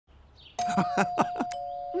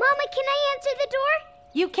Mama, can I answer the door?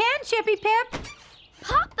 You can, Chippy Pip.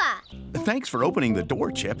 Papa! Thanks for opening the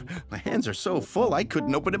door, Chip. My hands are so full I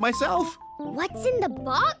couldn't open it myself. What's in the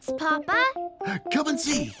box, Papa? Come and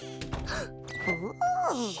see.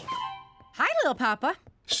 Hi, little Papa.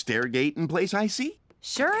 Stairgate in place, I see.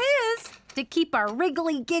 Sure is. To keep our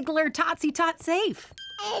wriggly giggler Totsy Tot safe.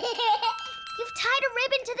 You've tied a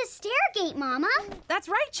ribbon to the stairgate, Mama. That's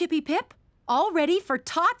right, Chippy Pip. All ready for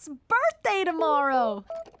Tot's birthday tomorrow.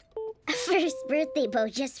 A first birthday bow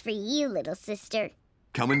just for you, little sister.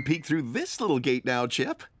 Come and peek through this little gate now,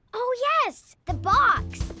 Chip. Oh, yes, the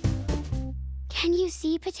box. Can you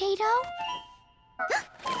see, Potato?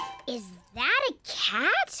 Is that a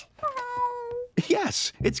cat?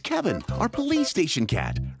 Yes, it's Kevin, our police station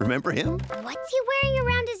cat. Remember him? What's he wearing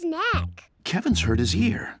around his neck? Kevin's hurt his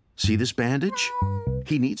ear. See this bandage?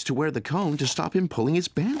 He needs to wear the cone to stop him pulling his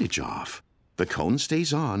bandage off. The cone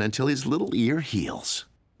stays on until his little ear heals.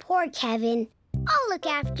 Poor Kevin. I'll look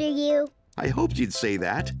after you. I hoped you'd say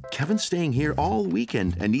that. Kevin's staying here all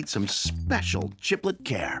weekend and needs some special chiplet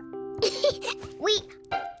care.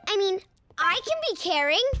 I can be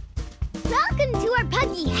caring. Welcome to our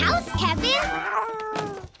puggy house, Kevin.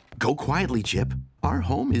 Go quietly, Chip. Our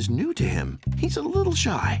home is new to him. He's a little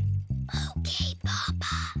shy. Okay,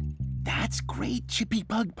 Papa. That's great, Chippy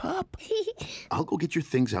Pug Pup. I'll go get your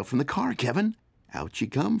things out from the car, Kevin. Out you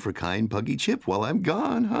come for kind Puggy Chip while I'm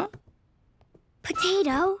gone, huh?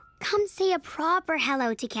 Potato, come say a proper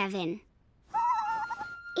hello to Kevin.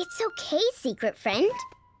 It's okay, secret friend.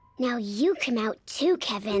 Now you come out too,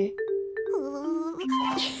 Kevin.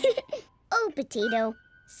 Oh, Potato,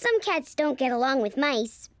 some cats don't get along with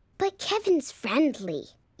mice, but Kevin's friendly.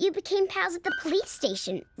 You became pals at the police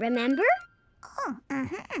station, remember?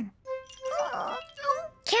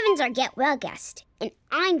 Kevin's our get-well guest, and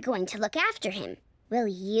I'm going to look after him. Will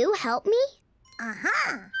you help me?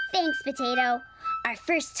 Thanks, Potato. Our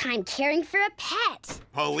first time caring for a pet.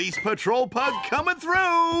 Police Patrol Pug coming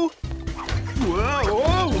through!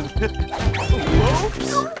 Whoa!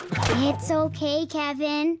 Whoops! It's okay,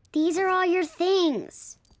 Kevin. These are all your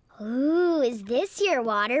things. Ooh, is this your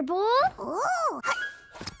water bowl? Ooh.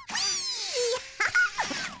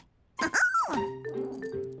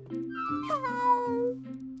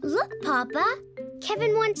 Look, Papa.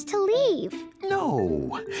 Kevin wants to leave.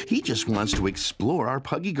 No, he just wants to explore our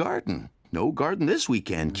Puggy garden. No garden this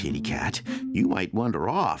weekend, kitty cat. You might wander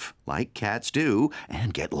off, like cats do,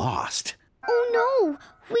 and get lost. Oh, no.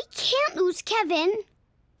 We can't lose Kevin.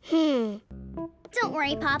 Don't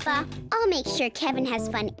worry, Papa. I'll make sure Kevin has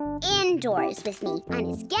fun indoors with me on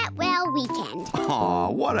his get-well weekend. Aw,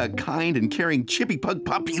 what a kind and caring Chippy Pug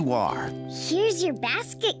pup you are. Here's your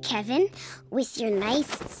basket, Kevin, with your nice,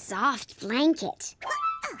 soft blanket.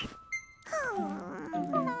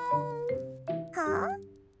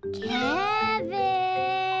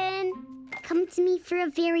 Kevin! Come to me for a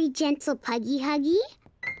very gentle puggy huggy.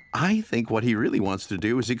 I think what he really wants to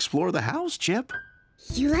do is explore the house, Chip.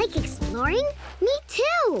 You like exploring? Me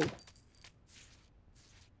too.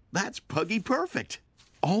 That's Puggy perfect.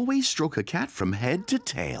 Always stroke a cat from head to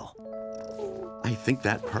tail. I think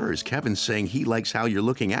that purr is Kevin saying he likes how you're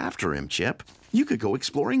looking after him, Chip. You could go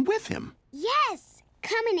exploring with him. Yes!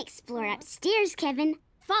 Come and explore upstairs, Kevin.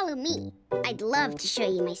 Follow me. I'd love to show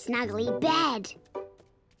you my snuggly bed.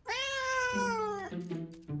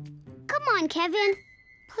 Come on, Kevin.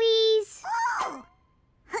 Please.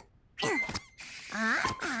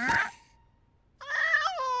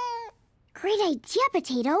 Great idea,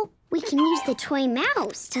 Potato. We can use the toy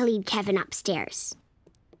mouse to lead Kevin upstairs.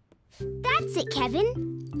 That's it,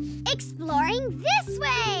 Kevin. Exploring this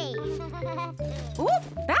way. Ooh,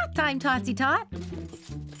 bath time, Totsy Tot.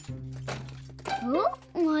 Oh,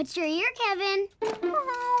 what's your ear, Kevin?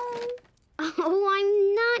 Oh,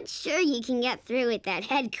 I'm not sure you can get through with that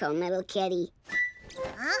head comb, little kitty.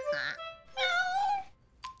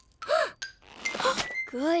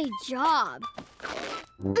 Good job.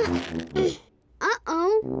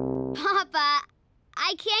 Uh-oh. Papa,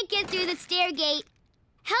 I can't get through the stair gate.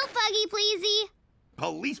 Help, Puggy, pleasey.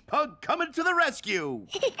 Police Pug coming to the rescue.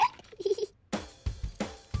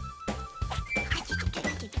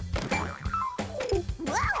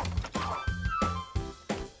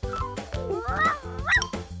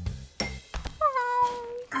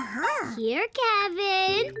 Here,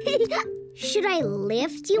 Kevin. Should I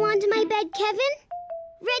lift you onto my bed, Kevin?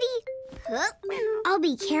 Ready? I'll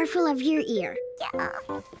be careful of your ear.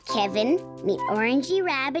 Kevin, meet Orangey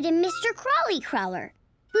Rabbit and Mr. Crawly Crawler,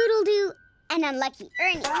 Boodle-Doo, and Unlucky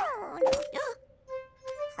Ernie.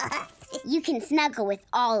 You can snuggle with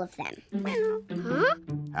all of them. Huh?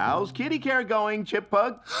 How's kitty care going, Chip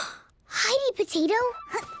Pug? Hidey Potato.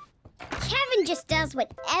 Kevin just does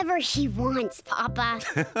whatever he wants, Poppa.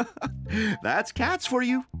 That's cats for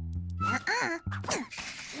you.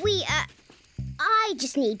 I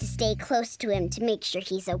just need to stay close to him to make sure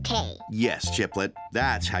he's okay. Yes, Chiplet.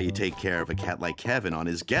 That's how you take care of a cat like Kevin on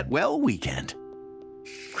his get well weekend.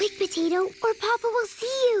 Quick, Potato, or Poppa will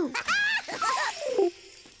see you.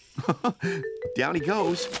 Down he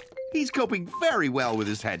goes. He's coping very well with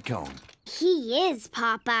his head cone. He is,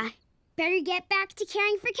 Poppa. Better get back to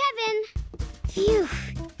caring for Kevin. Phew.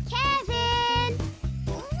 Kevin!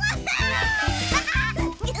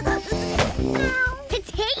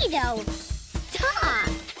 Potato! Stop!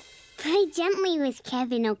 Play gently with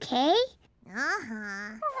Kevin, okay?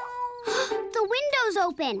 Uh-huh. The window's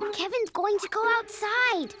open. Kevin's going to go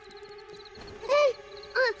outside.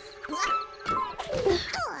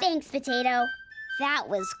 Thanks, Potato. That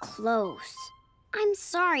was close. I'm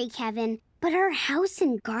sorry, Kevin, but our house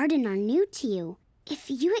and garden are new to you. If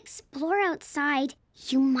you explore outside,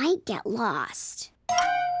 you might get lost.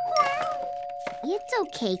 It's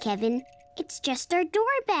okay, Kevin. It's just our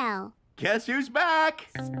doorbell. Guess who's back?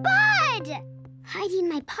 Spud! Hide in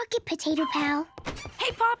my pocket, Potato Pal.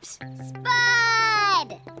 Hey, Pops!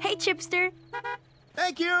 Spud! Hey, Chipster!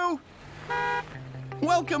 Thank you!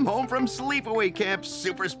 Welcome home from Sleepaway Camp,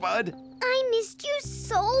 Super Spud. I missed you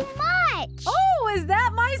so much! Oh, is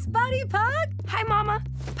that my Spuddy Pug? Hi, Mama!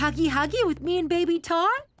 Puggy Huggy with me and baby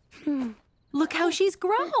Tot? Look how she's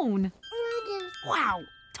grown. Wow!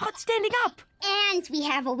 Tot's standing up! And we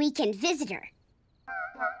have a weekend visitor.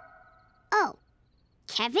 Oh,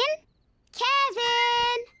 Kevin?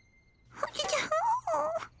 Kevin!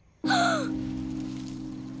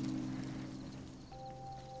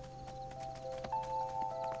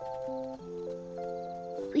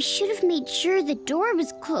 We should have made sure the door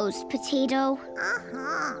was closed, Potato.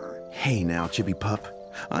 Hey now, Chippy Pup.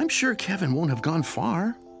 I'm sure Kevin won't have gone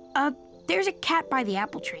far. There's a cat by the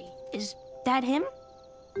apple tree. Is that him?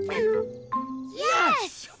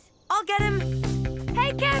 Yes! I'll get him!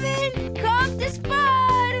 Hey, Kevin! Come to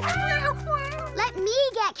Spud! Let me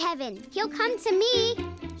get Kevin. He'll come to me.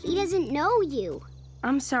 He doesn't know you.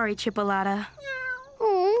 I'm sorry, Chipolata.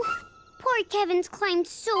 Oh, poor Kevin's climbed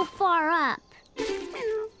so far up.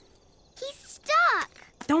 He's stuck.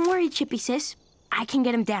 Don't worry, Chippy Sis. I can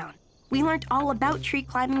get him down. We learned all about tree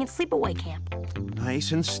climbing at Sleepaway Camp.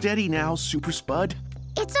 Nice and steady now, Super Spud.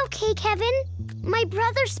 It's okay, Kevin. My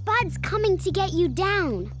brother Spud's coming to get you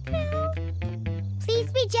down.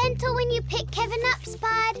 Please be gentle when you pick Kevin up,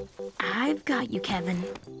 Spud. I've got you, Kevin.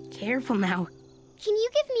 Careful now. Can you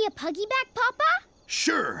give me a puggyback, Poppa?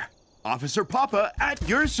 Sure. Officer Poppa at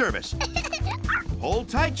your service. Hold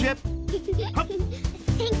tight, Chip.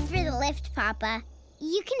 Thanks for the lift, Poppa.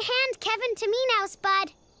 You can hand Kevin to me now,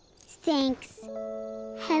 Spud. Thanks.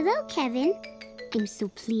 Hello, Kevin. I'm so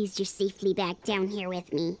pleased you're safely back down here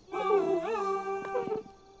with me.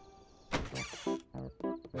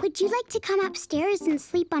 Would you like to come upstairs and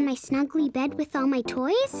sleep on my snuggly bed with all my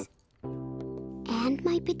toys? And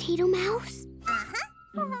my potato mouse?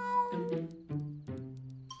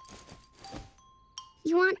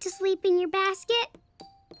 You want to sleep in your basket?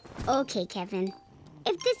 Okay, Kevin.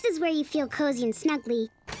 If this is where you feel cozy and snuggly,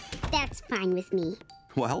 that's fine with me.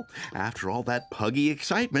 Well, after all that puggy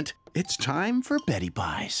excitement, it's time for Betty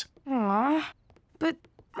Pies. Aw, but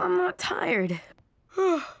I'm not tired.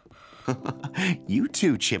 You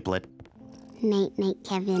too, Chiplet. Night-night,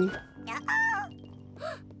 Kevin.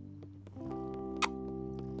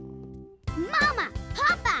 Mama!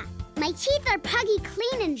 Papa! My teeth are puggy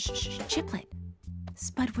clean and... Shh, Chiplet.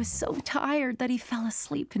 Spud was so tired that he fell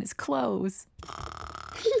asleep in his clothes.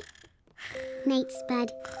 Night,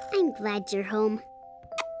 Spud. I'm glad you're home.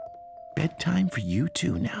 Bedtime for you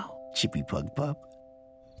too now, Chippy Pug Pup.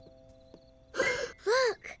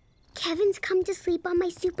 Look! Kevin's come to sleep on my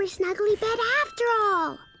super snuggly bed after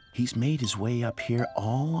all. He's made his way up here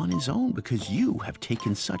all on his own because you have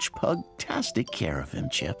taken such pug-tastic care of him,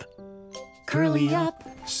 Chip. Curly up,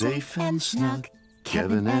 safe and snug,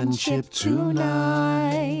 Kevin and Chip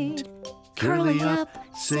tonight. Curly up,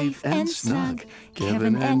 safe and snug,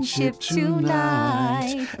 Kevin and Chip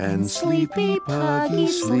tonight. And sleepy puggy,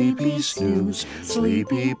 sleepy snooze,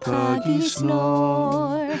 sleepy puggy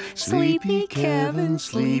snore. Sleepy Kevin,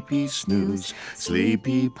 sleepy snooze,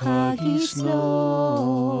 sleepy puggy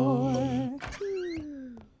snore.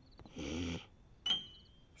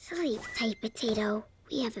 Sleep tight, Potato.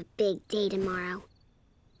 We have a big day tomorrow.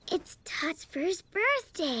 It's Tut's first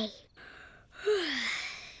birthday.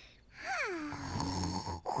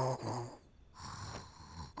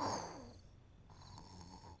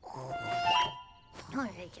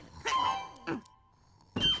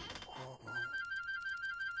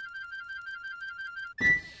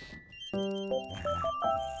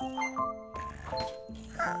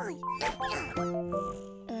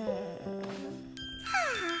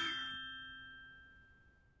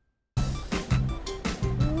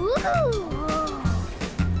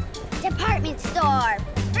 Department store,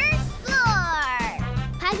 first floor.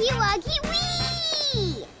 Huggy Wuggy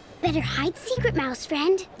Wee! Better hide, secret mouse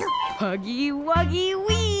friend. Huggy Wuggy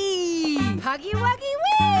Wee! Huggy Wuggy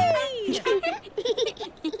Wee!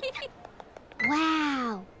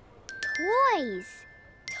 Wow. Toys.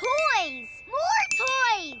 Toys! More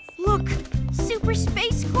toys! Look, Super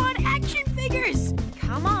Space Squad action figures.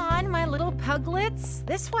 Come on, my little puglets.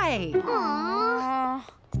 This way. Aww.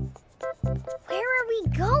 Where are we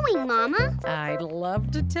going, Mama? I'd love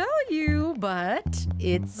to tell you, but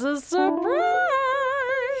it's a surprise.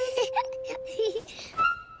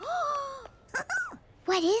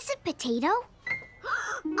 What is it, Potato?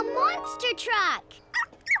 A monster truck!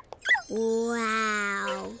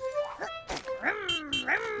 Wow.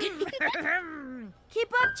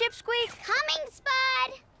 Keep up, Chipsqueak. Coming,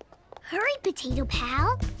 Spud! Hurry, Potato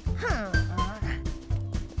Pal.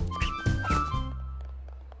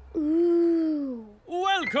 Ooh.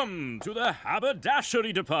 Welcome to the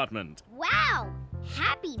haberdashery department. Wow!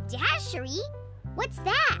 Happy Dashery? What's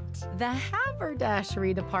that? The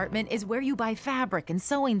haberdashery department is where you buy fabric and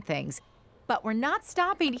sewing things. But we're not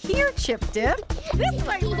stopping here, Chip Dip. This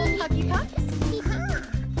way, little Huggy Pups.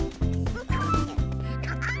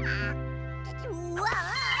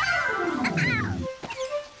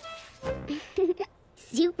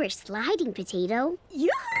 Super sliding, Potato. Yoo-hoo!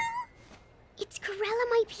 It's Corella,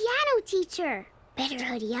 my piano teacher. Better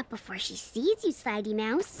hoodie up before she sees you, Slidey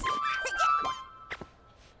Mouse.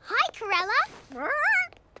 Hi, Corella.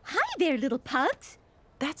 Hi there, little pugs.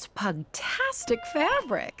 That's pugtastic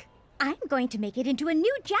fabric. I'm going to make it into a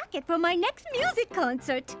new jacket for my next music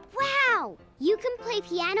concert. Wow! You can play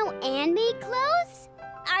piano and make clothes?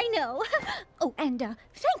 I know. Oh, and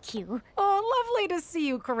thank you. Oh, lovely to see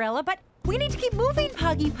you, Corella, but we need to keep moving,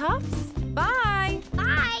 Puggy Pups. Bye.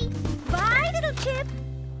 Bye. Bye, little Chip.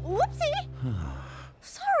 Whoopsie.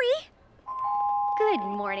 Sorry. Good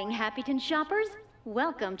morning, Happyton shoppers.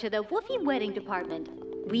 Welcome to the Woofy Wedding Department.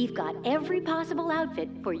 We've got every possible outfit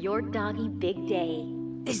for your doggy big day.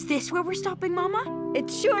 Is this where we're stopping, Mama?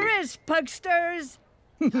 It sure is, Pugsters.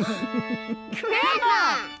 Grandma!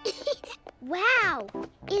 Wow!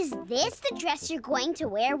 Is this the dress you're going to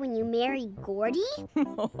wear when you marry Gordy?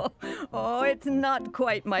 Oh, it's not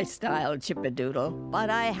quite my style, Chippadoodle,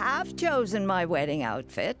 but I have chosen my wedding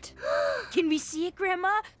outfit. Can we see it,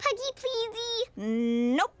 Grandma? Puggy pleasy!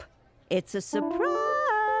 Nope. It's a surprise.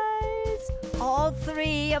 All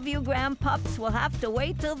three of you grandpups will have to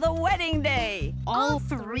wait till the wedding day. All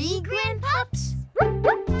three grandpups?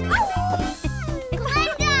 Glenda!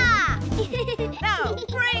 Now,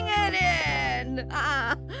 bring it in!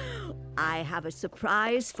 I have a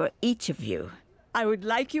surprise for each of you. I would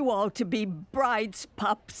like you all to be bride's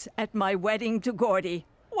pups at my wedding to Gordy.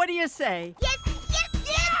 What do you say? Yes, yes,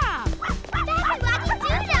 yeah!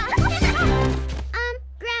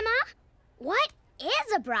 Grandma, what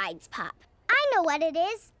is a bride's pup? I know what it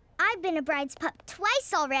is. I've been a bride's pup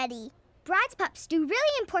twice already. Bride's pups do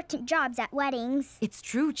really important jobs at weddings. It's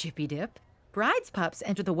true, Chippy Dip. Bride's pups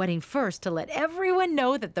enter the wedding first to let everyone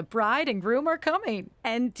know that the bride and groom are coming.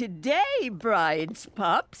 And today, bride's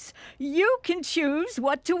pups, you can choose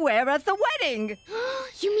what to wear at the wedding.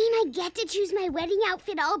 You mean I get to choose my wedding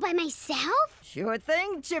outfit all by myself? Sure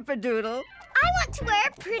thing, Chippadoodle. I want to wear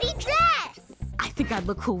a pretty dress. I think I'd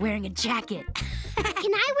look cool wearing a jacket.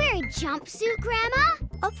 Can I wear a jumpsuit, Grandma?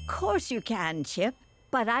 Of course you can, Chip.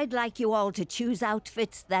 But I'd like you all to choose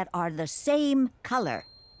outfits that are the same color.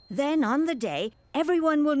 Then on the day,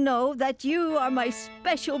 everyone will know that you are my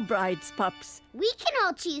special bride's pups. We can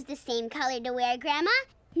all choose the same color to wear, Grandma.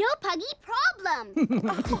 No puggy problem.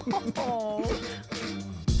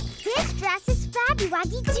 This dress is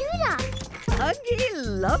fabby-waggy-doo-dah. Huggy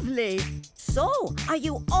lovely. So, are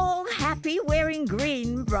you all happy wearing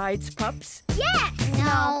green, bride's pups? Yes.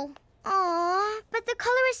 No. Aw, but the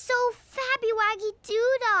color is so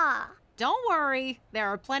fabby-waggy-doo-dah. Don't worry, there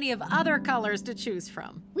are plenty of other colors to choose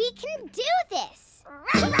from. We can do this.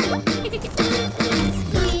 We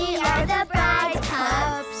are the bride's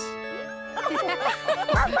pups.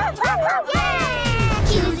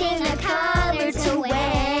 Yay! Choosing a color to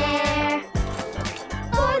wear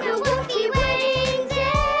for the Woofy wedding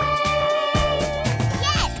day.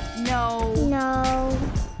 Yes. No. No.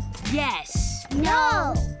 Yes.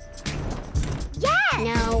 No. Yes.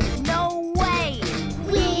 No. No way.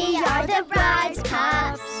 We are the bride's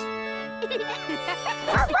pups.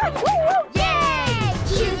 Yay!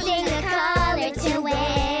 Choosing a color to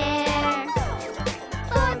wear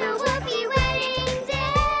for the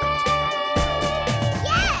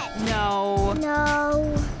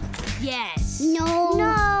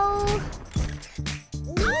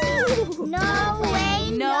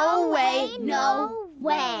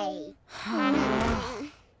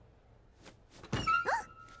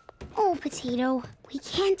Potato. We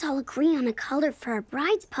can't all agree on a color for our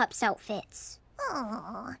bride's pups' outfits.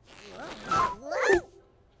 Oh.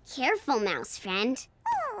 Careful, mouse friend.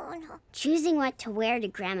 Oh, no. Choosing what to wear to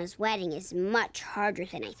Grandma's wedding is much harder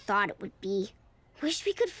than I thought it would be. Wish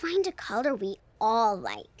we could find a color we all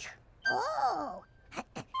like. Oh.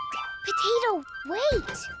 Potato,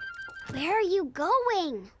 wait! Where are you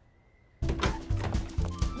going?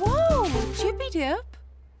 Whoa, Chippy Dip.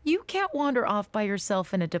 You can't wander off by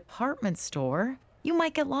yourself in a department store. You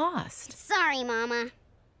might get lost. Sorry, Mama.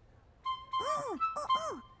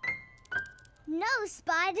 No,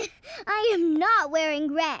 Spud. I am not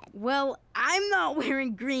wearing red. Well, I'm not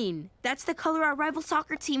wearing green. That's the color our rival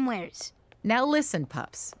soccer team wears. Now listen,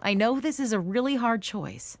 pups. I know this is a really hard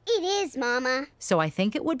choice. It is, Mama. So I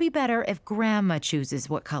think it would be better if Grandma chooses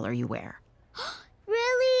what color you wear.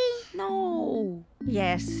 Really? No.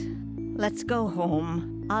 Yes. Let's go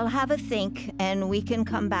home. I'll have a think, and we can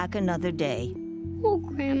come back another day. Oh,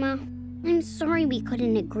 Grandma. I'm sorry we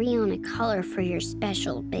couldn't agree on a color for your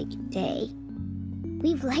special big day.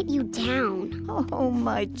 We've let you down. Oh,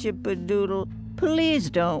 my Chippadoodle. Please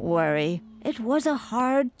don't worry. It was a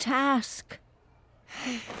hard task.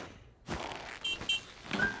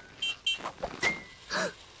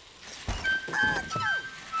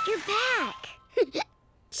 You're back.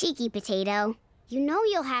 Cheeky Potato. You know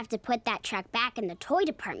you'll have to put that truck back in the toy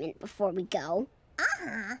department before we go.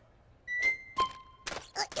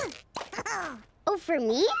 Oh, for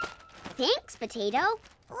me? Thanks, Potato.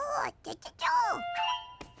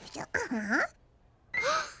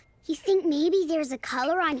 You think maybe there's a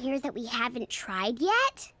color on here that we haven't tried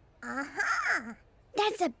yet?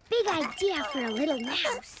 That's a big idea for a little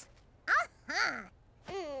mouse.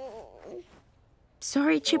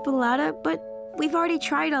 Sorry, Chipolata, but we've already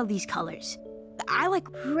tried all these colors. I like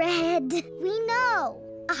Red. We know.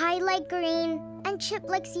 I like green, and Chip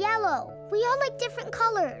likes yellow. We all like different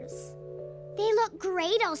colors. They look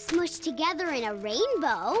great all smushed together in a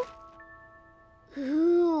rainbow.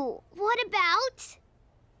 Ooh, what about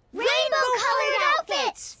rainbow-colored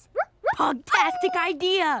outfits? Pogtastic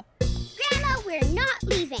idea. Grandma, we're not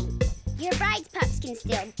leaving. Your bride's pups can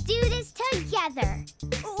still do this together.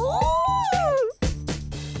 Ooh!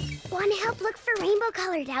 Want to help look for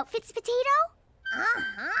rainbow-colored outfits, Potato?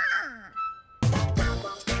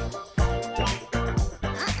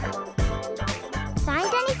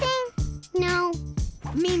 Find anything? No.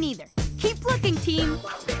 Me neither. Keep looking, team.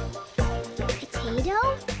 Potato?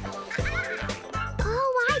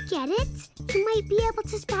 Oh, I get it. You might be able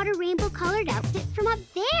to spot a rainbow-colored outfit from up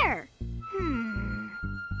there.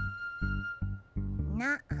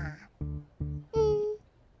 Nuh-uh.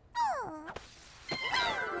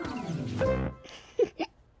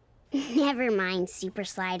 Never mind, Super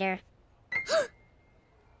Slider.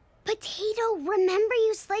 Potato, remember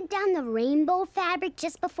you slid down the rainbow fabric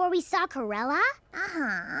just before we saw Corella?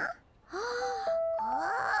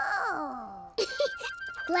 Oh.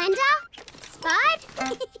 Glenda? Spud?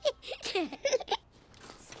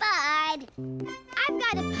 Spud! I've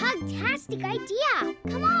got a pug-tastic idea.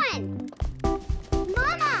 Come on.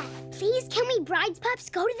 Mama, please can we bride's pups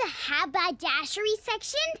go to the haberdashery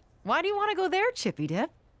section? Why do you want to go there, Chippy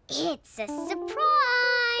Dip? It's a surprise.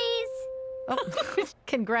 Oh,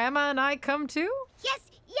 can Grandma and I come too? Yes.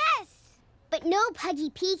 But no puggy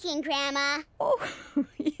peeking, Grandma. Oh,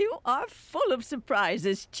 you are full of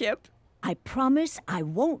surprises, Chip. I promise I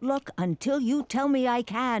won't look until you tell me I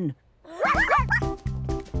can.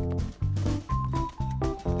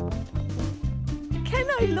 Can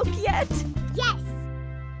I look yet? Yes.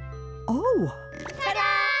 Oh.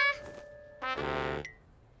 Ta-da!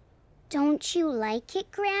 Don't you like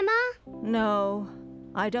it, Grandma? No,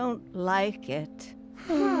 I don't like it.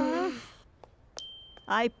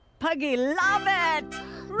 I puggy love it!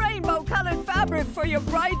 Rainbow-colored fabric for your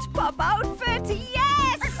bride's pup outfit,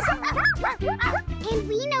 yes! And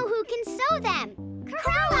we know who can sew them.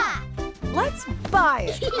 Corella! Let's buy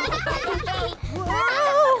it.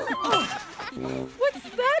 What's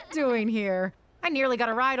that doing here? I nearly got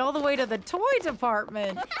a ride all the way to the toy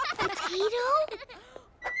department. Potato?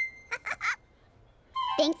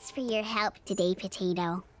 Thanks for your help today,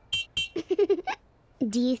 Potato.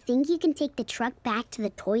 Do you think you can take the truck back to the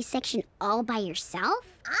toy section all by yourself?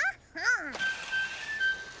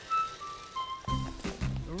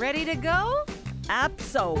 Ready to go?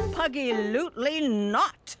 Abso-puggy-lutely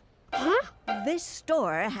not! Huh? This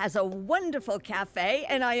store has a wonderful cafe,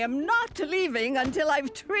 and I am not leaving until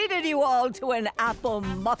I've treated you all to an apple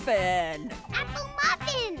muffin. Apple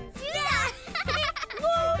muffins!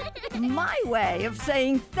 My way of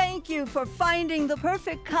saying thank you for finding the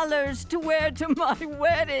perfect colors to wear to my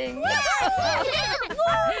wedding.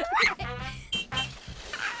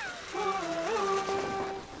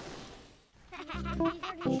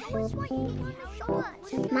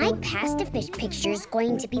 My pasta fish picture is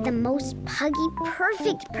going to be the most puggy,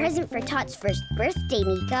 perfect present for Tot's first birthday,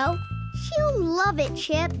 Nico. She'll love it,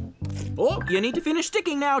 Chip. Oh, you need to finish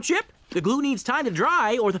sticking now, Chip. The glue needs time to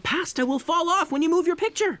dry or the pasta will fall off when you move your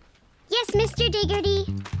picture. Yes, Mr. Diggerty.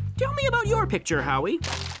 Tell me about your picture, Howie.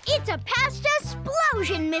 It's a pasta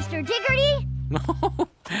explosion, Mr. Diggerty.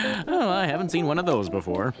 Oh, I haven't seen one of those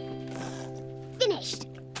before. Finished.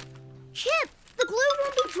 Chip, the glue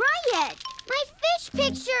won't be dry yet. My fish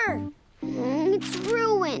picture. It's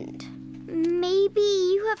ruined. Maybe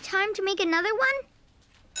you have time to make another one?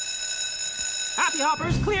 Happy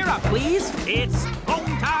Hoppers, clear up, please. It's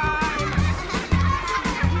home time.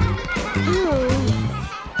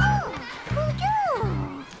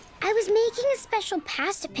 I was making a special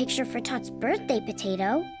pasta picture for Tot's birthday,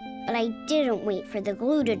 Potato, but I didn't wait for the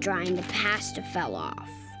glue to dry and the pasta fell off.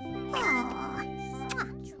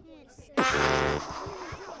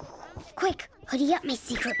 Quick, hoodie up, my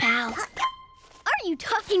secret pal. Are you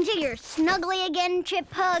talking to your snuggly again, Chip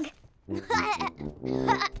Pug?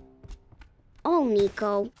 Oh,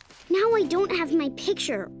 Nico, now I don't have my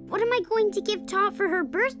picture. What am I going to give Tot for her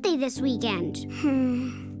birthday this weekend?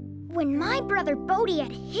 When my brother Bodie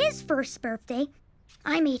had his first birthday,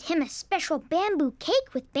 I made him a special bamboo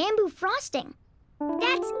cake with bamboo frosting.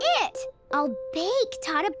 That's it! I'll bake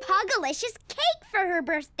Tot a Pugalicious cake for her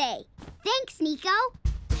birthday. Thanks, Nico.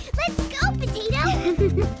 Let's go, Potato!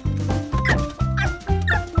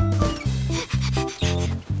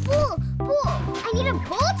 Bull! I need a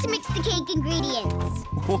bowl to mix the cake ingredients.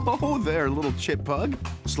 Whoa there, little chip pug.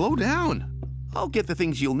 Slow down. I'll get the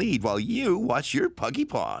things you'll need while you wash your puggy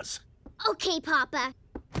paws. Okay, Poppa.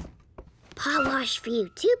 Paw wash for you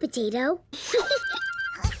too, Potato.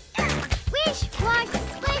 Wish, wash,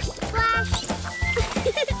 splish, splash.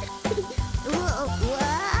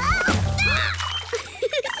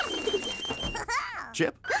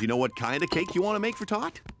 Chip, do you know what kind of cake you want to make for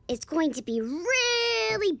Tot? It's going to be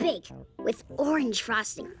really big with orange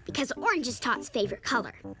frosting because orange is Tot's favorite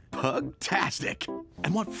color. Pug-tastic.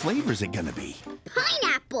 And what flavor is it gonna be?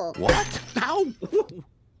 Pineapple. What? How?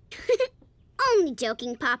 Only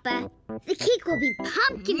joking, Poppa. The cake will be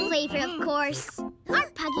pumpkin flavor, of course. Our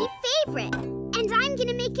puggy favorite. And I'm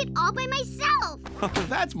gonna make it all by myself.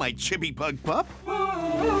 That's my chippy pug pup.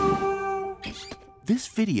 This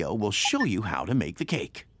video will show you how to make the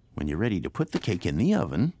cake. When you're ready to put the cake in the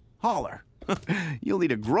oven, holler. You'll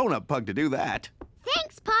need a grown-up pug to do that.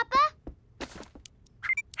 Thanks, Poppa.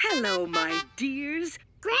 Hello, my dears.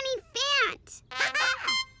 Granny Fant.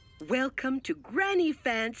 Welcome to Granny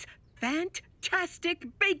Fant's Fantastic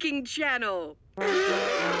Baking Channel.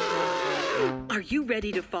 Are you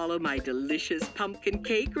ready to follow my delicious pumpkin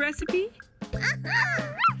cake recipe?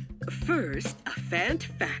 First, a Fant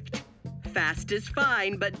fact. Fast is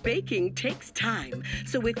fine, but baking takes time.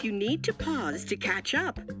 So if you need to pause to catch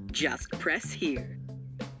up, just press here.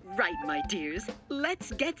 Right, my dears,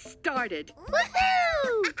 let's get started.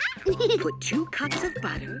 Woohoo! Put 2 cups of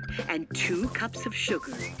butter and 2 cups of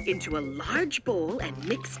sugar into a large bowl and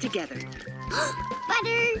mix together.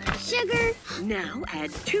 Butter, sugar. Now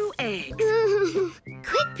add 2 eggs.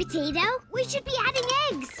 Quick, Potato. We should be adding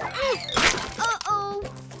eggs. Uh-oh.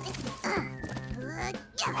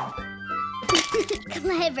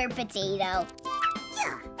 Clever, Potato.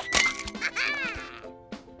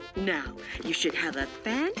 Now, you should have a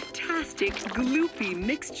fantastic gloopy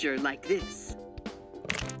mixture like this.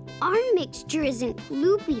 Our mixture isn't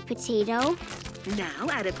gloopy, Potato. Now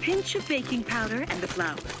add a pinch of baking powder and the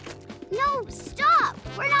flour. No, stop!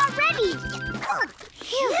 We're not ready!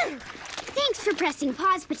 Phew. Thanks for pressing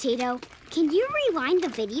pause, Potato. Can you rewind the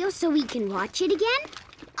video so we can watch it again?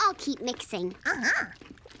 I'll keep mixing.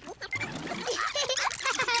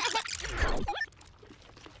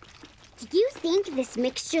 Do you think this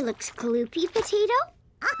mixture looks gloopy, Potato?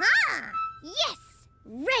 Yes!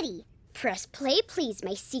 Ready! Press play, please,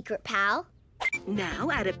 my secret pal. Now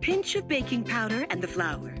add a pinch of baking powder and the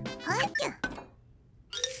flour.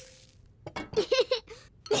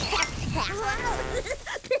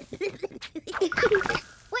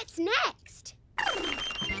 What's next?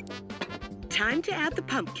 Time to add the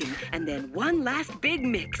pumpkin and then one last big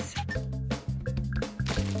mix.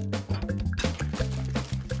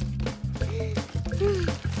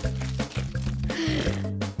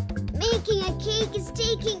 Making a cake is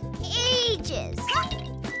taking ages.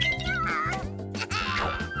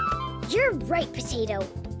 You're right, Potato.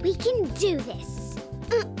 We can do this.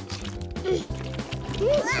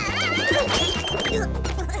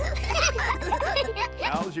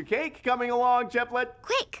 How's your cake coming along, Chiplet?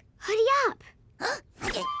 Quick, hurry up.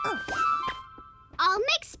 I'll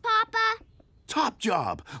mix, Poppa. Top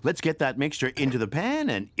job. Let's get that mixture into the pan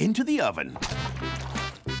and into the oven.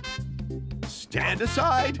 Stand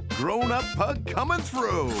aside. Grown-up pug coming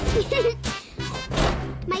through.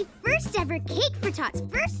 My first ever cake for Tot's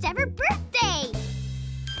first ever birthday.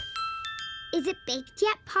 Is it baked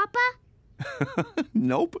yet, Poppa?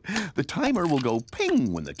 Nope. The timer will go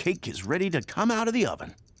ping when the cake is ready to come out of the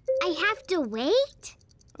oven. I have to wait?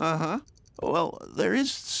 Uh-huh. Well, there is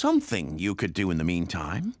something you could do in the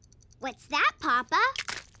meantime. What's that, Poppa?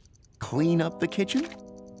 Clean up the kitchen?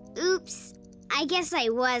 Oops. I guess I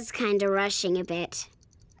was kind of rushing a bit.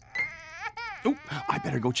 Oh, I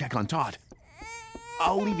better go check on Tot.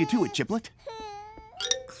 I'll leave you to it, Chiplet.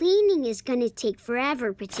 Cleaning is gonna take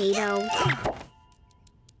forever, Potato.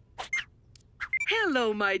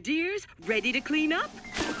 Hello, my dears. Ready to clean up?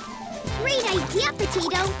 Great idea,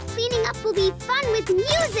 Potato. Cleaning up will be fun with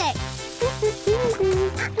music.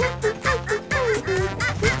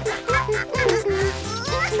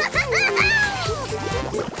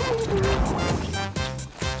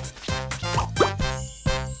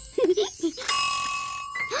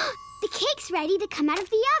 The cake's ready to come out of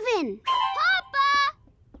the oven. Poppa!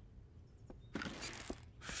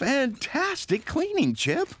 Fantastic cleaning,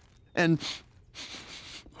 Chip. And,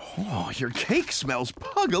 oh, your cake smells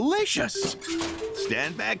pug-alicious.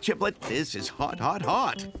 Stand back, Chiplet. This is hot, hot,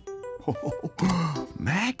 hot. Oh,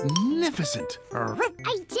 magnificent.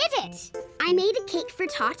 I did it. I made a cake for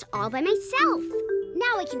Tot all by myself.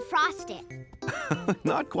 Now I can frost it.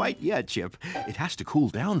 Not quite yet, Chip. It has to cool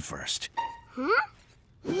down first. Huh?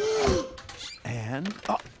 And,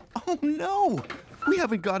 oh no, we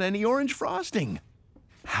haven't got any orange frosting.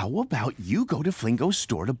 How about you go to Flingo's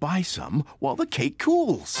store to buy some while the cake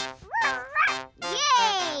cools?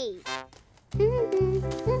 Yay!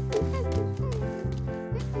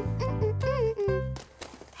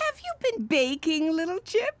 Have you been baking, little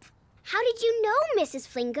Chip? How did you know, Mrs.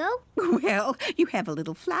 Flingo? Well, you have a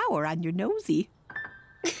little flower on your nosy.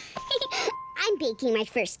 I'm baking my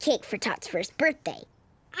first cake for Tot's first birthday.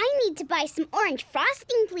 I need to buy some orange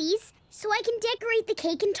frosting, please, so I can decorate the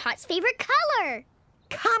cake in Tot's favorite color.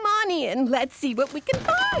 Come on in. Let's see what we can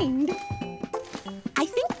find. I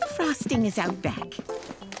think the frosting is out back.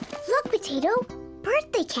 Look, Potato.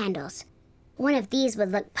 Birthday candles. One of these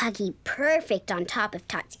would look puggy perfect on top of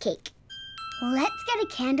Tot's cake. Let's get a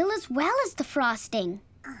candle as well as the frosting.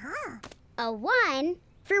 Uh-huh. A one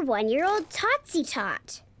for one-year-old Totsy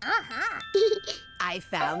Tot. Uh-huh. I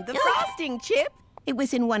found the frosting, Chip. It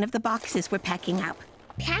was in one of the boxes we're packing up.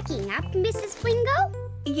 Packing up, Mrs. Flingo?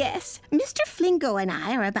 Yes, Mr. Flingo and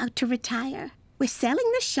I are about to retire. We're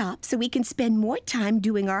selling the shop so we can spend more time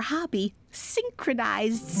doing our hobby,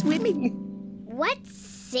 synchronized swimming. What's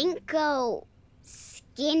synchro?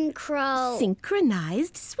 Skin-crow?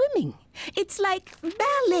 Synchronized swimming. It's like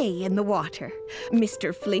ballet in the water.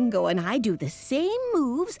 Mr. Flingo and I do the same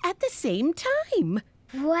moves at the same time.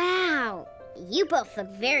 Wow. You both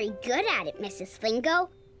look very good at it, Mrs. Flingo.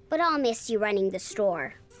 But I'll miss you running the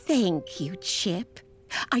store. Thank you, Chip.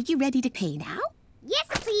 Are you ready to pay now? Yes,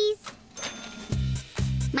 please.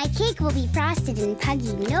 My cake will be frosted in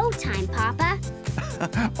puggy no time, Poppa.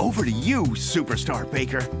 Over to you, superstar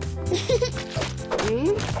baker. What'd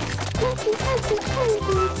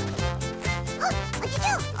you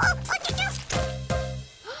do? Oh, what'd you do?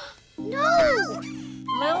 No!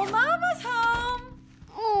 Little Mama's home!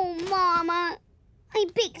 Oh, Mama. I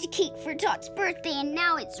baked a cake for Tot's birthday and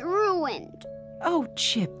now it's ruined. Oh,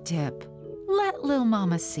 Chip Dip, let Lil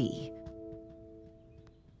Mama see.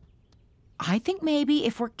 I think maybe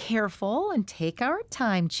if we're careful and take our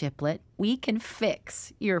time, Chiplet, we can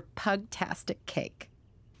fix your pugtastic cake.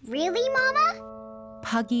 Really, Mama?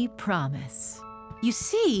 Puggy promise. You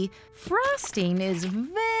see, frosting is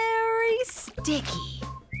very sticky.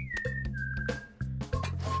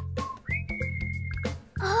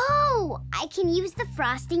 Oh, I can use the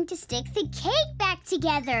frosting to stick the cake back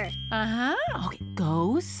together. Uh-huh. Okay,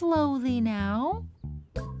 go slowly now.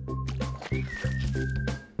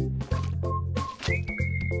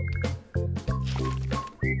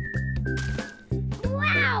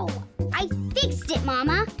 Wow! I fixed it,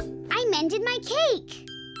 Mama. I mended my cake.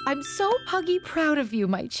 I'm so puggy proud of you,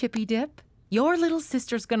 my Chippy Dip. Your little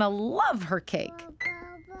sister's gonna love her cake.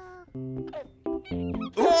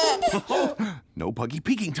 No puggy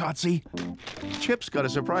peeking, Totsy. Chip's got a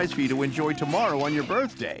surprise for you to enjoy tomorrow on your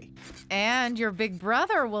birthday. And your big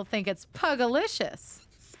brother will think it's pugalicious.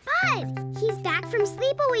 Spud! He's back from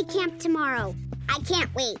sleepaway camp tomorrow. I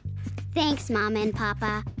can't wait. Thanks, Mama and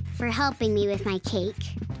Papa, for helping me with my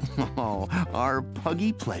cake. Oh, our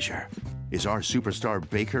puggy pleasure. Is our superstar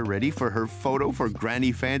baker ready for her photo for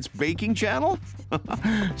Granny Fan's baking channel?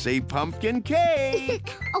 Say pumpkin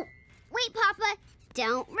cake! Oh, wait, Poppa.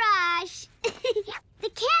 Don't rush. The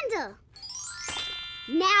candle.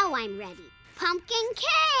 Now I'm ready. Pumpkin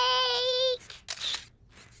cake!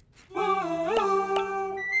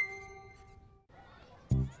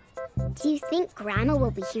 Do you think Grandma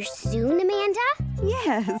will be here soon, Amanda?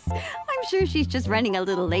 Yes, I'm sure she's just running a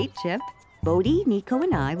little late, Chip. Bodhi, Nico,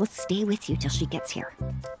 and I will stay with you till she gets here.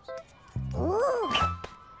 Ooh.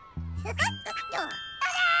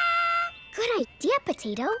 Good idea,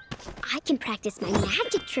 Potato. I can practice my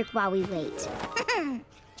magic trick while we wait.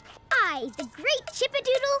 I, the great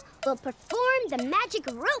Chippadoodle, will perform the magic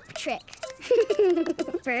rope trick.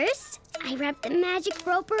 First, I wrap the magic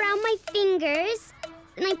rope around my fingers.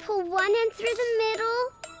 Then I pull one end through the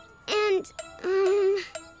middle. And,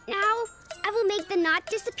 now I will make the knot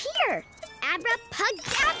disappear.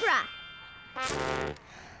 Abracadabra!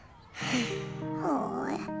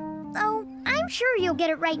 Oh, I'm sure you'll get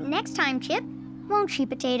it right next time, Chip. Won't she,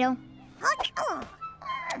 Potato?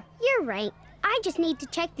 You're right. I just need to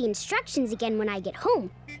check the instructions again when I get home.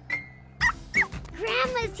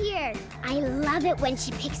 Grandma's here. I love it when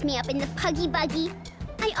she picks me up in the Puggy Buggy.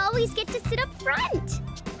 I always get to sit up front.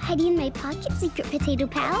 Hiding in my pocket, secret potato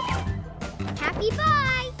pal. Happy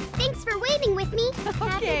bye. Thanks for waiting with me.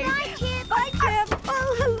 Okay. Happy bye, Chip. Bye, Chip.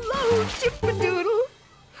 Oh, hello, Chippadoodle.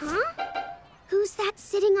 Huh? Who's that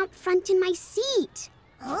sitting up front in my seat?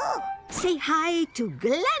 Oh. Say hi to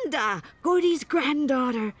Glenda, Gordy's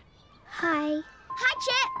granddaughter. Hi. Hi,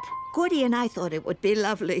 Chip. Gordy and I thought it would be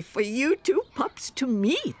lovely for you two pups to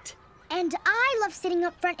meet. And I love sitting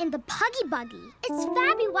up front in the Puggy Buggy. It's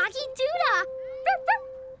Fabby Waggy Doodah.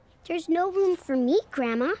 There's no room for me,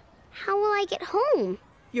 Grandma. How will I get home?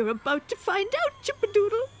 You're about to find out,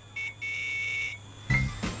 Chippadoodle.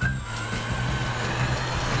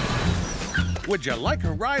 Would you like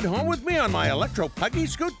a ride home with me on my electro puggy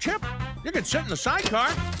scoot, Chip? You can sit in the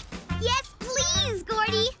sidecar. Yes, please,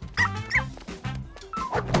 Gordy.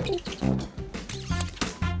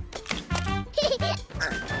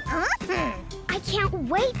 I can't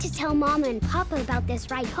wait to tell Mama and Papa about this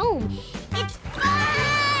ride home. It's fun!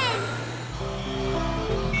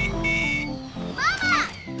 Mama!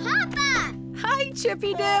 Papa! Hi,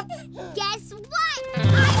 Chippy Dip. Guess what? I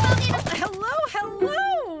wrote it.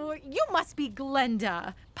 Hello. You must be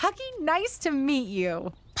Glenda. Puggy, nice to meet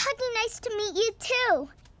you. Puggy, nice to meet you, too.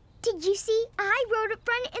 Did you see? I rode up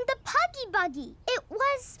front in the Puggy Buggy. It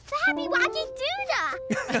was Fabby Waggy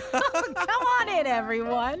Doodah. Come on in,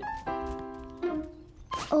 everyone.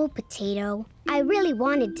 Oh, Potato. I really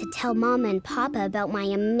wanted to tell Mama and Papa about my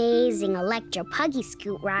amazing electro puggy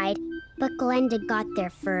scoot ride, but Glenda got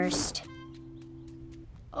there first.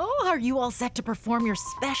 Oh, are you all set to perform your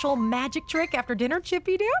special magic trick after dinner,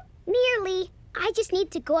 Chippy Dip? Nearly. I just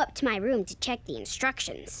need to go up to my room to check the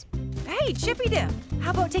instructions. Hey, Chippy Dip,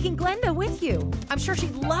 how about taking Glenda with you? I'm sure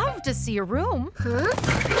she'd love to see your room. Huh?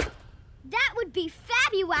 That would be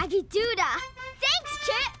Fabby Waggy Doodah. Thanks,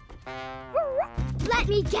 Chip. Let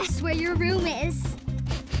me guess where your room is.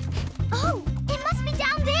 Oh, it must be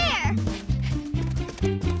down there.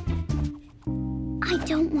 I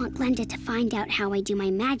don't want Glenda to find out how I do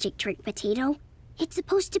my magic trick, Potato. It's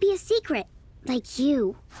supposed to be a secret, like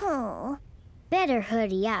you. Oh. Better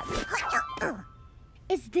hurry up.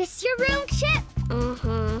 Is this your room, Chip?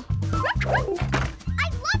 Uh-huh. I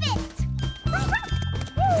love it!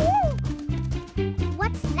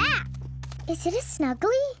 What's that? Is it a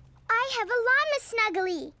snuggly? I have a llama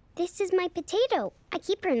snuggly. This is my Potato. I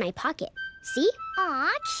keep her in my pocket. See?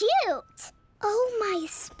 Aw, cute. Oh, my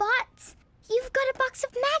Spots. You've got a box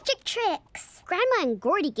of magic tricks. Grandma and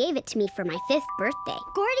Gordy gave it to me for my 5th birthday.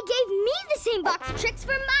 Gordy gave me the same box of tricks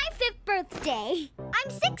for my 5th birthday. I'm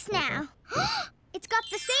 6 now. It's got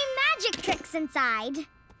the same magic tricks inside.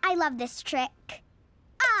 I love this trick.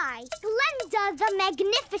 I, Glenda the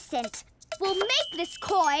Magnificent, will make this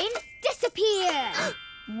coin disappear.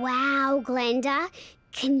 Wow, Glenda.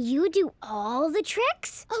 Can you do all the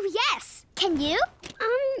tricks? Oh, yes. Can you?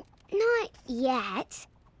 Not yet.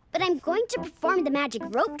 But I'm going to perform the magic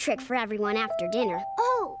rope trick for everyone after dinner.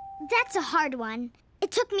 Oh, that's a hard one.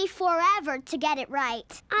 It took me forever to get it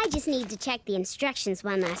right. I just need to check the instructions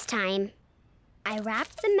one last time. I wrap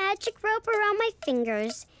the magic rope around my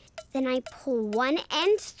fingers, then I pull one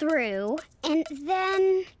end through, and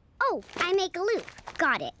then... Oh, I make a loop.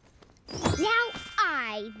 Got it. Now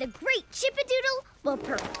I, the great Chippadoodle, will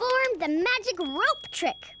perform the magic rope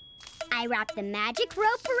trick. I wrap the magic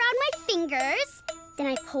rope around my fingers, then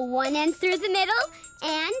I pull one end through the middle,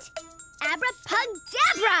 and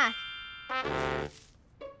abracadabra!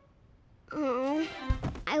 Oh,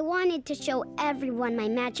 I wanted to show everyone my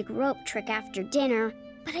magic rope trick after dinner,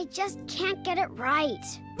 but I just can't get it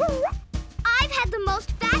right. I've had the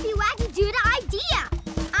most fabby-waggy-doodah idea!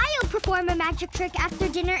 I'll perform a magic trick after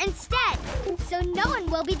dinner instead, so no one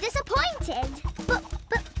will be disappointed. But...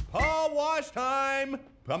 Paw wash time!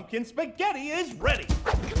 Pumpkin spaghetti is ready!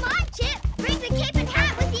 Come on, Chip! Bring the cape and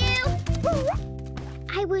hat with you!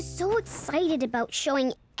 I was so excited about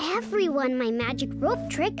showing everyone my magic rope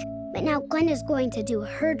trick, but now Glenda's going to do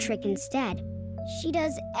her trick instead. She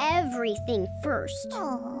does everything first.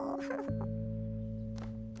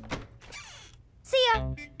 See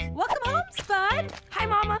ya. Welcome home, Spud. Hi,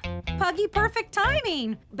 Mama. Puggy, perfect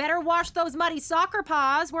timing. Better wash those muddy soccer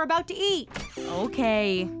paws. We're about to eat.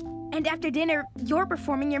 Okay. And after dinner, you're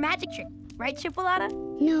performing your magic trick, right, Chipolata?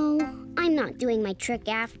 No, I'm not doing my trick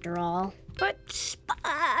after all. But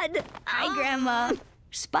Spud! Hi, Grandma.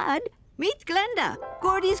 Spud, meet Glenda,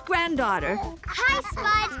 Gordy's granddaughter. Hi,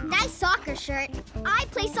 Spud. Nice soccer shirt. I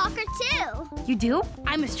play soccer, too. You do?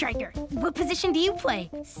 I'm a striker. What position do you play?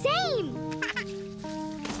 Same.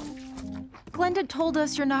 Glenda told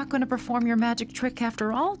us you're not going to perform your magic trick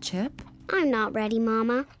after all, Chip. I'm not ready,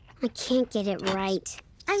 Mama. I can't get it right.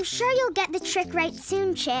 I'm sure you'll get the trick right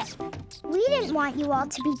soon, Chip. We didn't want you all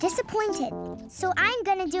to be disappointed, so I'm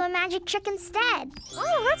gonna do a magic trick instead.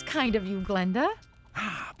 Oh, that's kind of you, Glenda.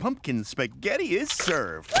 Pumpkin spaghetti is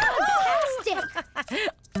served. Fantastic!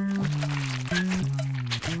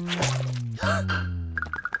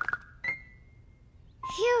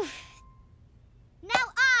 Phew. Now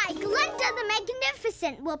I, Glenda the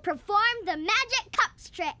Magnificent, will perform the magic cups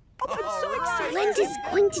trick. Oh, I'm so excited. Glenda's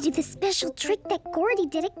going to do the special trick that Gordy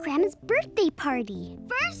did at Grandma's birthday party.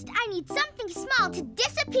 First, I need something small to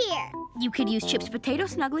disappear. You could use Chip's potato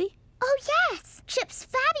snuggly. Oh, yes! Chip's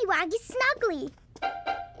Fabby-Waggy Snuggly.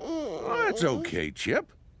 That's okay,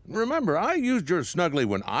 Chip. Remember, I used your snuggly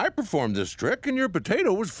when I performed this trick, and your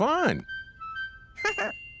potato was fine.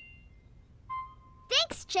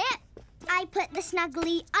 Thanks, Chip. I put the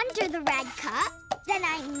snuggly under the red cup, then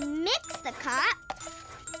I mix the cup.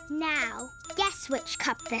 Now, guess which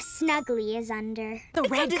cup the snuggly is under? The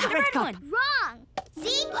red cup. Wrong.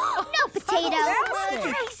 See? No potato.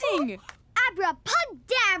 Amazing.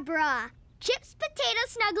 Abracadabra. Chip's potato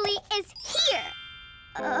snuggly is here.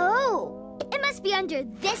 Oh, it must be under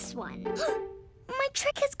this one. My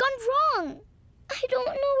trick has gone wrong. I don't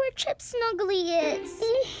know where Chip's snuggly is.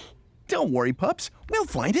 Don't worry, pups. We'll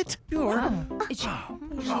find it. Sure. I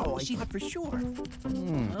thought for sure.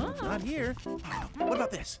 Not here. What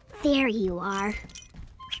about this? There you are.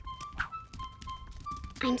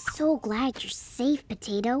 I'm so glad you're safe,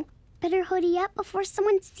 Potato. Better hoodie up before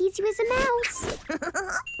someone sees you as a mouse.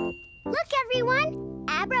 Look, everyone!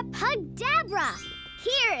 Abracadabra!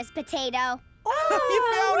 Here is Potato. Oh, you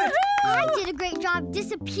found it! I did a great job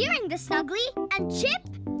disappearing the snuggly, and Chip,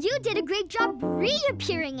 you did a great job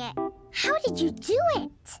reappearing it. How did you do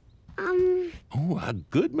it? Oh, a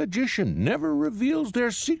good magician never reveals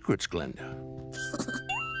their secrets, Glenda.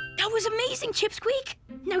 That was amazing, Chip Squeak.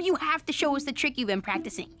 Now you have to show us the trick you've been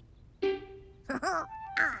practicing.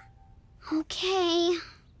 Okay.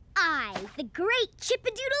 I, the great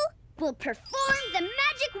Chippadoodle, will perform the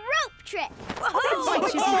magic rope trick.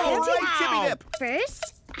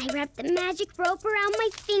 First, I wrap the magic rope around my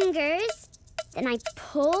fingers. Then I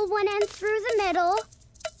pull one end through the middle.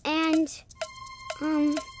 And,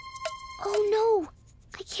 oh no,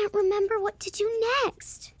 I can't remember what to do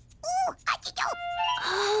next.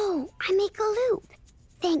 Oh, I make a loop.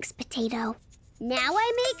 Thanks, Potato. Now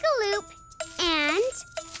I make a loop, and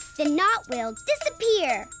the knot will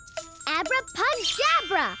disappear.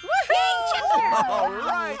 Abracadabra! Woohoo! All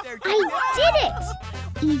right, there I did it!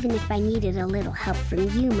 Even if I needed a little help from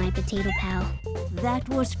you, my potato pal. That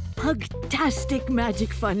was pugtastic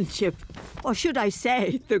magic fun, Chip. Or should I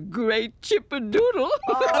say, the great Chippadoodle.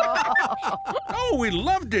 Oh, we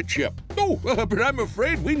loved it, Chip. Oh, but I'm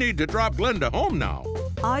afraid we need to drop Glenda home now.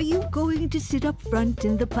 Are you going to sit up front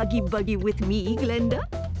in the puggy buggy with me, Glenda?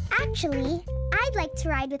 Actually, I'd like to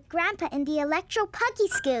ride with Grandpa in the Electro Puggy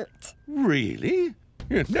Scoot. Really?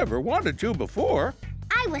 You never wanted to before.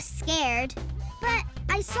 I was scared, but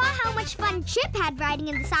I saw how much fun Chip had riding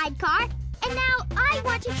in the sidecar, and now I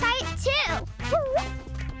want to try it too.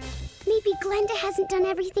 Maybe Glenda hasn't done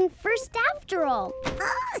everything first after all.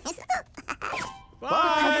 Bye!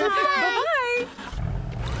 Bye-bye!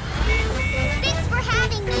 Thanks for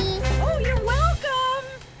having me. Oh, you're welcome!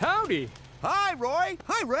 Howdy! Hi, Roy.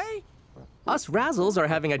 Hi, Ray. Us Razzles are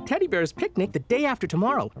having a teddy bear's picnic the day after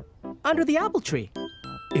tomorrow, under the apple tree.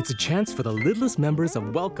 It's a chance for the littlest members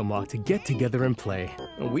of Welcome Walk to get together and play.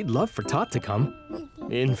 We'd love for Tot to come.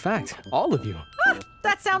 In fact, all of you. Ah,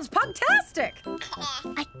 that sounds pugtastic.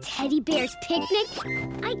 A teddy bear's picnic?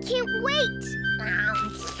 I can't wait.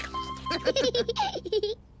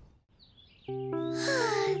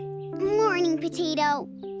 Morning, Potato.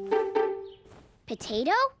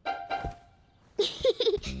 Potato?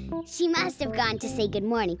 She must have gone to say good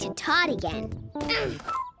morning to Todd again.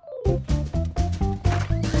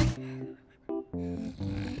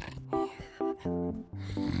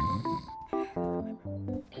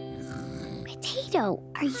 Potato,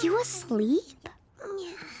 are you asleep?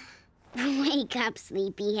 Wake up,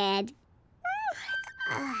 sleepyhead.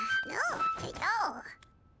 No.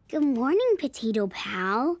 Good morning, Potato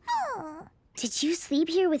Pal. Did you sleep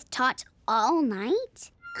here with Tot all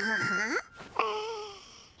night?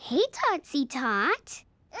 Hey, Totsy Tot.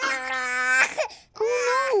 Oh,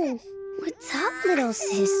 no. What's up, little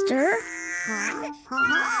sister?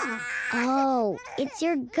 Oh, it's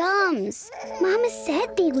your gums. Mama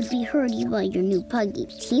said they would be hurty while your new puggy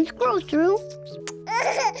teeth grow through.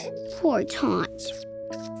 Poor Tot.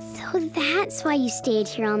 So that's why you stayed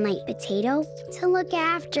here all night, Potato, to look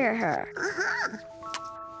after her.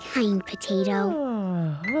 Kind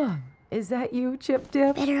Potato. Is that you, Chip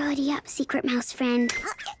Dip? Better hoodie up, secret mouse friend.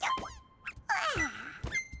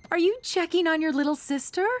 Are you checking on your little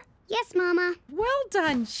sister? Yes, Mama. Well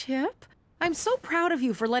done, Chip. I'm so proud of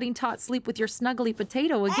you for letting Tot sleep with your snuggly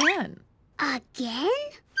Potato again. Again?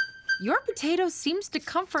 Your Potato seems to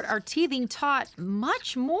comfort our teething Tot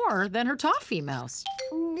much more than her toffee mouse.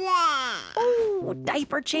 Oh,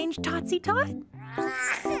 diaper change, Totsy Tot?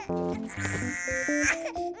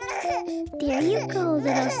 There you go,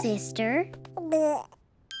 little sister.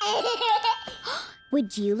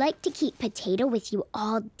 Would you like to keep Potato with you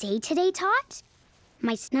all day today, Tot?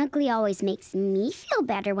 My snuggly always makes me feel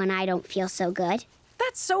better when I don't feel so good.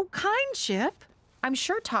 That's so kind, Chip. I'm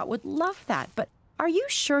sure Tot would love that, but are you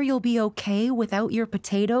sure you'll be okay without your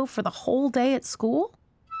Potato for the whole day at school?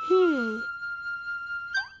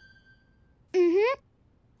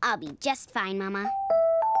 I'll be just fine, Mama.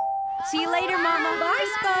 See you later, Mama.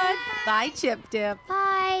 Bye, Spud. Bye, Chip Dip.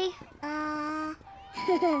 Bye.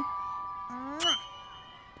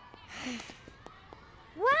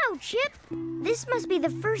 Wow, Chip. This must be the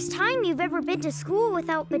first time you've ever been to school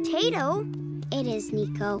without Potato. It is,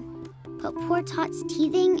 Nico. But poor Tot's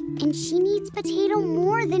teething, and she needs Potato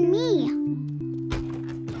more than me.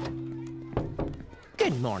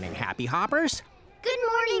 Good morning, Happy Hoppers. Good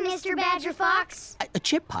morning, Mr. Badger Fox.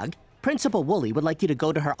 Chip Pug, Principal Wooly would like you to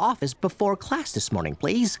go to her office before class this morning,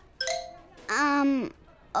 please.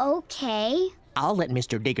 Okay. I'll let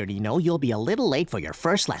Mr. Diggerty know you'll be a little late for your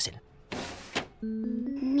first lesson.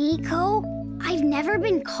 Nico, I've never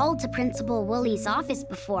been called to Principal Wooly's office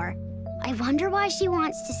before. I wonder why she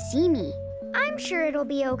wants to see me. I'm sure it'll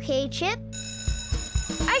be okay, Chip.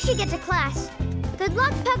 I should get to class. Good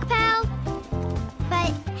luck, Pug Pal.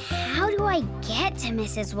 But how do I get to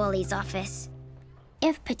Mrs. Wooly's office?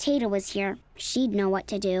 If Potato was here, she'd know what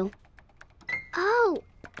to do. Oh.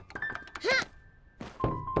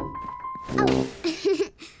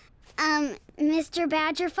 Mr.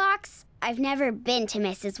 Badger Fox, I've never been to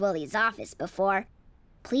Mrs. Wooly's office before.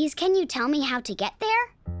 Please, can you tell me how to get there?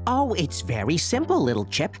 Oh, it's very simple, little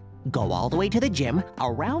Chip. Go all the way to the gym,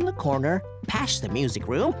 around the corner, past the music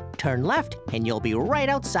room, turn left, and you'll be right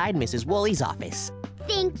outside Mrs. Wooly's office.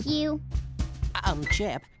 Thank you.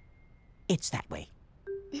 Chip, it's that way.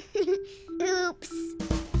 Oops.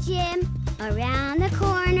 Gym, around the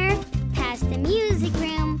corner, past the music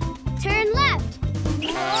room, turn left.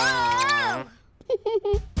 Whoa!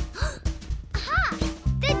 Ha!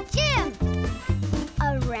 The gym!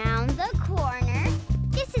 Around the corner.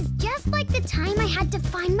 This is just like the time I had to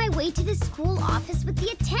find my way to the school office with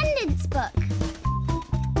the attendance book.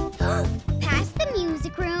 Past the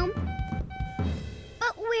music room.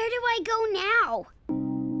 But where do I go now?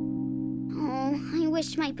 Oh, I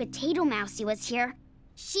wish my Potato Mousie was here.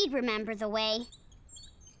 She'd remember the way.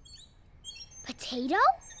 Potato?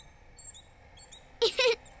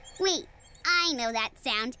 Wait, I know that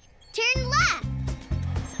sound. Turn left!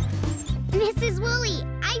 Mrs. Wooly,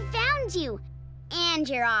 I found you! And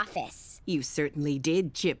your office. You certainly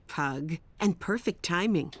did, Chip Pug. And perfect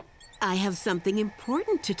timing. I have something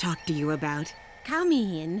important to talk to you about. Come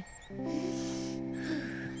in.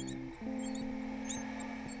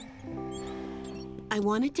 I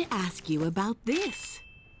wanted to ask you about this.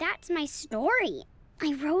 That's my story.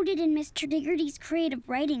 I wrote it in Mr. Diggerty's creative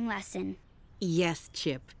writing lesson. Yes,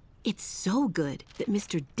 Chip. It's so good that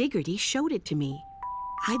Mr. Diggerty showed it to me.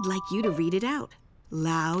 I'd like you to read it out,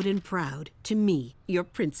 loud and proud, to me, your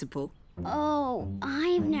principal. Oh,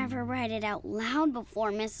 I've never read it out loud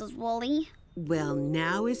before, Mrs. Wooly. Well,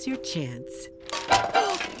 now is your chance.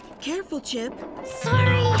 Careful, Chip.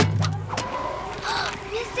 Sorry.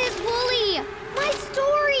 Mrs. Woolley, my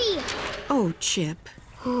story. Oh, Chip.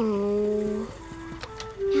 Oh.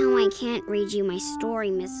 Now I can't read you my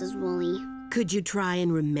story, Mrs. Woolley. Could you try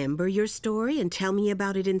and remember your story and tell me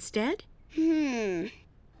about it instead?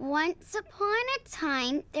 Once upon a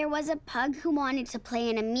time, there was a pug who wanted to play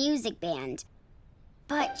in a music band.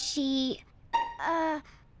 But she...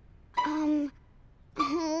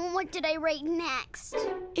 what did I write next?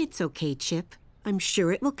 It's okay, Chip. I'm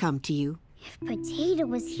sure it will come to you. If Potato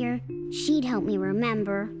was here, she'd help me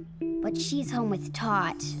remember. But she's home with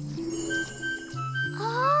Tot.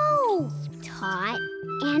 Oh! Tot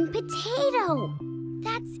and Potato.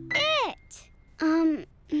 That's it.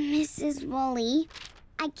 Mrs. Woolley,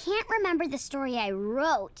 I can't remember the story I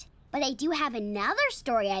wrote, but I do have another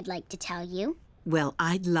story I'd like to tell you. Well,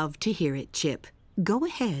 I'd love to hear it, Chip. Go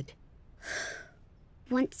ahead.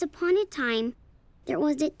 Once upon a time, there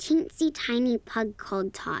was a teensy tiny pug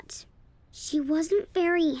called Tot. She wasn't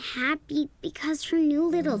very happy because her new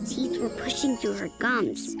little teeth were pushing through her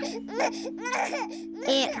gums.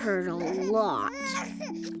 It hurt a lot.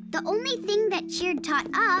 The only thing that cheered Tot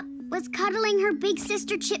up was cuddling her big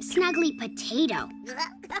sister Chip Snuggly Potato.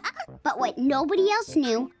 But what nobody else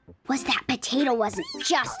knew was that Potato wasn't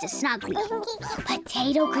just a Snuggly.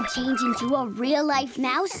 Potato could change into a real-life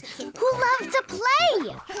mouse who loved to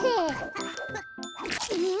play.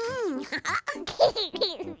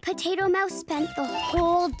 Potato Mouse spent the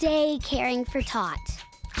whole day caring for Tot,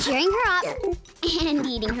 cheering her up and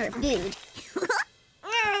eating her food.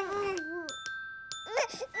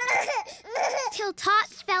 Till Tot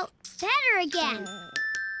felt better again.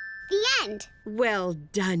 The end. Well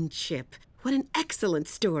done, Chip. What an excellent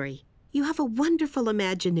story. You have a wonderful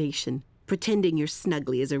imagination, pretending your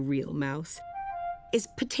Snuggly is a real mouse. Is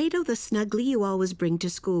Potato the Snuggly you always bring to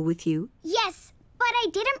school with you? Yes, but I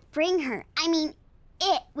didn't bring her,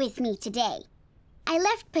 it with me today. I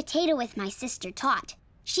left Potato with my sister Tot.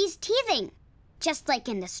 She's teething, just like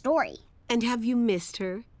in the story. And have you missed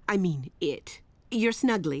her? I mean, it. Your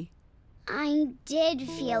Snuggly. I did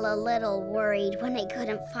feel a little worried when I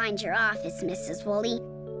couldn't find your office, Mrs. Woolley.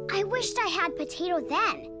 I wished I had Potato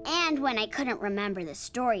then, and when I couldn't remember the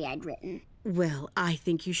story I'd written. Well, I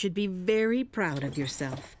think you should be very proud of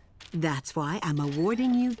yourself. That's why I'm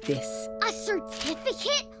awarding you this. A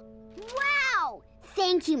certificate? Wow!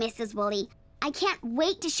 Thank you, Mrs. Woolley. I can't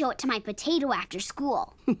wait to show it to my Potato after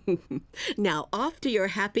school. Now off to your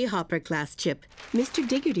Happy Hopper class, Chip. Mr.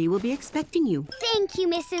 Diggerty will be expecting you. Thank you,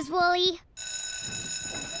 Mrs. Woolley.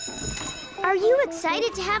 Are you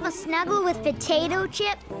excited to have a snuggle with Potato,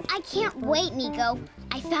 Chip? I can't wait, Nico.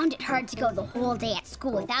 I found it hard to go the whole day at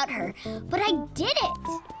school without her, but I did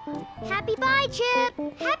it. Happy bye, Chip.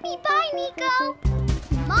 Happy bye, Nico.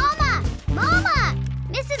 Mama! Mama!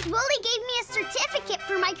 Mrs. Woolley gave me a certificate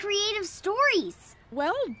for my creative stories.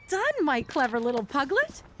 Well done, my clever little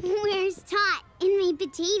puglet. Where's Tot and my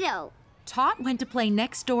Potato? Tot went to play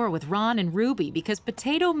next door with Ron and Ruby because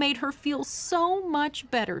Potato made her feel so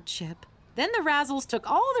much better, Chip. Then the Razzles took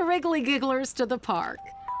all the Wriggly Gigglers to the park.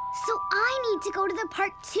 So I need to go to the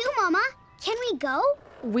park too, Mama. Can we go?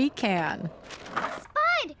 We can.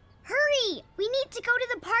 Spud, hurry! We need to go to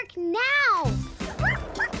the park now!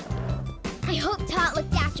 I hope Tot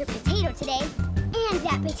looked after Potato today, and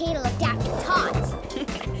that Potato looked after Tot.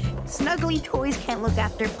 Snuggly toys can't look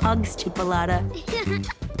after pugs, Chipolata.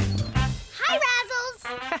 Hi, Razzles!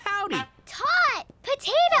 Howdy! Tot!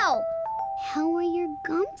 Potato! How are your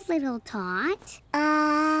gums, little Tot?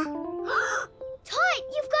 Tot,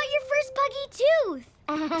 you've got your first puggy tooth!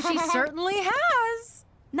 She certainly has.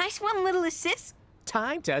 Nice one, little sis.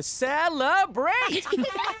 Time to celebrate!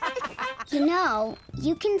 You know,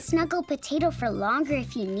 you can snuggle Potato for longer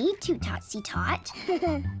if you need to, Totsy Tot.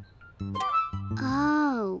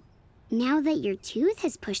 Oh, now that your tooth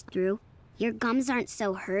has pushed through, your gums aren't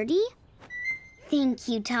so hurty? Thank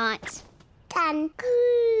you, Tot. Done.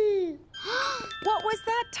 What was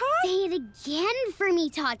that, Tot? Say it again for me,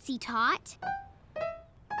 Totsy Tot.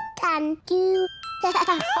 Thank you.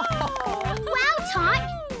 Wow, Tot!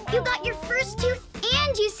 You got your first tooth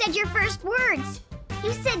and you said your first words.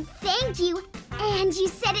 You said thank you and you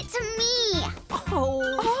said it to me.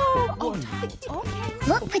 Okay.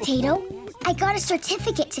 Look, Potato, I got a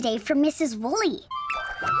certificate today from Mrs. Woolley.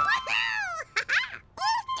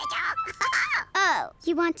 Oh,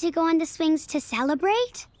 you want to go on the swings to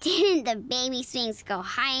celebrate? Didn't the baby swings go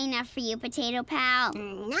high enough for you, Potato Pal?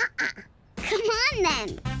 Nuh-uh. Come on,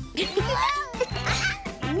 then.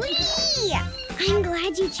 Whee! I'm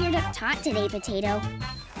glad you cheered up Tot today, Potato.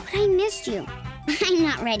 But I missed you. I'm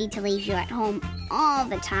not ready to leave you at home all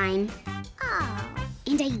the time. Oh.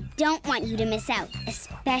 And I don't want you to miss out,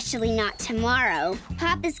 especially not tomorrow.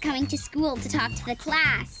 Poppa's coming to school to talk to the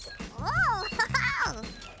class. Oh,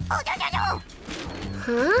 oh, no.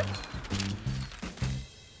 Huh?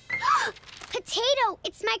 Potato!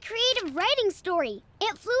 It's my creative writing story.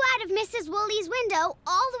 It flew out of Mrs. Woolley's window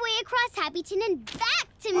all the way across Happyton and back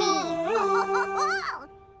to me.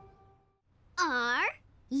 Are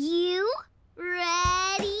you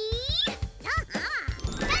ready? Ta-da!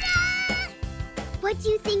 What do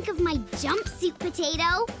you think of my jumpsuit,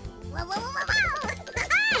 Potato?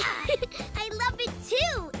 I love it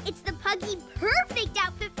too! It's the puggy perfect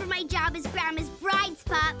outfit for my job as Grandma's bride's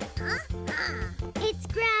pup. It's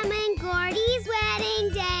Grandma and Gordy's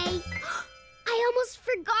wedding day. I almost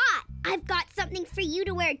forgot. I've got something for you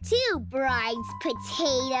to wear too, bride's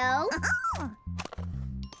Potato.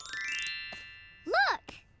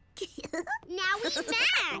 Look! Now we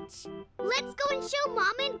match! Let's go and show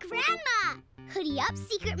Mama and Grandma! Hoodie up,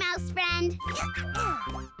 secret mouse friend.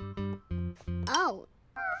 Oh.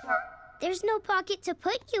 There's no pocket to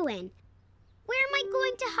put you in. Where am I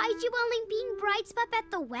going to hide you while I'm being bride's pup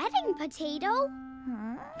at the wedding, Potato?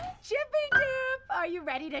 Chippy Chip, are you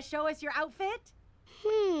ready to show us your outfit?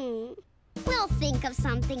 We'll think of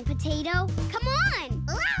something, Potato. Come on!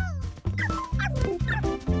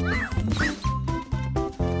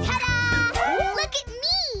 Ta-da! Look at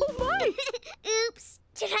me! Oh, my! Oops,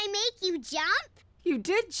 did I make you jump? You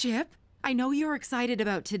did, Chip. I know you're excited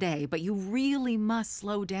about today, but you really must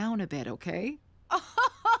slow down a bit, okay?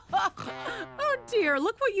 Oh, dear,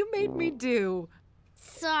 look what you made me do.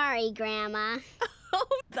 Sorry, Grandma.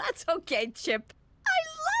 Oh, that's okay, Chip. I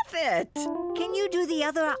love it. Can you do the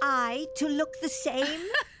other eye to look the same?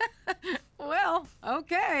 Well,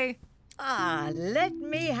 okay. Let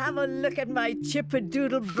me have a look at my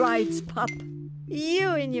Chippadoodle bride's pup. You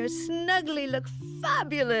and your snuggly look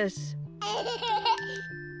fabulous.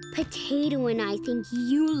 Potato and I think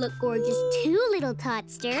you look gorgeous too, little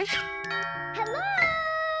Totster. Hello!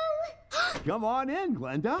 Come on in,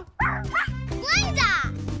 Glenda.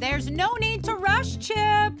 Glenda! There's no need to rush,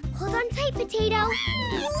 Chip. Hold on tight, Potato.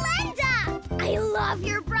 Glenda! I love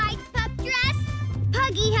your bride's pup dress.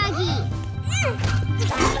 Puggy Huggy.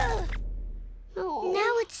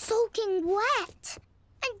 Now it's soaking wet.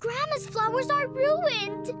 And Grandma's flowers are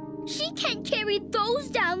ruined. She can't carry those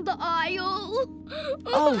down the aisle.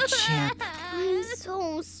 Oh, Chip. I'm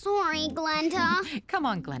so sorry, Glenda. Come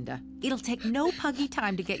on, Glenda. It'll take no puggy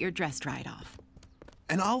time to get your dress dried off.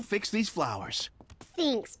 And I'll fix these flowers.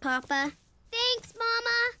 Thanks, Poppa. Thanks,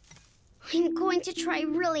 Mama. I'm going to try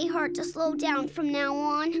really hard to slow down from now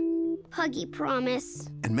on. Puggy promise.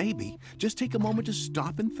 And maybe just take a moment to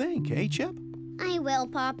stop and think, eh, Chip? I will,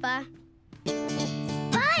 Poppa.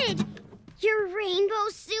 Spud! Your rainbow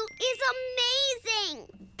suit is amazing!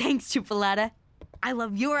 Thanks, Chipolata. I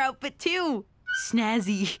love your outfit too.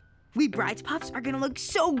 Snazzy. We bride's pups are gonna look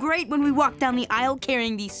so great when we walk down the aisle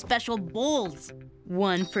carrying these special bowls.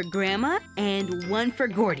 One for Grandma and one for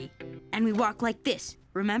Gordy. And we walk like this,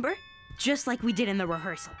 remember? Just like we did in the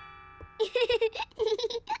rehearsal.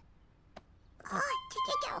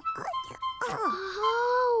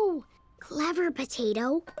 Oh, clever,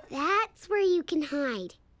 Potato. That's where you can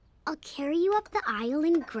hide. I'll carry you up the aisle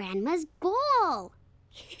in Grandma's bowl.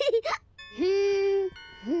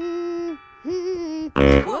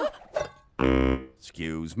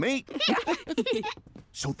 Excuse me.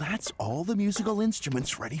 So that's all the musical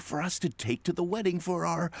instruments ready for us to take to the wedding for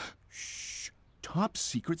our top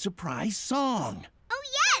secret surprise song. Oh,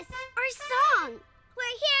 yes, our song.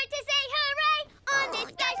 We're here to say hooray on this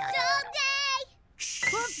special day.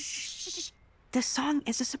 Shh. The song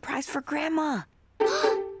is a surprise for Grandma.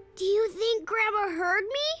 Do you think Grandma heard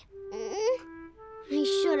me? I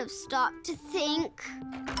should have stopped to think.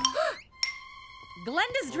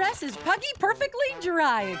 Glenda's dress is puggy perfectly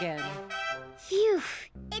dry again. Phew,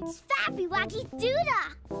 it's Fappy Wacky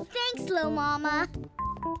Doodah. Thanks, Lo Mama.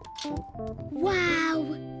 Wow,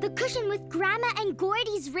 the cushion with Grandma and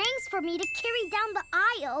Gordy's rings for me to carry down the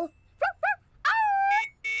aisle.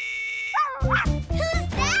 Who's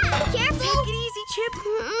that? Careful! Take it easy, Chip.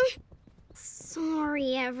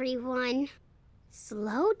 Sorry, everyone.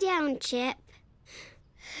 Slow down, Chip.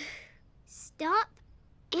 Stop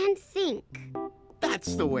and think.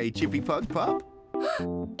 That's the way, Chippy Pug Pup.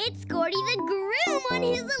 It's Gordy the Groom on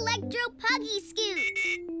his electro puggy scoot.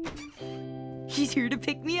 He's here to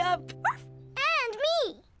pick me up. And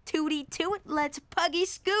me. Tootie toot, let's puggy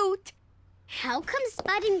scoot. How come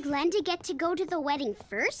Spud and Glenda get to go to the wedding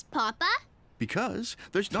first, Poppa? Because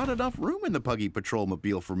there's not enough room in the Puggy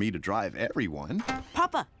Patrolmobile for me to drive everyone.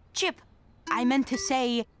 Poppa, Chip, I meant to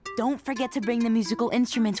say, don't forget to bring the musical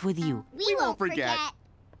instruments with you. We won't forget.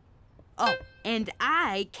 Oh, and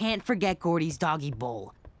I can't forget Gordy's doggy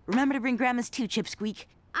bowl. Remember to bring Grandma's too, Chipsqueak.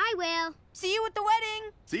 I will. See you at the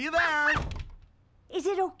wedding. See you there. Is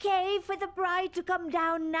it okay for the bride to come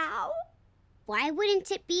down now? Why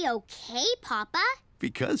wouldn't it be okay, Poppa?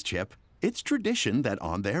 Because, Chip, it's tradition that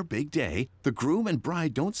on their big day, the groom and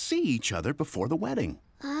bride don't see each other before the wedding.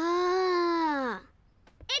 Ah.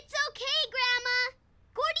 It's okay, Grandma.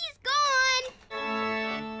 Gordy's gone.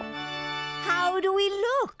 How do we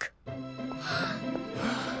look?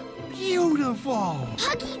 Beautiful!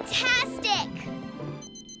 Puggy-tastic!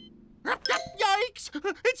 Yikes!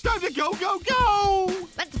 It's time to go, go, go!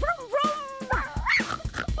 Let's vroom, vroom!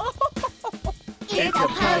 It's a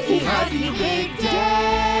Puggy, huggy big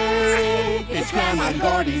day! It's Grandma and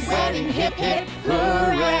Gordy's wedding, hip, hip,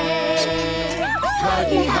 hooray!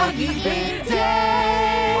 Puggy, huggy big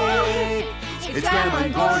day! It's Grandma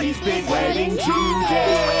and Gordy's big wedding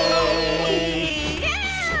today!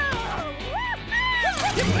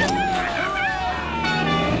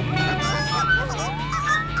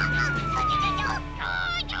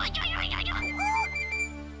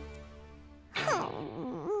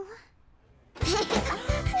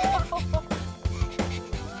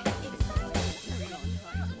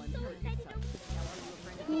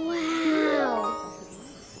 Wow,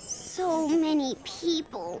 so many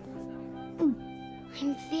people.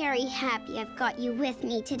 I'm very happy I've got you with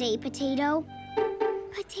me today, Potato.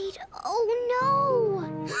 Potato, oh no!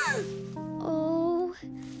 Oh.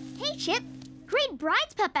 Hey, Chip. Great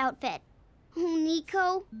bride's pup outfit. Oh,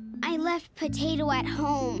 Nico, I left Potato at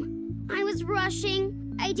home. I was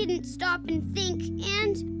rushing, I didn't stop and think,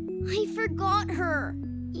 and I forgot her.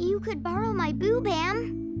 You could borrow my Boo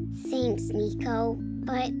Bam. Thanks, Nico,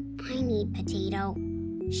 but I need Potato.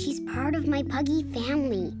 She's part of my Puggy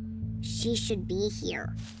family. She should be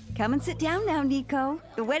here. Come and sit down now, Nico.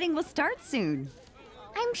 The wedding will start soon.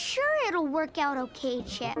 I'm sure it'll work out okay,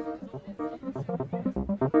 Chip. We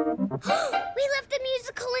left the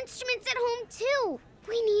musical instruments at home, too.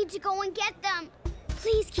 We need to go and get them.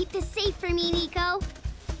 Please keep this safe for me, Nico.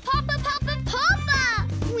 Poppa, Poppa, Poppa!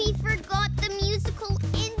 We forgot the musical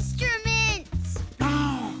instruments.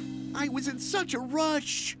 Oh, I was in such a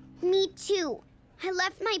rush. Me too. I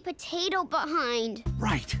left my Potato behind.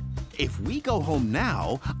 Right. If we go home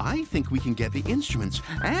now, I think we can get the instruments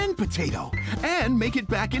and Potato and make it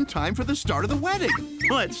back in time for the start of the wedding.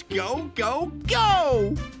 Let's go, go,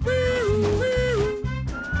 go!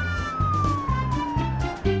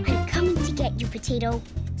 I'm coming to get you, Potato,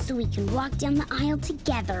 so we can walk down the aisle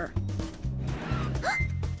together.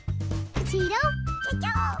 Potato?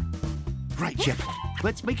 Right, Chip.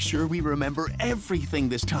 Let's make sure we remember everything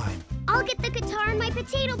this time. I'll get the guitar and my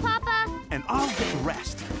Potato, Papa. And I'll get the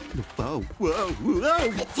rest. Whoa, whoa,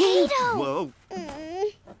 whoa! Potato! Whoa!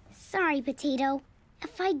 Sorry, Potato.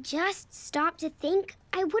 If I just stopped to think,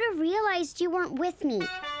 I would have realized you weren't with me.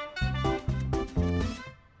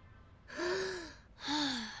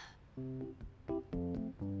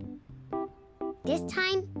 This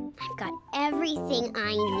time, I've got everything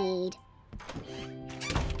I need.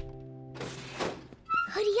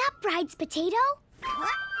 Hoodie up, Bride's Potato.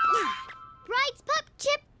 Bride's pup,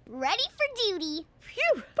 Chip, ready for duty.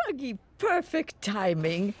 Phew, Puggy, perfect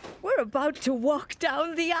timing. We're about to walk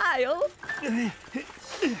down the aisle.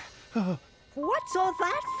 What's all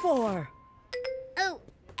that for? Oh,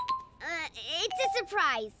 it's a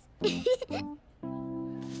surprise.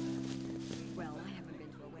 Well, I haven't been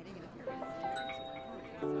to a wedding in a very long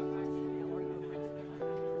time.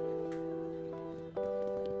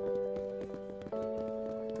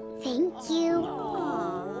 Thank you.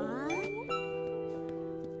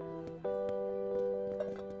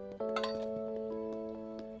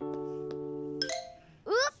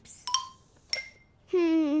 Oops.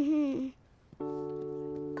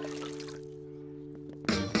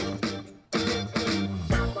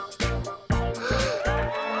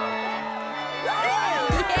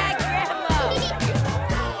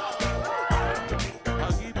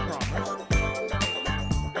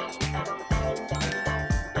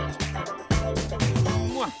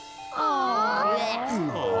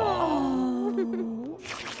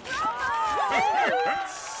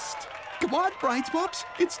 Come on, Brides Pups.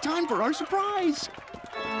 It's time for our surprise.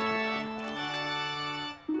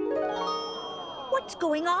 What's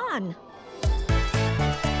going on?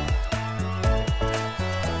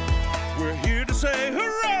 We're here to say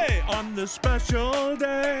hooray on this special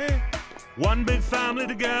day. One big family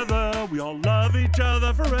together, we all love each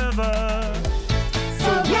other forever.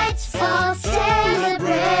 So let's all celebrate.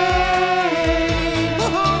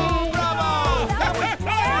 Bravo! That was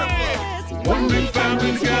beautiful!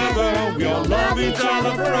 each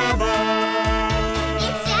other forever.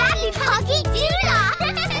 It's Happy Puggy Doodah!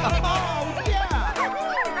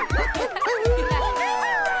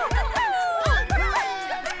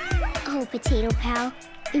 Oh, Potato Pal,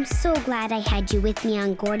 I'm so glad I had you with me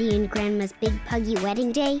on Gordy and Grandma's big puggy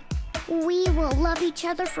wedding day. We will love each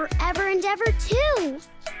other forever and ever, too.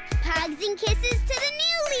 Hugs and kisses to the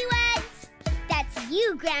newlyweds. That's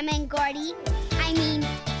you, Grandma and Gordy. I mean,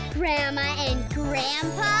 Grandma and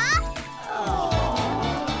Grandpa.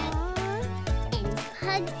 And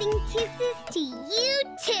hugs and kisses to you,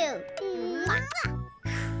 too.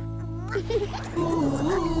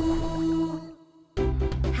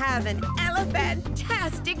 Have an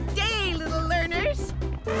elephantastic day, little learners.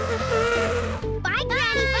 Bye,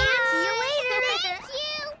 Granny Pants. See you later. Thank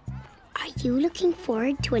you. Are you looking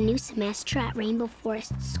forward to a new semester at Rainbow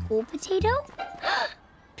Forest School, Potato?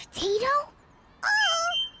 Potato?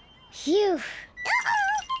 Phew.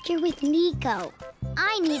 You're with Nico.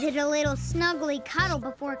 I needed a little snuggly cuddle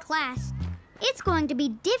before class. It's going to be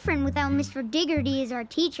different without Mr. Diggerty as our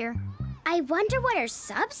teacher. I wonder what our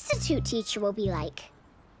substitute teacher will be like.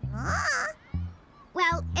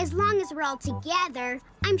 Well, as long as we're all together,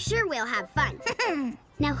 I'm sure we'll have fun.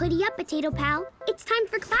 Now hoodie up, Potato Pal. It's time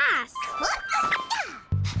for class. Huh?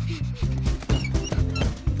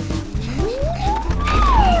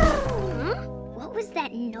 What was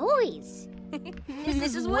that noise?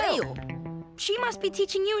 Mrs. Whale. She must be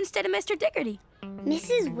teaching you instead of Mr. Diggerty.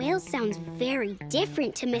 Mrs. Whale sounds very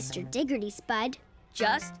different to Mr. Diggerty, Spud.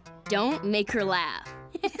 Just don't make her laugh.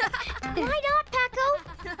 Why not, Paco?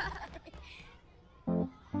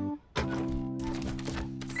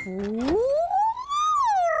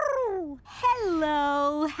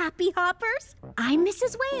 Hello, Happy Hoppers. I'm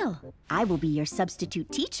Mrs. Whale. I will be your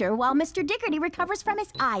substitute teacher while Mr. Diggerty recovers from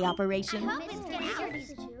his eye operation.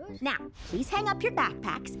 Now, please hang up your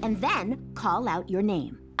backpacks and then call out your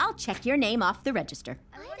name. I'll check your name off the register.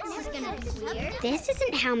 This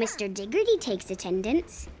isn't how Mr. Diggerty takes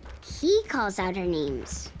attendance. He calls out our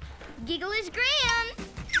names. Giggle is grand.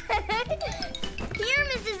 Here,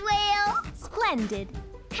 Mrs. Whale. Splendid.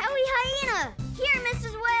 Howie Hyena. Here,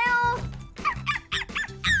 Mrs. Whale.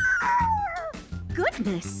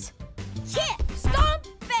 Goodness. Chip, stomp,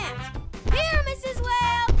 fat. Here, Mrs.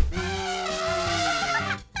 Whale.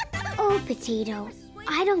 Oh, Potato.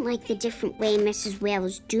 I don't like the different way Mrs. Whale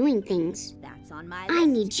is doing things. That's on my I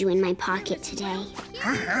need you in my pocket today.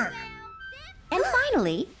 And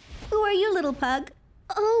finally, who are you, little pug?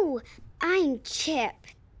 Oh, I'm Chip.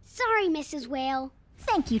 Sorry, Mrs. Whale.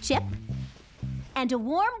 Thank you, Chip. And a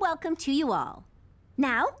warm welcome to you all.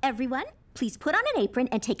 Now, everyone, please put on an apron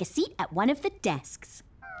and take a seat at one of the desks.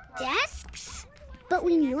 Desks? But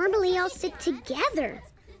we normally all sit together.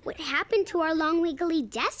 What happened to our long wiggly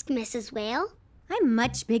desk, Mrs. Whale? I'm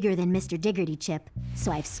much bigger than Mr. Diggerty, Chip,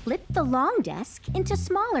 so I've split the long desk into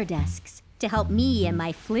smaller desks to help me and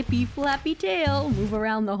my flippy flappy tail move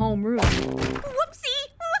around the home room. Whoopsie!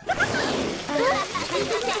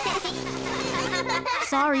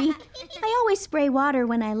 Sorry, I always spray water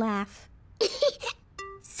when I laugh.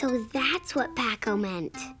 So that's what Paco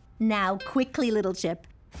meant. Now, quickly, little Chip,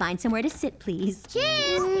 find somewhere to sit, please.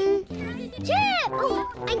 Chip! Chip! Oh,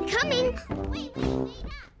 I'm coming. Wait up.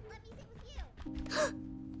 Let me sit with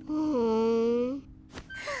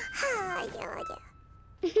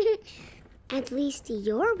you. At least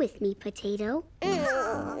you're with me, Potato.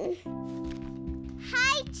 Hi,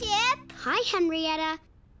 Chip. Hi, Henrietta.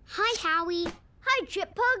 Hi, Howie. Hi,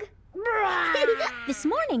 Chip Pug. This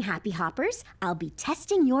morning, Happy Hoppers, I'll be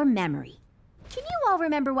testing your memory. Can you all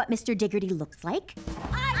remember what Mr. Diggerty looks like?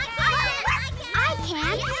 I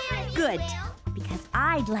can. Good, because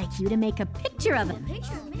I'd like you to make a picture of him.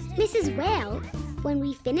 Mrs. Whale, when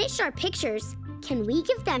we finish our pictures, can we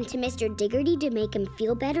give them to Mr. Diggerty to make him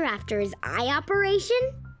feel better after his eye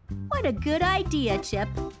operation? What a good idea, Chip.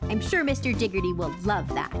 I'm sure Mr. Diggerty will love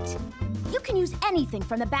that. You can use anything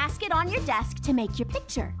from the basket on your desk to make your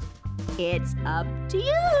picture. It's up to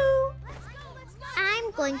you.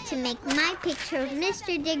 I'm going to make my picture of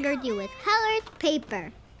Mr. Diggerty with colored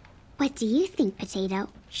paper. What do you think, Potato?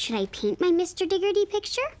 Should I paint my Mr. Diggerty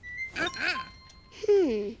picture?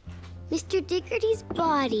 Mr. Diggerty's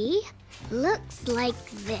body looks like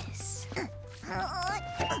this.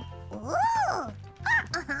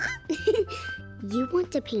 You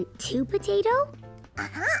want to paint too, Potato?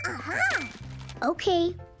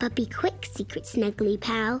 Okay, but be quick, Secret Snuggly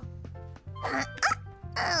Pal.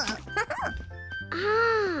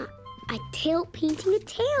 A tail painting a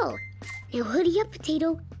tail. Now hoodie up,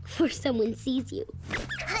 Potato, before someone sees you.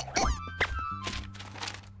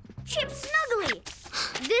 Chip Snuggly!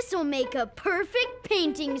 This'll make a perfect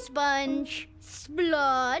painting sponge.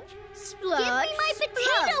 Spludge, spludge, Give me my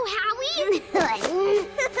potato, Howie!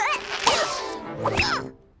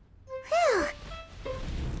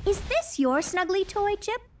 Is this your snuggly toy,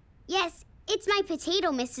 Chip? Yes, it's my potato,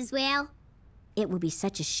 Mrs. Whale. It would be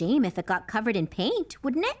such a shame if it got covered in paint,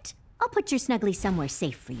 wouldn't it? I'll put your snuggly somewhere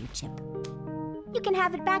safe for you, Chip. You can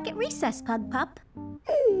have it back at recess, Pug Pup.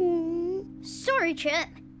 Sorry, Chip.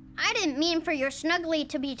 I didn't mean for your snuggly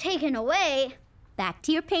to be taken away. Back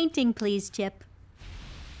to your painting, please, Chip.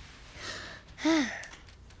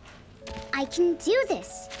 I can do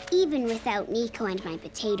this, even without Nico and my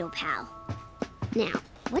potato pal. Now,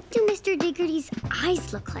 what do Mr. Diggerty's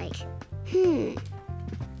eyes look like?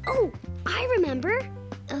 Oh, I remember.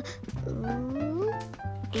 Ooh.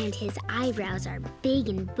 And his eyebrows are big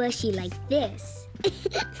and bushy like this.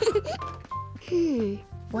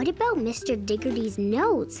 What about Mr. Diggerty's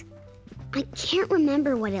nose? I can't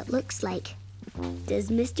remember what it looks like.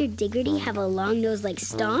 Does Mr. Diggerty have a long nose like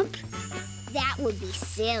Stomp? That would be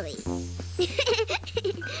silly.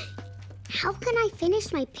 How can I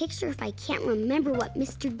finish my picture if I can't remember what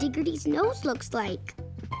Mr. Diggerty's nose looks like?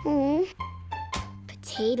 Oh,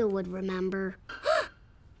 Potato would remember.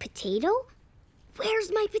 Potato?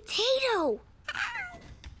 Where's my potato?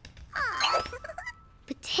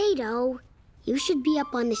 Potato, you should be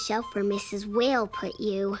up on the shelf where Mrs. Whale put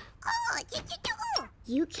you.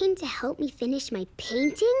 You came to help me finish my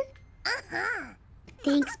painting?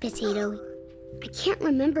 Thanks, Potato. I can't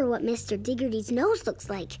remember what Mr. Diggerty's nose looks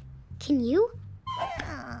like. Can you?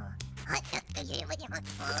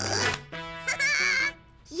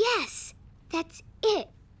 Yes, that's it.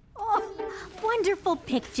 Oh, wonderful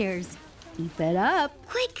pictures. Keep it up.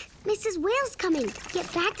 Quick, Mrs. Whale's coming.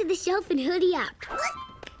 Get back to the shelf and hoodie up.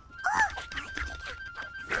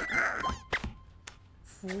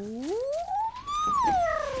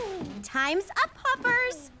 Time's up,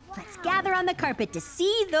 Hoppers. Let's gather on the carpet to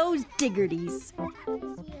see those Diggerties.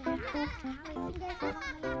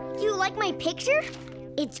 Do you like my picture?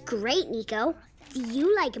 It's great, Nico. Do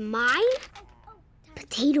you like mine?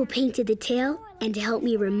 Potato painted the tail and helped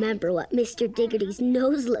me remember what Mr. Diggerty's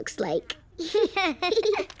nose looks like.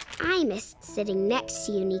 I missed sitting next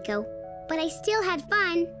to you, Nico, but I still had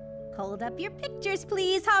fun. Hold up your pictures,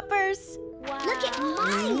 please, Hoppers. Wow. Look at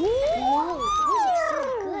mine! Whoa, those are so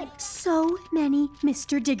good. So many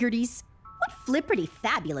Mr. Diggerties. What flipperty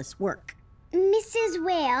fabulous work. Mrs.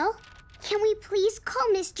 Whale, can we please call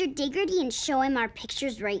Mr. Diggerty and show him our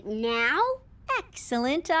pictures right now?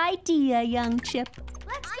 Excellent idea, young Chip.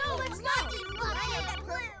 Let's go, let's go!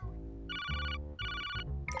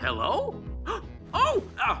 Hello? Oh,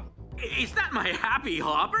 is that my happy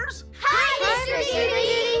hoppers? Hi, Mr.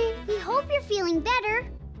 Diggerty! We hope you're feeling better.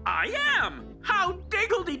 I am! How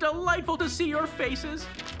diggledy delightful to see your faces!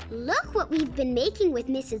 Look what we've been making with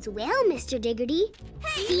Mrs. Whale, Mr. Diggerty.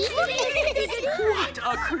 See? What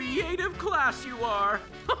a creative class you are!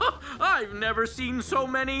 I've never seen so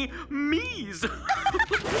many me's!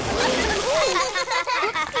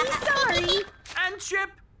 Sorry. And Chip,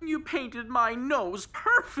 you painted my nose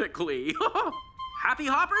perfectly! Happy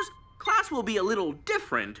hoppers, class will be a little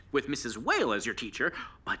different with Mrs. Whale as your teacher,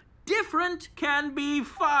 but different can be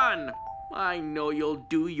fun. I know you'll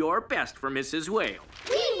do your best for Mrs. Whale.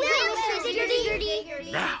 We will, Mr.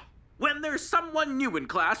 Diggerty. Now, when there's someone new in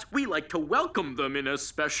class, we like to welcome them in a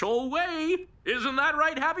special way. Isn't that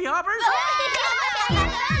right, Happy Hoppers?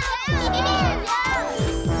 Hello,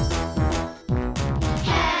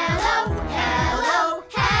 hello,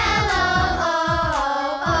 hello.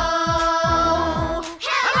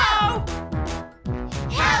 Hello!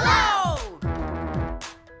 Hello!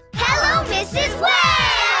 Hello, Mrs. Whale!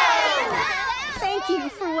 Thank you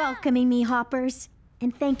for welcoming me, Hoppers.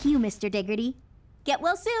 And thank you, Mr. Diggerty. Get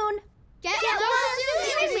well soon. Get well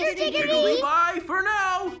soon, Mr. Diggerty. Goodbye for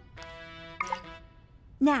now.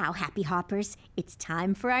 Now, Happy Hoppers, it's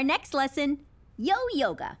time for our next lesson, Yo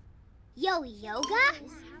Yoga. Yo Yoga?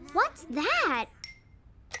 What's that?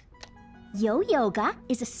 Yo Yoga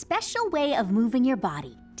is a special way of moving your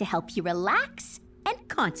body to help you relax and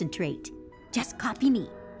concentrate. Just copy me.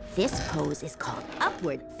 This pose is called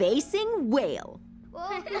Upward Facing Whale.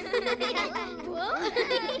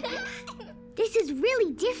 This is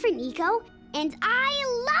really different, Nico, and I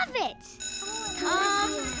love it.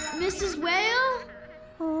 Mrs. Whale?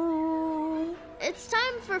 Oh. It's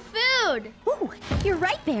time for food. Ooh, you're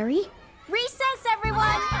right, Barry. Recess,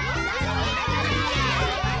 everyone!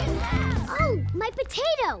 Oh, my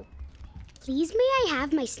potato. Please, may I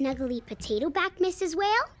have my snuggly potato back, Mrs.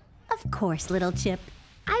 Whale? Of course, little Chip.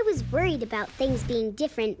 I was worried about things being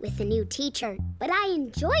different with the new teacher, but I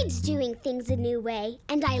enjoyed doing things a new way,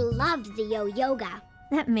 and I loved the yo yoga.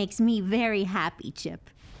 That makes me very happy, Chip.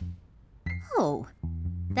 Oh,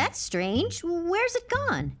 that's strange. Where's it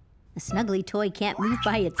gone? The snuggly toy can't move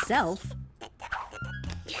by itself.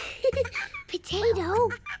 Potato!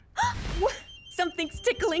 Something's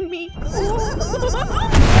tickling me.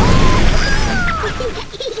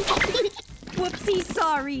 Whoopsie,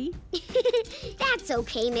 sorry. That's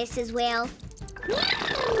okay, Mrs. Whale.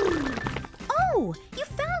 Oh, you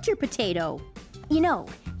found your potato. You know,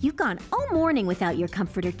 you've gone all morning without your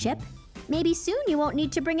comforter, Chip. Maybe soon you won't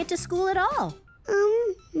need to bring it to school at all.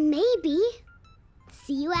 Maybe.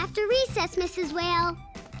 See you after recess, Mrs. Whale.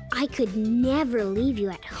 I could never leave you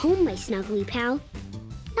at home, my snuggly pal.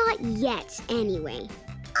 Not yet, anyway.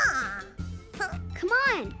 Come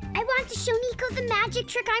on. I want to show Nico the magic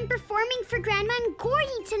trick I'm performing for Grandma and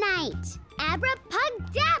Gordy tonight.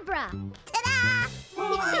 Abra-pug-dabra. Ta-da!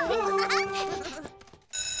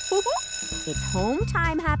 It's home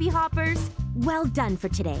time, Happy Hoppers. Well done for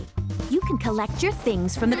today. You can collect your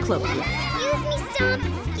things from the cloakroom. Excuse me, Stomp.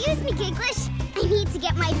 Excuse me, Giglish. I need to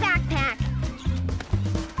get my backpack.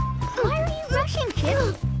 Why are you rushing,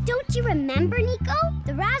 Chip? Don't you remember, Nico?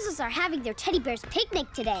 The Razzles are having their teddy bears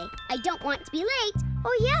picnic today. I don't want to be late.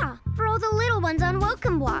 Oh, yeah, for all the little ones on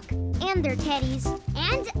Welcome Block. And their teddies.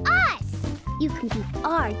 And us! You can be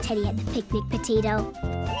our teddy at the picnic, Potato.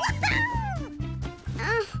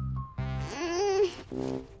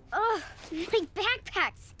 My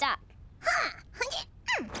backpack's stuck.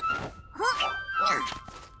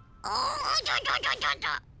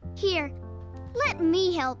 Here, let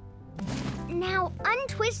me help. Now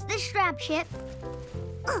untwist the strap, Chip.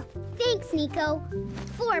 Thanks, Nico.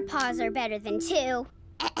 4 paws are better than 2.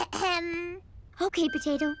 Okay,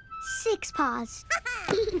 Potato. 6 paws.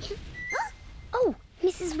 Oh,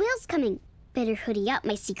 Mrs. Whale's coming. Better hoodie up,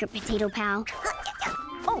 my secret potato pal.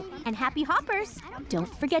 Oh, and Happy Hoppers,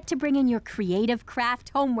 don't forget to bring in your creative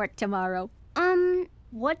craft homework tomorrow.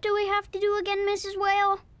 What do we have to do again, Mrs.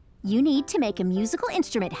 Whale? You need to make a musical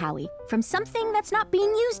instrument, Howie, from something that's not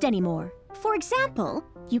being used anymore. For example,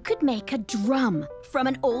 you could make a drum from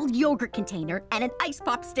an old yogurt container and an ice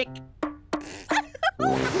pop stick.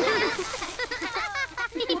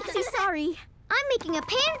 Oopsie, sorry. I'm making a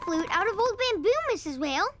pan flute out of old bamboo, Mrs.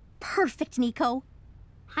 Whale. Perfect, Nico.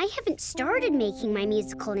 I haven't started making my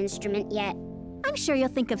musical instrument yet. I'm sure you'll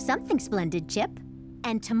think of something splendid, Chip.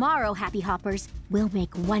 And tomorrow, Happy Hoppers, we'll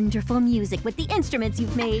make wonderful music with the instruments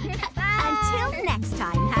you've made. Until next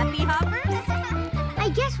time, Happy Hoppers. I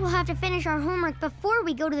guess we'll have to finish our homework before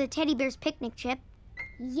we go to the teddy bear's picnic, Chip.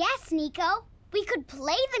 Yes, Nico. We could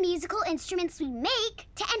play the musical instruments we make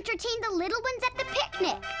to entertain the little ones at the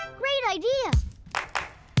picnic. Great idea.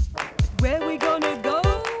 Where we gonna go?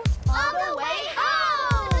 All the way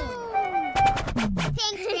home!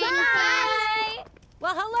 Thanks, Granny. Bye!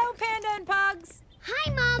 Well, hello, Panda and Pugs.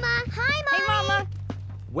 Hi, Mama. Hi, Mommy. Hey, Mama.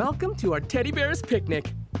 Welcome to our teddy bear's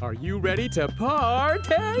picnic. Are you ready to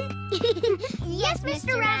party? Yes,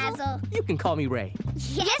 Mr. Razzle. You can call me Ray.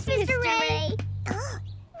 Yes, Mr. Ray.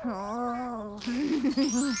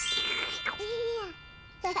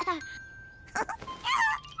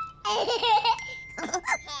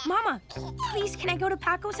 Mama, please, can I go to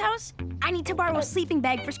Paco's house? I need to borrow a sleeping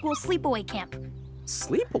bag for School Sleepaway Camp.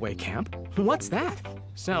 Sleepaway Camp? What's that?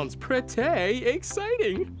 Sounds pretty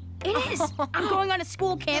exciting. It is. I'm going on a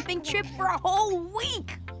school camping trip for a whole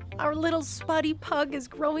week. Our little Spuddy pug is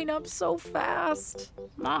growing up so fast.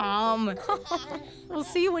 Mom. We'll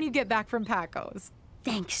see you when you get back from Paco's.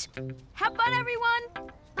 Thanks. Have fun,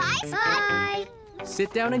 everyone. Bye, Spud.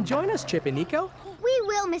 Sit down and join us, Chip and Nico. We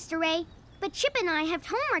will, Mr. Ray. But Chip and I have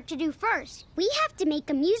homework to do first. We have to make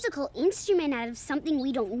a musical instrument out of something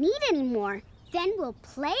we don't need anymore. Then we'll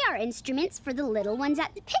play our instruments for the little ones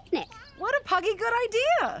at the picnic. What a puggy good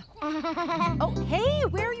idea. Oh, hey,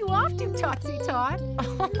 where are you off to, Totsy Tot?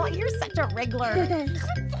 Oh, you're such a wriggler.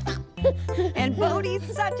 And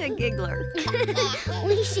Bodie's such a giggler.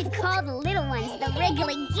 We should call the little ones the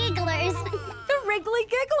Wriggly Gigglers. The Wriggly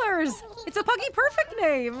Gigglers. It's a puggy perfect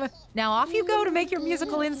name. Now off you go to make your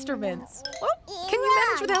musical instruments. Oh, can you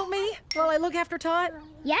manage without me while I look after Tot?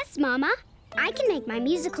 Yes, Mama. I can make my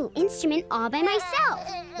musical instrument all by myself.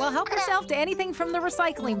 Well, help yourself to anything from the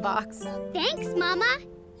recycling box. Thanks, Mama.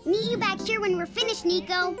 Meet you back here when we're finished,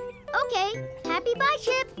 Nico. Okay. Happy bye,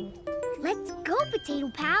 Chip. Let's go, Potato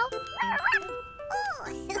Pal.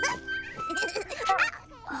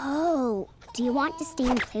 Oh, do you want to stay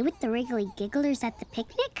and play with the Wriggly Gigglers at the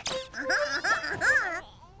picnic?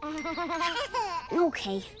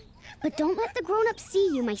 Okay, but don't let the grown-ups see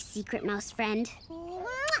you, my secret mouse friend.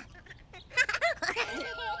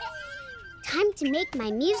 Time to make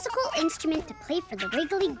my musical instrument to play for the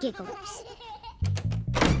Wriggly Gigglers.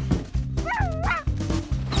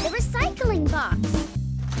 recycling box.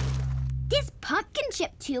 This pumpkin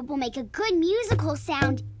chip tube will make a good musical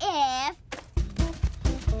sound if...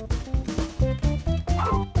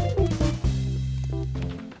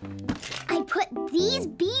 I put these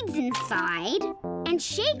beads inside and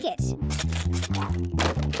shake it.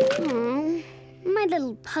 My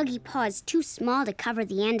little puggy paw is too small to cover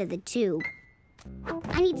the end of the tube.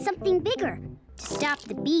 I need something bigger to stop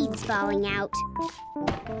the beads falling out.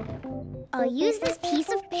 I'll use this piece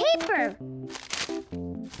of paper.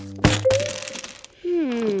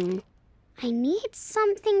 I need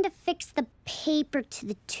something to fix the paper to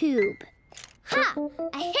the tube. Ha!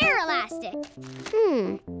 A hair elastic.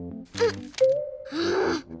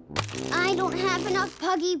 I don't have enough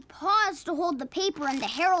puggy paws to hold the paper and the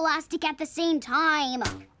hair elastic at the same time.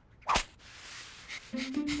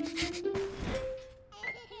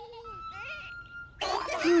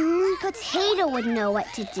 Potato would know what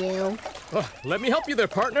to do. Let me help you there,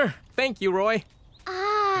 partner. Thank you, Roy.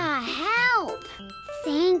 Help!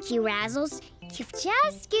 Thank you, Razzles. You've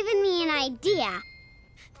just given me an idea.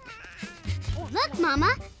 Look,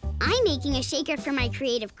 Mama. I'm making a shaker for my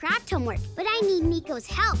creative craft homework, but I need Nico's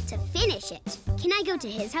help to finish it. Can I go to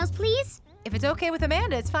his house, please? If it's okay with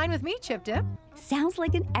Amanda, it's fine with me, Chip Dip. Sounds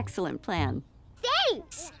like an excellent plan.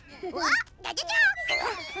 Thanks!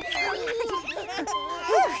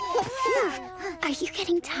 Are you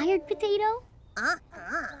getting tired, Potato?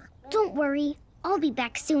 Don't worry. I'll be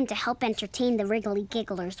back soon to help entertain the Wriggly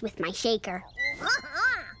Gigglers with my shaker.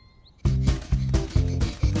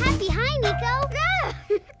 Happy hi, Nico!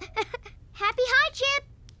 Happy hi, Chip!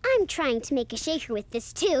 I'm trying to make a shaker with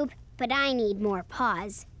this tube, but I need more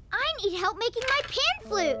paws. I need help making my pan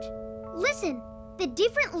flute. Listen, the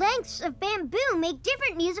different lengths of bamboo make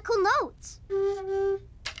different musical notes.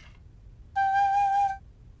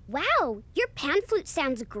 Wow, your pan flute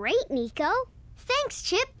sounds great, Nico. Thanks,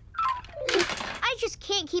 Chip. I just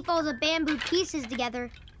can't keep all the bamboo pieces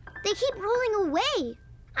together. They keep rolling away.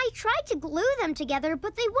 I tried to glue them together,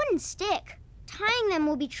 but they wouldn't stick. Tying them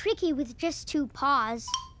will be tricky with just 2 paws.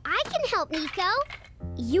 I can help, Nico.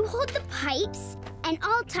 You hold the pipes, and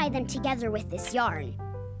I'll tie them together with this yarn.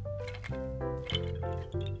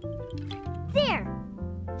 There!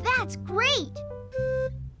 That's great!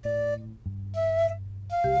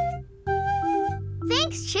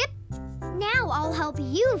 Thanks, Chip. Now I'll help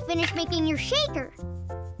you finish making your shaker.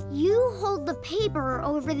 You hold the paper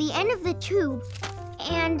over the end of the tube,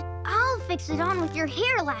 and I'll fix it on with your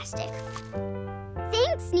hair elastic.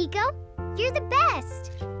 Thanks, Nico. You're the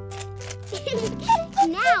best.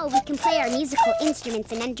 Now we can play our musical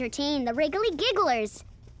instruments and entertain the Wriggly Gigglers.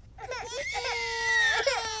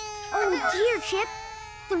 Oh dear, Chip.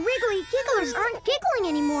 The Wriggly Gigglers aren't giggling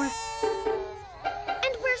anymore.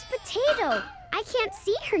 And where's Potato? I can't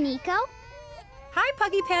see her, Nico. Hi,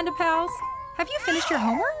 Puggy Panda Pals. Have you finished your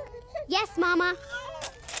homework? Yes, Mama.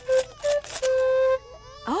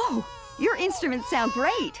 Oh, your instruments sound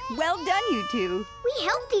great. Well done, you two. We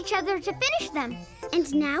helped each other to finish them.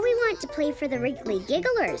 And now we want to play for the Wriggly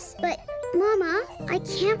Gigglers. But, Mama, I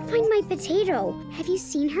can't find my Potato. Have you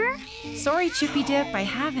seen her? Sorry, Chippy Dip, I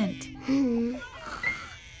haven't.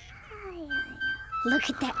 Look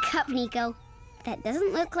at that cup, Nico. That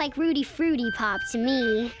doesn't look like Rudy Fruity Pop to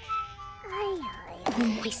me.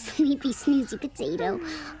 Oh, my sleepy, snoozy Potato.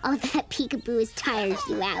 All that peekaboo has tired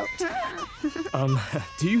you out.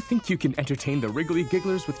 Do you think you can entertain the Wriggly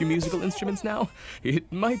Gigglers with your musical instruments now?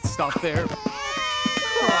 It might stop there.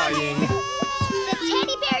 Crying. The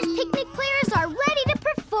Teddy Bears Picnic Players are ready to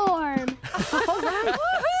perform.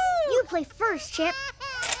 You play first, Chip.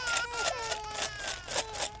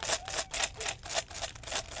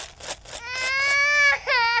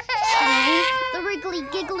 The Wriggly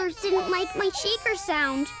Gigglers didn't like my shaker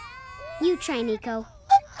sound. You try, Nico.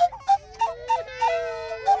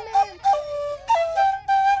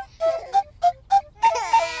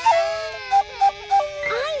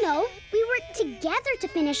 I know. We worked together to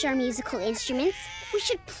finish our musical instruments. We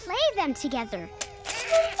should play them together.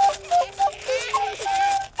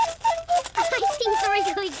 I think the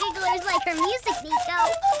Wriggly Gigglers like our music, Nico.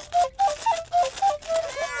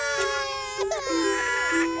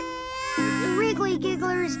 The Wriggly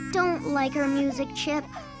Gigglers don't like our music, Chip.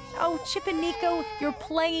 Oh, Chip and Nico, your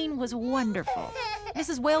playing was wonderful.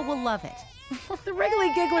 Mrs. Whale will love it. The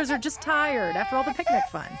Wriggly Gigglers are just tired after all the picnic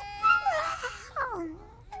fun.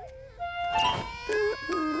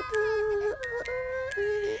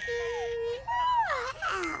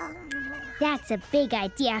 That's a big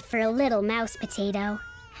idea for a little mouse Potato.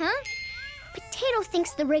 Huh? Potato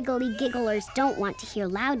thinks the Wriggly Gigglers don't want to hear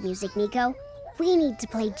loud music, Nico. We need to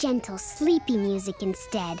play gentle, sleepy music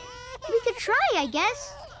instead. We could try, I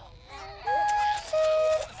guess.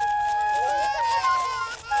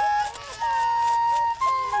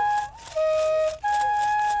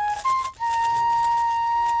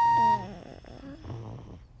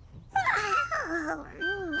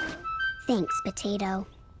 Thanks, Potato.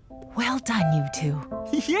 Well done, you two.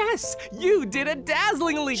 Yes, you did it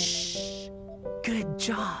dazzlingly. Shh. Good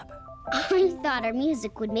job. I thought our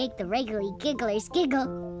music would make the regular gigglers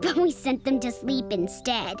giggle, but we sent them to sleep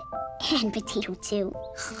instead. And Potato, too.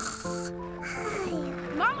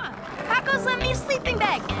 Mama, Paco's lent me a sleeping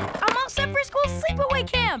bag. I'm all set for School Sleepaway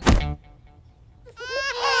Camp.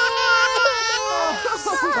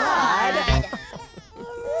 Spud.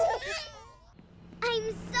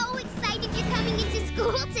 I'm so excited you're coming into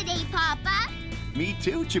school today, Poppa. Me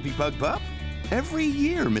too, Chippy Pug Pup. Every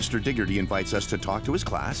year, Mr. Diggerty invites us to talk to his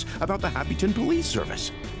class about the Happyton Police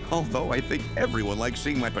Service. Although I think everyone likes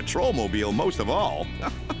seeing my patrol mobile most of all.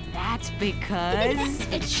 That's because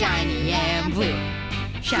it's shiny and blue.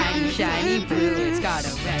 Shiny, shiny blue. It's got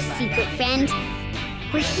a red light. Secret friend,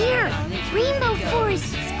 we're here. Rainbow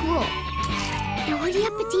Forest School. Now hurry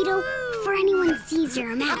up, Potato, before anyone sees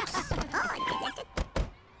you're a mouse.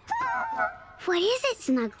 What is it,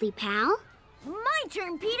 Snuggly Pal? My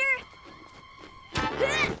turn, Peter.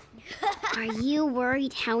 Are you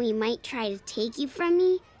worried Howie might try to take you from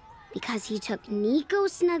me? Because he took Nico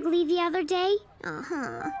Snuggly the other day?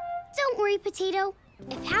 Uh-huh. Don't worry, Potato.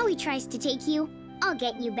 If Howie tries to take you, I'll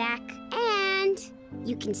get you back. And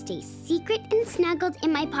you can stay secret and snuggled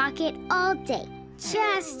in my pocket all day,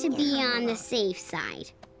 just to be on the safe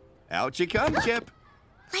side. Out you come, Chip.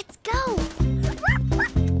 Let's go.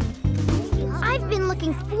 I've been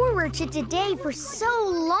looking forward to today for so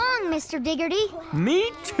long, Mr. Diggerty. Me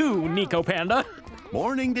too, Nico Panda.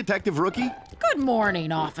 Morning, Detective Rookie. Good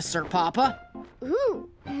morning, Officer Poppa. Ooh,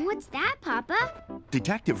 what's that, Papa?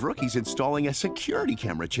 Detective Rookie's installing a security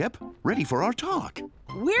camera, Chip, ready for our talk.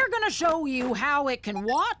 We're gonna show you how it can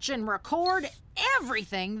watch and record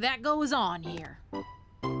everything that goes on here.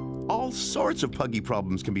 All sorts of puggy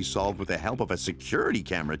problems can be solved with the help of a security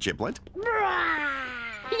camera, Chiplet.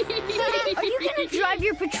 Are you gonna drive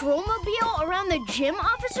your patrol mobile around the gym,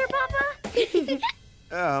 Officer Papa?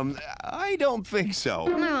 I don't think so.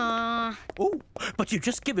 Aww. Oh, but you've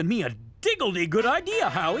just given me a diggledy good idea,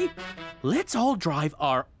 Howie. Let's all drive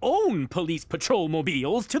our own police patrol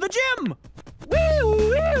mobiles to the gym. Woo,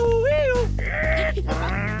 woo, woo.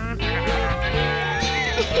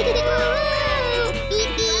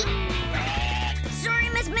 Sorry,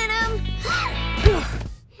 Miss Minham.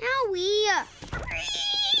 Howie.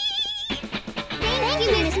 Thank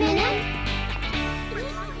you, Miss Minham.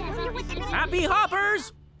 Happy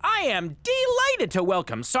Hoppers! I am delighted to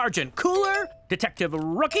welcome Sergeant Cooler, Detective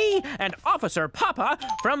Rookie, and Officer Poppa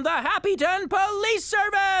from the Happyton Police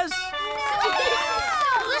Service!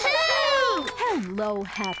 Hello,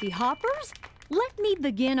 Happy Hoppers. Let me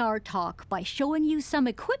begin our talk by showing you some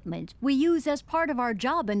equipment we use as part of our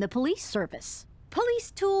job in the police service.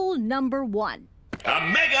 Police tool number 1. A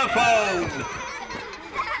megaphone!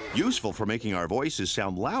 Useful for making our voices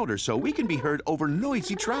sound louder so we can be heard over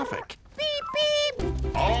noisy traffic. Beep,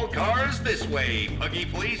 beep! All cars this way, Puggy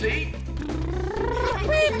Pleasy.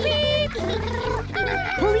 Beep, beep.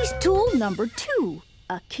 Police tool number 2.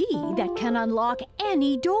 A key that can unlock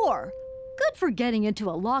any door. Good for getting into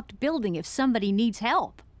a locked building if somebody needs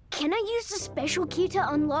help. Can I use the special key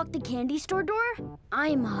to unlock the candy store door?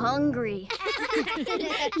 I'm hungry.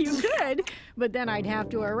 You could, but then I'd have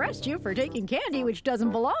to arrest you for taking candy which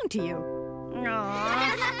doesn't belong to you.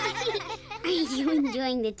 Aww. Are you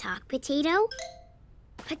enjoying the talk, Potato?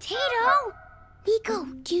 Potato! Nico,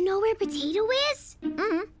 do you know where Potato is?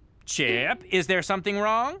 Mm-hmm. Chip, is there something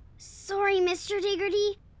wrong? Sorry, Mr.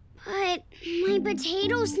 Diggerty, but my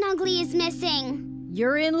Potato Snuggly is missing.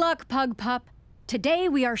 You're in luck, Pug Pup. Today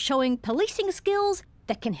we are showing policing skills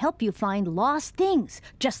that can help you find lost things,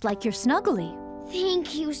 just like your Snuggly.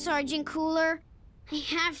 Thank you, Sergeant Cooler. I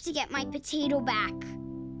have to get my Potato back.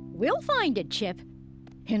 We'll find it, Chip.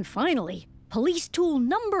 And finally, police tool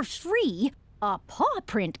number 3, a paw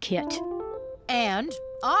print kit. And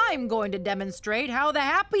I'm going to demonstrate how the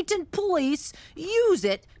Happyton Police use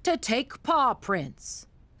it to take paw prints.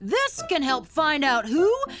 This can help find out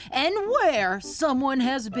who and where someone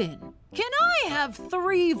has been. Can I have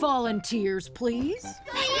 3 volunteers, please?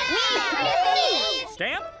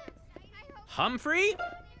 Stamp, Humphrey,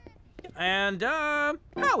 and,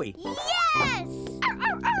 Howie. Yes!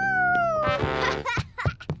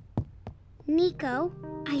 Nico,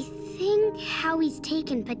 I think Howie's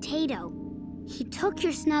taken Potato. He took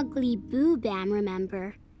your Snuggly Boo Bam,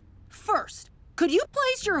 remember? First, could you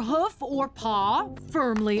place your hoof or paw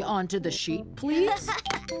firmly onto the sheet, please?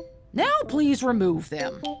 Now please remove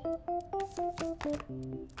them.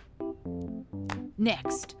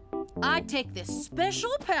 Next, I take this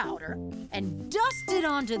special powder and dust it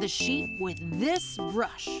onto the sheet with this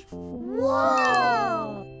brush.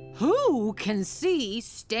 Whoa! Who can see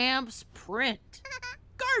Stamp's print?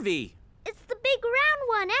 Garvey! It's the big round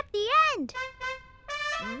one at the end.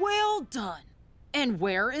 Well done. And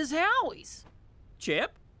where is Howie's?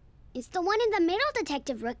 Chip? It's the one in the middle,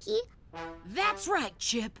 Detective Rookie. That's right,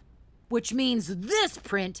 Chip. Which means this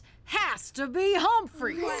print has to be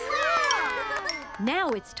Humphrey's. Now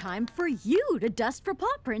it's time for you to dust for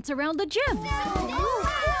paw prints around the gym.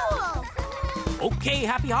 Okay,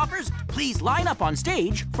 Happy Hoppers, please line up on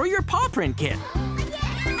stage for your paw print kit.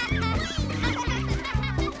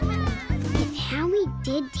 If Howie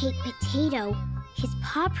did take Potato, his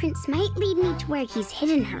paw prints might lead me to where he's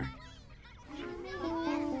hidden her.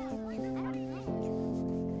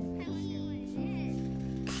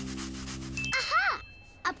 Aha!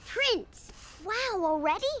 A print! Wow,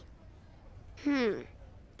 already?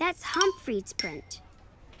 That's Humphrey's print.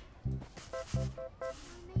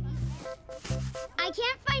 I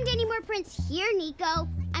can't find any more prints here, Nico.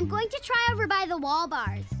 I'm going to try over by the wall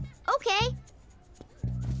bars. Okay.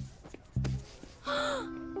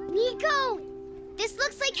 Nico! This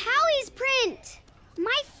looks like Howie's print!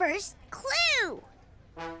 My first clue!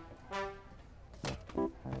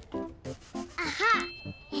 Aha!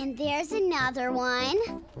 And there's another one.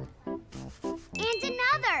 And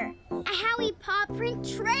another! A Howie paw print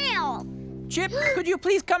trail! Chip, could you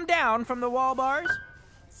please come down from the wall bars?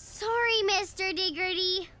 Sorry, Mr.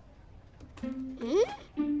 Diggerty.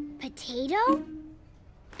 Potato?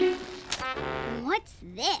 What's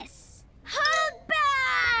this? Hugbat!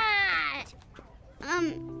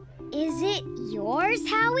 Is it yours,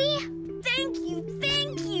 Howie? Thank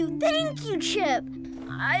you, Chip.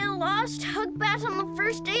 I lost Hugbat on the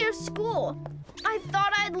first day of school. I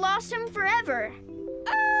thought I'd lost him forever.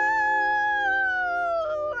 Oh,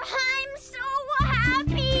 I'm so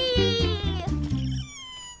happy!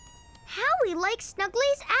 Howie likes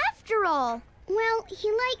Snugglies after all. Well,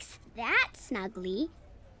 he likes that Snuggly.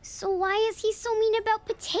 So why is he so mean about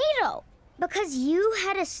Potato? Because you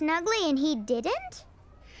had a Snuggly and he didn't?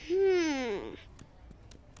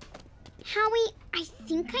 Howie, I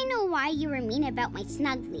think I know why you were mean about my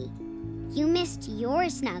Snuggly. You missed your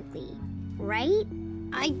Snuggly, right?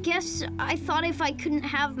 I guess I thought if I couldn't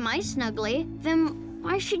have my Snuggly, then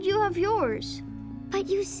why should you have yours? But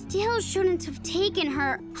you still shouldn't have taken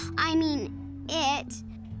her. I mean, it.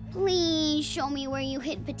 Please show me where you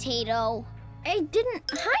hid Potato. I didn't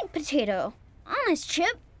hide Potato. Honest,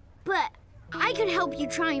 Chip. But I could help you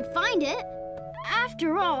try and find it.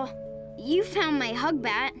 After all, you found my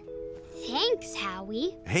Hugbat. Thanks,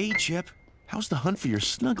 Howie. Hey, Chip. How's the hunt for your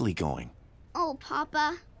Snuggly going? Oh,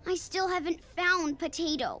 Papa, I still haven't found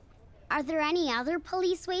Potato. Are there any other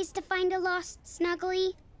police ways to find a lost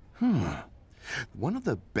Snuggly? One of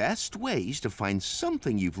the best ways to find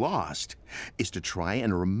something you've lost is to try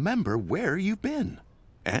and remember where you've been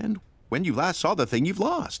and when you last saw the thing you've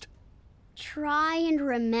lost. Try and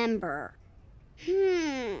remember.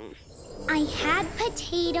 I had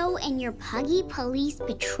Potato in your Puggy Police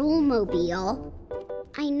Patrol Mobile.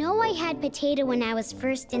 I know I had Potato when I was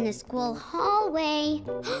first in the school hallway,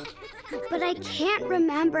 but I can't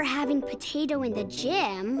remember having Potato in the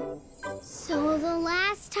gym. So the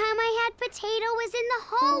last time I had Potato was in the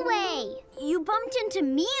hallway. You bumped into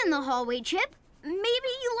me in the hallway, Chip. Maybe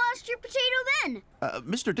you lost your Potato then.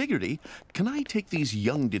 Mr. Diggerty, can I take these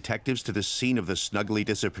young detectives to the scene of the Snuggly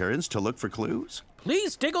disappearance to look for clues?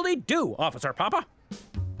 Please, Diggledy, do, Officer Poppa.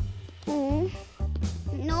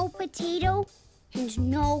 No Potato and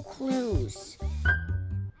no clues.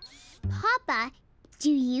 Papa,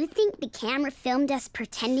 do you think the camera filmed us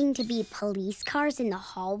pretending to be police cars in the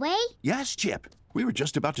hallway? Yes, Chip. We were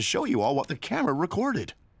just about to show you all what the camera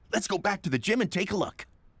recorded. Let's go back to the gym and take a look.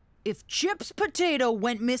 If Chip's Potato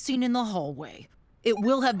went missing in the hallway, it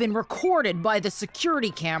will have been recorded by the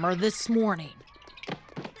security camera this morning.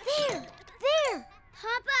 There!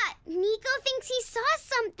 Papa, Nico thinks he saw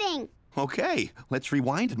something. Okay, let's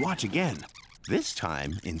rewind and watch again. This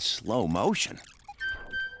time in slow motion.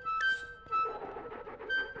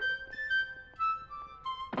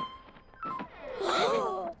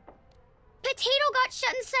 Potato got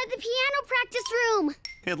shut inside the piano practice room.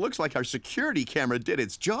 It looks like our security camera did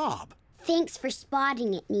its job. Thanks for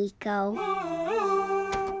spotting it, Nico.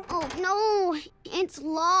 Oh, no, it's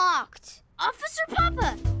locked. Officer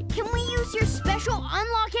Poppa, can we use your special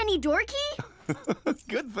unlock any door key?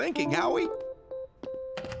 Good thinking, Howie.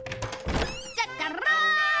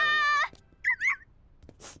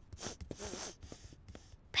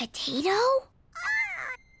 Potato?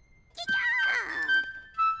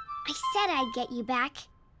 I said I'd get you back.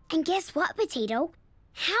 And guess what, Potato?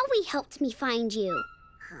 Howie helped me find you.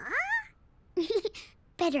 Huh?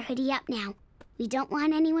 Better hoodie up now. We don't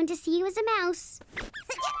want anyone to see you as a mouse.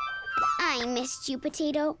 I missed you,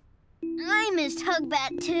 Potato. I missed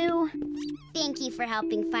Hugbat, too. Thank you for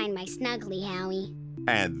helping find my snuggly, Howie.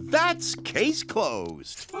 And that's case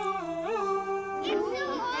closed.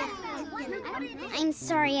 I'm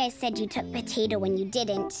sorry I said you took Potato when you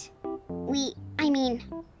didn't.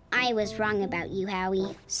 I was wrong about you,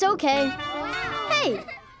 Howie. It's okay. Hey,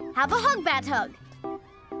 have a Hugbat hug.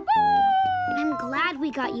 I'm glad we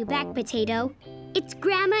got you back, Potato. It's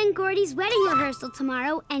Grandma and Gordy's wedding rehearsal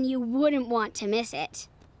tomorrow, and you wouldn't want to miss it.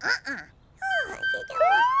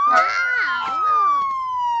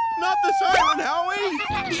 Not the siren, Howie!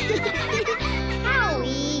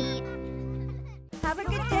 Howie! Have a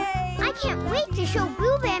good day. I can't wait to show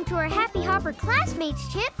Boo Bam to our Happy Hopper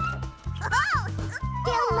classmates, Chip.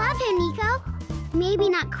 They'll love him, Nico. Maybe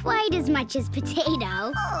not quite as much as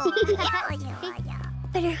Potato.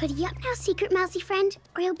 Better hoodie up now, secret mousy friend,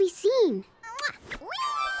 or you'll be seen.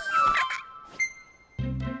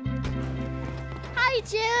 Hi,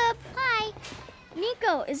 Chip. Hi.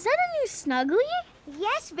 Nico, is that a new snuggly?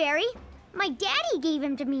 Yes, Barry. My daddy gave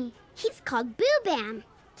him to me. He's called Boo Bam.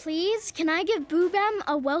 Please, can I give Boo Bam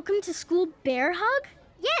a welcome to school bear hug?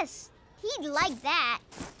 Yes, he'd like that.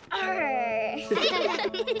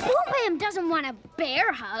 Boo Bam doesn't want a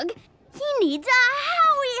bear hug. He needs a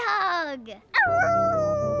Howie hug.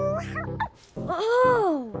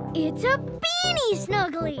 Oh, it's a beanie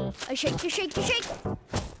snuggly. A shake, a shake, a shake.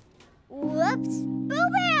 Whoops, Boo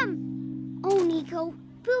Bam! Oh, Nico,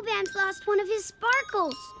 Boo Bam's lost one of his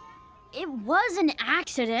sparkles. It was an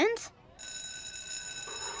accident.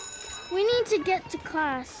 We need to get to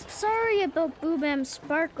class. Sorry about Boo Bam's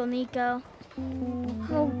sparkle, Nico.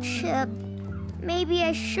 Oh, Chip. Maybe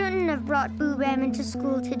I shouldn't have brought Boo Bam into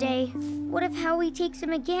school today. What if Howie takes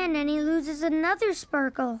him again and he loses another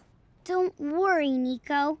sparkle? Don't worry,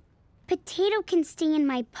 Nico. Potato can stay in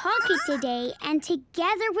my pocket today, and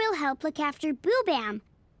together we'll help look after Boo Bam.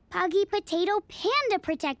 Puggy Potato Panda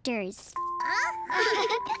Protectors.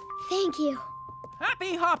 Thank you.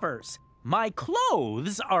 Happy Hoppers! My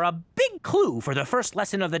clothes are a big clue for the first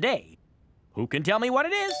lesson of the day. Who can tell me what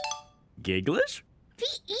it is? Gigglish?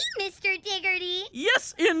 P.E., Mr. Diggerty.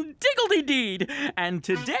 Yes, in Diggledy-deed! And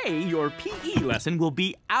today, your P.E. lesson will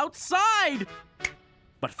be outside!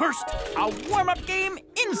 But first, a warm-up game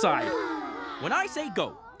inside. When I say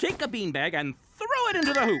go, take a beanbag and throw it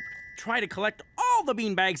into the hoop. Try to collect all the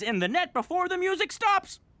beanbags in the net before the music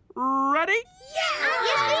stops. Ready? Yeah!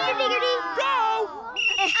 Yes, Mr. Diggerty!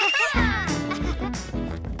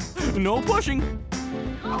 Go! No pushing.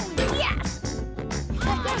 Oh, yes!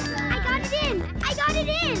 Yes, I got it in! I got it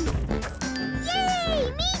in!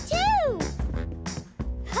 Yay! Me too!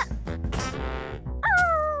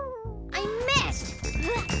 Oh! I missed!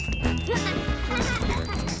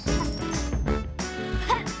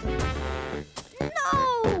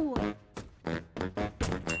 No!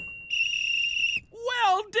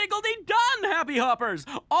 Well, Diggledy done, Happy Hoppers!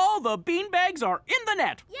 All the beanbags are in the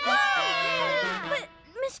net. Yay! But,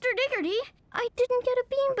 Mr. Diggerty, I didn't get a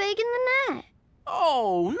beanbag in the net.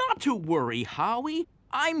 Oh, not to worry, Howie.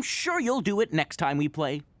 I'm sure you'll do it next time we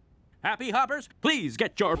play. Happy Hoppers, please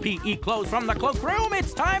get your P.E. clothes from the cloakroom.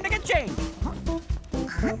 It's time to get changed.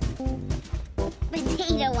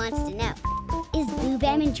 Potato wants to know, is Boo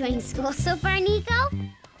Bam enjoying school so far, Nico?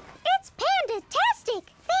 It's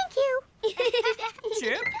Panda-tastic! Thank you!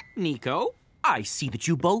 Chip, Nico, I see that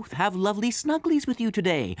you both have lovely snugglies with you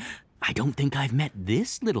today. I don't think I've met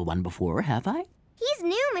this little one before, have I? He's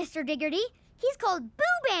new, Mr. Diggerty. He's called Boo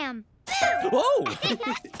Bam. Oh!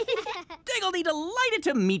 Diggledy delighted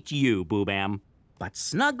to meet you, Boo Bam. But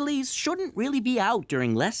snugglies shouldn't really be out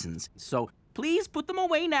during lessons, so please put them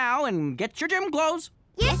away now and get your gym clothes.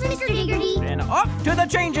 Yes, Mr. Diggerty. Then off to the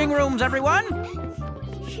changing rooms, everyone.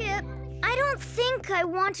 Chip, I don't think I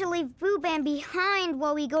want to leave Boo Bam behind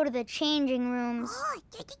while we go to the changing rooms.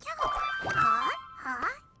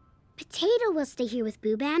 Potato will stay here with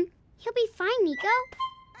Boo Bam. He'll be fine, Nico.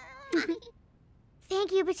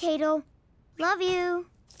 Thank you, Potato. Love you.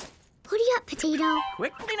 Hoodie up, Potato.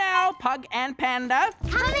 Quickly now, Pug and Panda.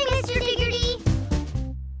 Coming, Mr. Diggerty.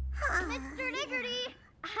 Mr. Diggerty,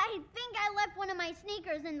 I think I left one of my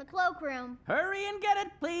sneakers in the cloakroom. Hurry and get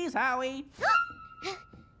it, please, Howie. Huh?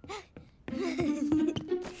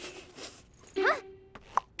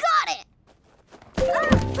 Got it!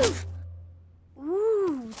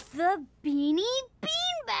 Ooh, the beanie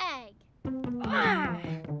beanbag!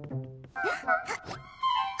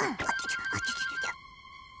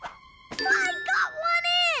 I got one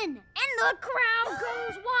in! And the crowd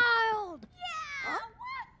goes wild! Yeah!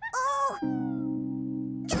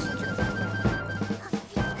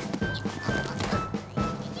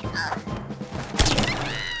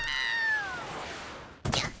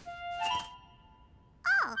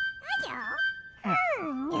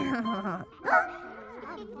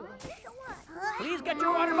 Please get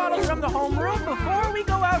your water bottles from the homeroom before we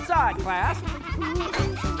go outside, class. Look,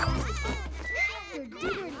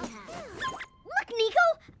 Nico!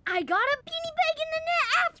 I got a beanie bag in the net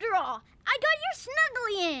after all! I got your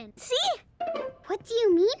snuggly in! See? What do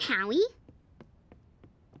you mean, Howie?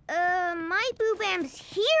 My Boo Bam's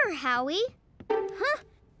here, Howie. Huh?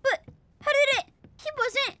 But how did it? He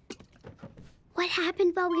wasn't... What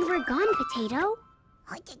happened while we were gone, Potato?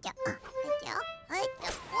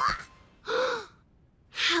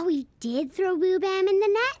 Howie did throw Boo Bam in the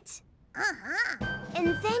net? And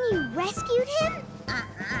then you rescued him?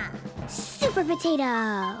 Super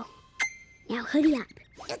Potato! Now hoodie up.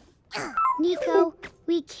 Nico,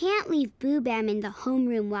 we can't leave Boo Bam in the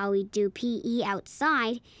homeroom while we do PE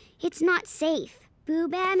outside. It's not safe. Boo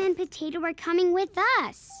Bam and Potato are coming with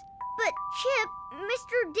us. But, Chip,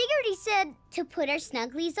 Mr. Diggerty said... To put our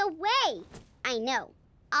snugglies away. I know.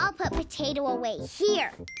 I'll put Potato away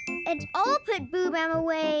here. And I'll put Boo Bam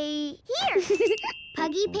away here.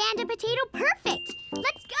 Puggy, Panda, Potato, perfect.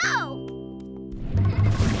 Let's go.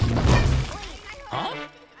 Huh?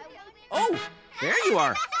 Oh, there you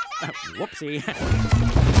are. Whoopsie.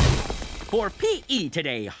 For PE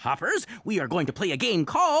today, Hoppers, we are going to play a game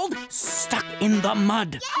called Stuck in the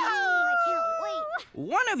Mud. Oh, I can't wait.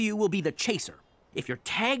 One of you will be the chaser. If you're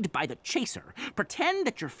tagged by the chaser, pretend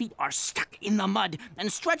that your feet are stuck in the mud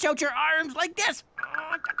and stretch out your arms like this.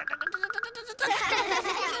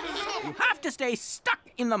 You have to stay stuck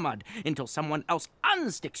in the mud until someone else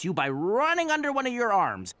unsticks you by running under one of your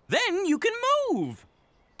arms. Then you can move.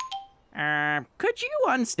 Could you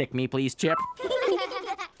unstick me, please, Chip?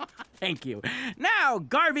 Thank you. Now,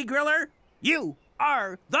 Garvey Griller, you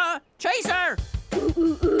are the chaser.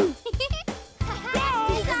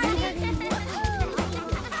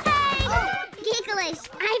 Giggleish,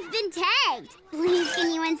 I've been tagged. Please,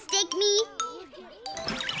 can you unstick me?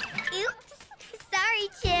 Oops. Sorry,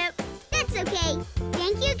 Chip. That's okay.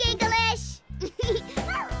 Thank you, Giggleish.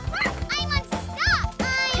 I'm unstuck.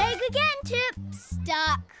 Tag again, Chip.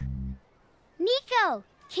 Stuck. Nico,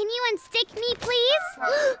 can you unstick me, please?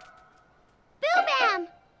 Boo Bam!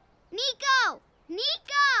 Nico!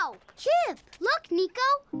 Nico! Chip, look,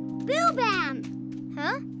 Nico. Boo Bam!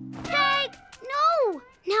 Huh? Tag! No!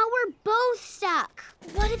 Now we're both stuck.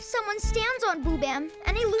 What if someone stands on Boo Bam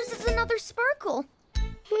and he loses another sparkle?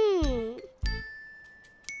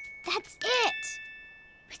 That's it.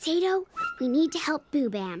 Potato, we need to help Boo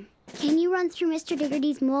Bam. Can you run through Mr.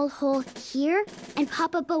 Diggerty's mole hole here and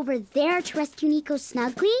pop up over there to rescue Nico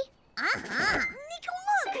Snuggly? Nico,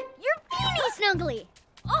 look! Your beanie snuggly!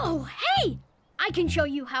 Oh, hey! I can show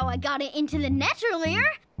you how I got it into the net earlier.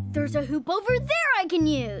 There's a hoop over there I can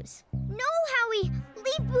use. No, Howie!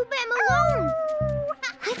 Leave Boo Bam alone!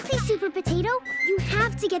 Quickly, Super Potato. You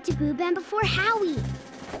have to get to Boo Bam before Howie.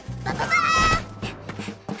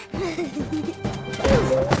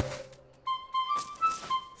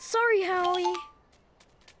 Sorry, Howie.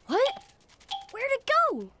 What? Where'd it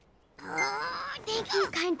go? Thank you,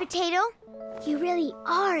 kind potato. You really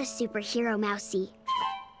are a superhero, Mousie.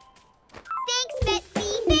 Thanks, Betsy.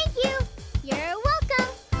 Thank you. You're welcome.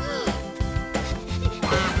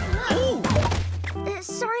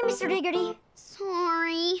 Sorry, Mr. Diggerty.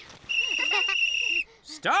 Sorry.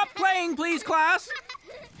 Stop playing, please, class.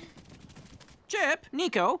 Chip,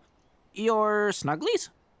 Nico, your snugglies?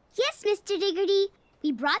 Yes, Mr. Diggerty.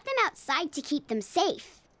 We brought them outside to keep them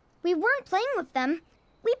safe. We weren't playing with them.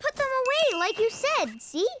 We put them away, like you said,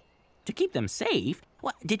 see? To keep them safe?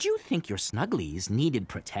 What, did you think your snugglies needed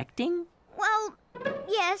protecting? Well,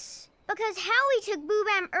 yes, because Howie took Boo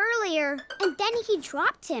Bam earlier. And then he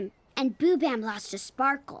dropped him, and Boo Bam lost a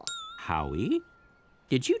sparkle. Howie,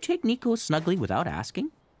 did you take Nico's snuggly without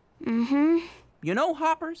asking? Mm-hmm. You know,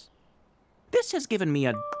 Hoppers, this has given me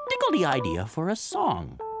a diggledy idea for a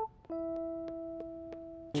song.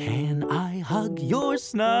 Can I hug your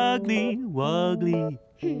snuggly wuggly?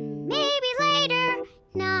 Maybe later,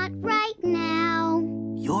 not right now.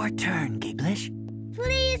 Your turn, Gigglish.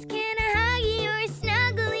 Please, can I hug your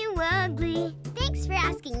snuggly wuggly? Thanks for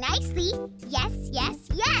asking nicely. Yes, yes,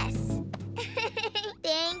 yes.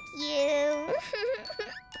 Thank you.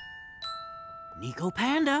 Nico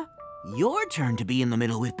Panda, your turn to be in the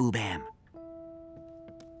middle with Boo Bam.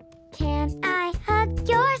 Can I hug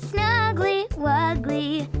your snuggly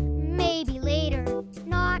wuggly? Maybe later,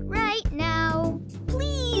 not right now.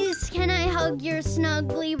 Please, can I hug your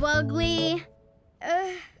snuggly wuggly?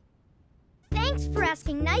 Thanks for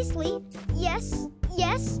asking nicely. Yes,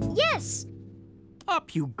 yes, yes.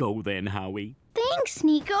 Up you go then, Howie. Thanks,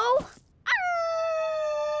 Nico.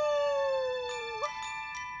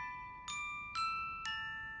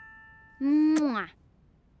 Mwah.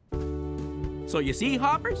 So you see,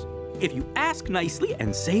 Hoppers? If you ask nicely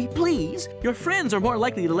and say please, your friends are more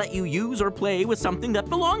likely to let you use or play with something that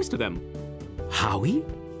belongs to them. Howie,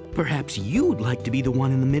 perhaps you'd like to be the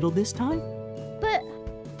one in the middle this time? But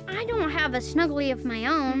I don't have a snuggly of my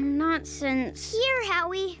own, not since... Here,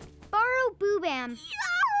 Howie. Borrow Boo Bam.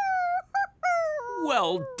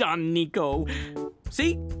 Well done, Nico.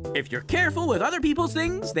 See, if you're careful with other people's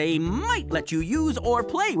things, they might let you use or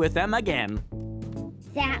play with them again.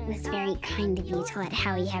 That was very kind of you to let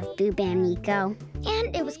Howie have Boo Bam, Nico.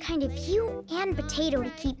 And it was kind of you and Potato to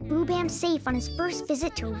keep Boo Bam safe on his first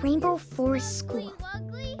visit to Rainbow Forest School.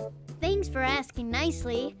 Thanks for asking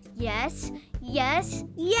nicely. Yes, yes,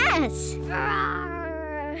 yes!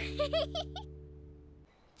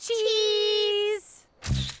 Cheese!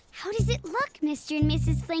 How does it look, Mr. and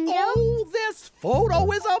Mrs. Flingo? Oh, this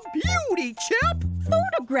photo is a beauty, Chip!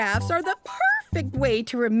 Photographs are the perfect way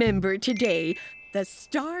to remember today. The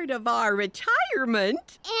start of our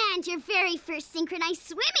retirement. And your very first synchronized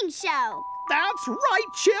swimming show. That's right,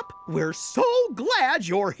 Chip. We're so glad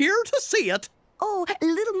you're here to see it. Oh,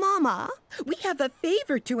 little mama, we have a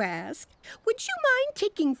favor to ask. Would you mind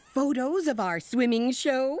taking photos of our swimming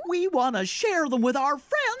show? We want to share them with our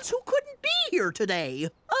friends who couldn't be here today.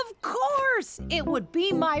 Of course! It would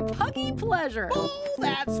be my puggy pleasure. Oh,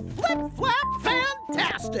 that's flip-flap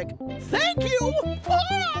fantastic! Thank you!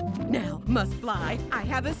 Ah! Now, must fly, I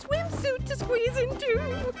have a swimsuit to squeeze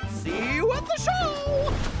into. See you at the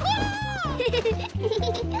show! Ah!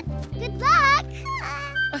 Good luck!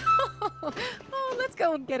 Oh, let's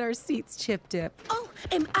go and get our seats, Chip Dip. Oh,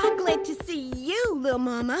 am I glad to see you, little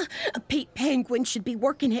mama. Pete Penguin should be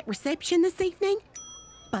working at reception this evening,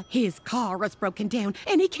 but his car is broken down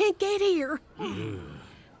and he can't get here.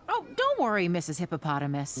 Oh, don't worry, Mrs.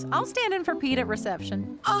 Hippopotamus. I'll stand in for Pete at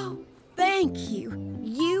reception. Oh, thank you.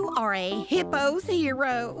 You are a hippo's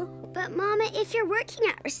hero. But, Mama, if you're working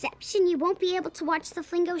at reception, you won't be able to watch the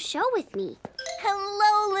Flingo show with me.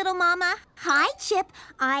 Hello, little mama. Hi, Chip.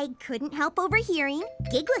 I couldn't help overhearing.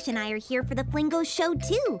 Gigglish and I are here for the Flingo show,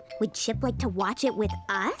 too. Would Chip like to watch it with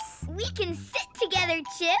us? We can sit together,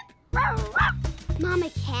 Chip. Mama,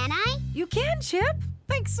 can I? You can, Chip.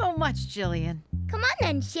 Thanks so much, Jillian. Come on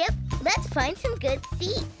then, Chip. Let's find some good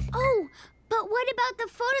seats. Oh, but what about the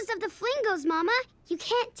photos of the Flingos, Mama? You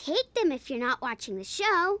can't take them if you're not watching the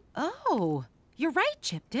show. Oh, you're right,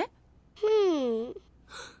 Chip Dip.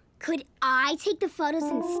 Could I take the photos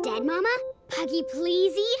instead, Mama? Puggy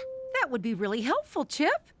pleasey? That would be really helpful,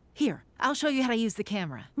 Chip. Here, I'll show you how to use the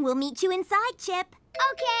camera. We'll meet you inside, Chip.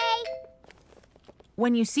 Okay.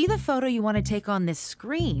 When you see the photo you want to take on this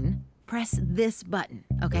screen, press this button,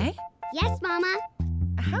 okay? Yes, Mama.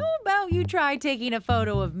 How about you try taking a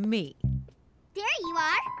photo of me? There you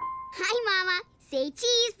are. Hi, Mama. Say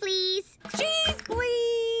cheese, please. Cheese,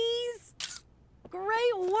 please.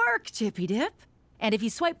 Great work, Chippy Dip. And if you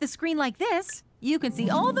swipe the screen like this, you can see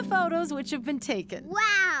all the photos which have been taken.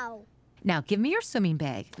 Wow. Now give me your swimming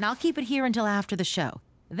bag, and I'll keep it here until after the show.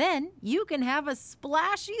 Then you can have a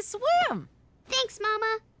splashy swim. Thanks,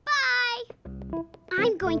 Mama. Bye.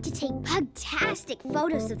 I'm going to take pugtastic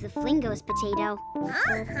photos of the Flingos, Potato.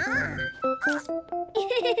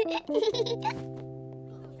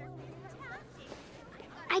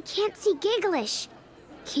 I can't see Gigglish.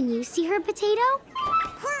 Can you see her, Potato?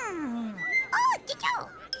 Oh, Chicho!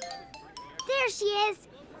 There she is.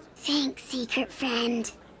 Thanks, secret friend.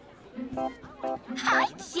 Hi,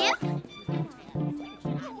 Chip.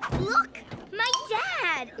 Look, my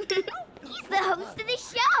dad. He's the host of the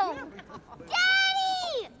show.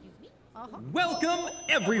 Daddy! Welcome,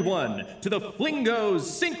 everyone, to the Flingos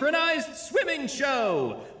Synchronized Swimming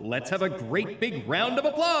Show. Let's have a great big round of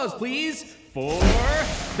applause, please, for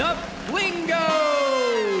the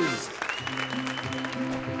Flingos!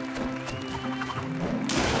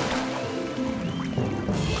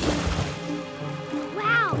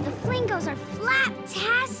 Wow, the Flingos are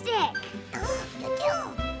flaptastic.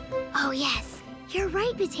 Oh, yes. You're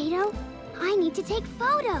right, Potato. I need to take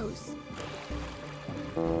photos.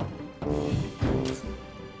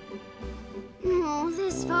 Oh,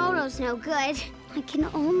 this photo's no good. I can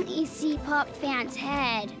only see Pop Fan's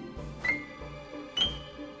head.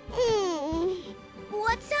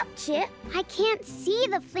 What's up, Chip? I can't see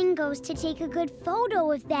the Flingos to take a good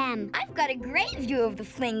photo of them. I've got a great view of the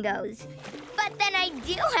Flingos. But then I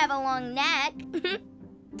do have a long neck.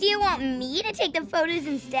 Do you want me to take the photos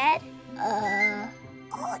instead?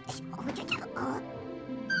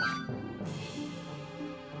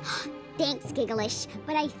 Thanks, Gigglish,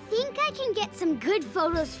 but I think I can get some good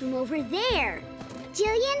photos from over there.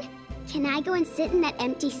 Jillian, can I go and sit in that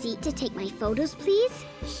empty seat to take my photos, please?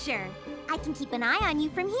 Sure. I can keep an eye on you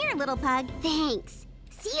from here, little pug. Thanks.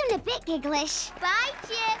 See you in a bit, Gigglish. Bye,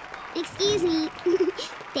 Chip. Excuse me.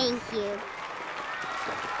 Thank you.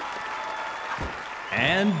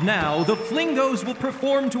 And now the Flingos will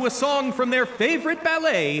perform to a song from their favorite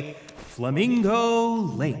ballet, Flamingo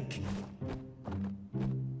Lake.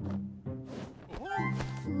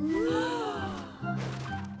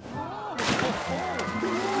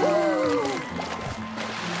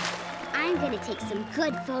 I'm gonna take some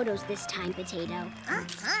good photos this time, Potato.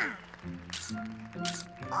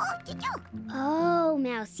 Oh,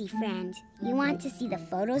 mousy friend. You want to see the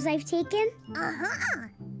photos I've taken?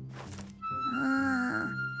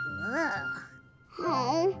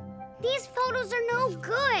 Oh, these photos are no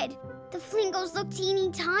good. The Flingos look teeny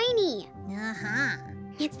tiny.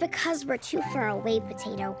 It's because we're too far away,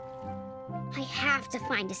 Potato. I have to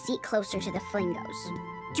find a seat closer to the Flingos.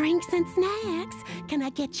 Drinks and snacks. Can I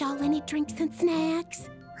get y'all any drinks and snacks?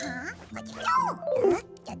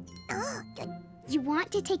 You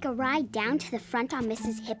want to take a ride down to the front on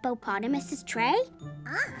Mrs. Hippopotamus's tray?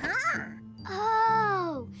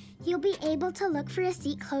 Oh, you'll be able to look for a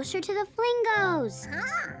seat closer to the Flingos.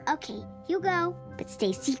 Okay, you go, but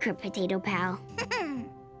stay secret, Potato Pal.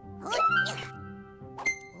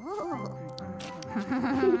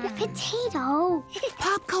 Potato.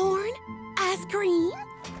 Popcorn? Ice cream?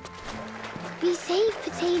 Be safe,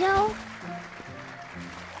 Potato.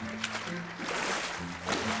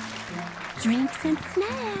 Drinks and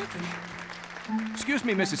snacks. Excuse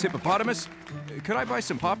me, Mrs. Hippopotamus. Could I buy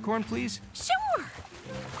some popcorn, please? Sure.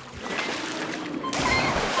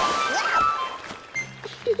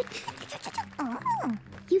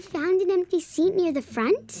 You found an empty seat near the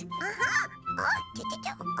front?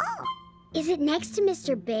 Is it next to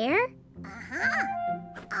Mr. Bear?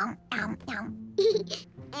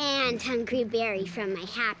 And Hungry Berry from my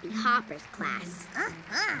Happy Hoppers class.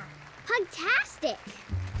 Pugtastic!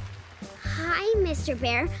 Hi, Mr.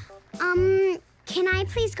 Bear. Can I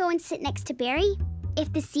please go and sit next to Barry?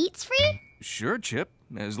 If the seat's free? Sure, Chip.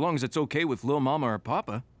 As long as it's okay with Lil Mama or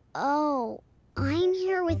Papa. Oh, I'm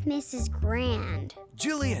here with Mrs. Grand.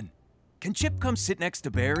 Jillian, can Chip come sit next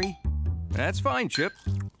to Barry? That's fine, Chip.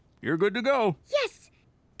 You're good to go. Yes!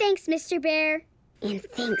 Thanks, Mr. Bear. And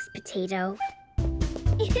thanks, Potato.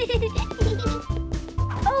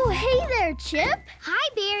 Oh, hey there, Chip. Hi,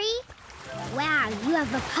 Barry. Wow, you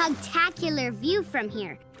have a pugtacular view from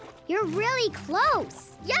here. You're really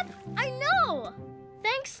close. Yep, I know.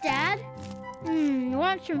 Thanks, Dad. You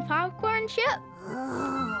want some popcorn, Chip?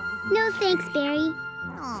 No thanks, Barry.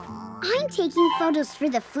 I'm taking photos for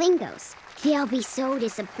the Flingos. They'll be so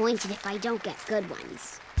disappointed if I don't get good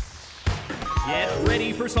ones. Get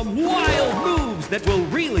ready for some wild moves that will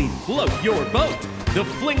really float your boat. The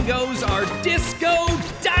Flingos are Disco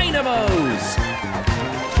Dynamos!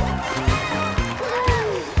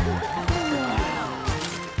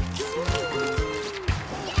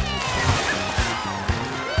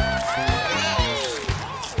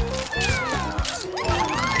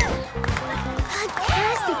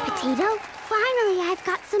 Potato, finally I've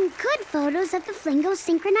got some good photos of the Flingo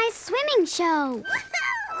synchronized swimming show.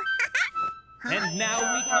 And now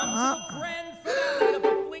we come to the grand finale of the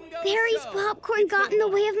Flingo Barry's popcorn got in the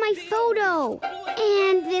way of my photo.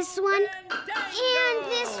 And this one. And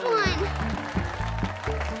this one.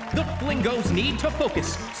 The Flingos need to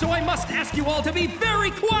focus, so I must ask you all to be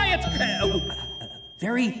very quiet.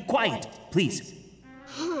 Very quiet, please.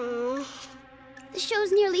 The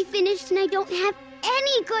show's nearly finished and I don't have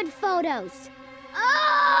any good photos.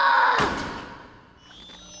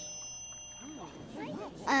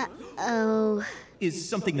 Uh-oh. Is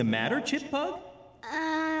something the matter, Chip Pug?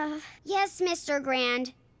 Yes, Mr.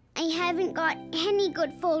 Grand. I haven't got any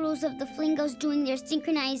good photos of the Flingos doing their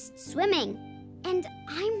synchronized swimming. And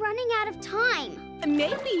I'm running out of time.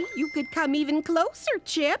 Maybe you could come even closer,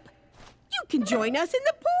 Chip. You can join us in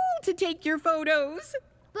the pool to take your photos.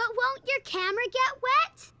 But won't your camera get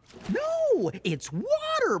wet? No, it's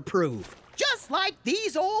waterproof, just like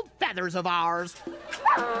these old feathers of ours.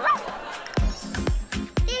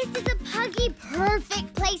 This is a Puggy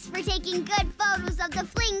perfect place for taking good photos of the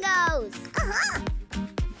Flingos.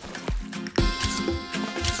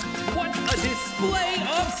 What a display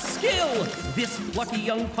of skill! This plucky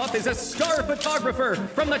young pup is a star photographer,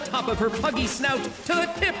 from the top of her puggy snout to the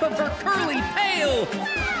tip of her curly tail.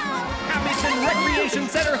 Capitan Recreation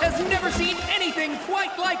Center has never seen anything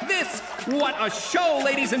quite like this. What a show,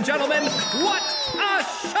 ladies and gentlemen! What a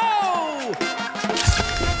show!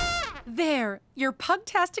 There, your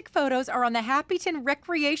pugtastic photos are on the Happyton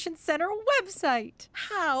Recreation Center website.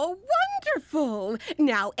 How wonderful!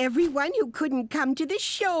 Now everyone who couldn't come to the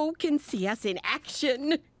show can see us in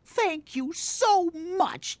action. Thank you so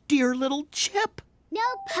much, dear little Chip. No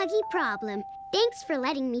puggy problem. Thanks for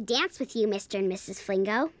letting me dance with you, Mr. and Mrs.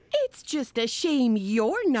 Flingo. It's just a shame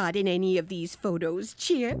you're not in any of these photos,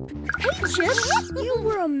 Chip. Hey, Chip, you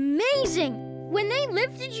were amazing. When they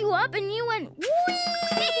lifted you up and you went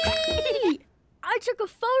whee! I took a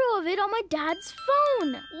photo of it on my dad's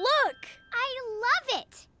phone. Look! I love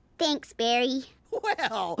it. Thanks, Barry.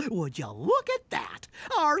 Well, would you look at that?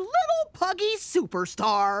 Our little puggy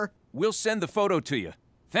superstar. We'll send the photo to you.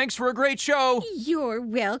 Thanks for a great show. You're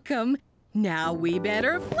welcome. Now we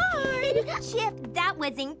better fly. Chip, that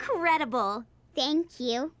was incredible. Thank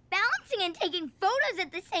you. Balancing and taking photos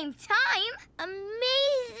at the same time.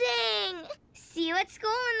 Amazing! See you at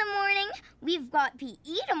school in the morning. We've got PE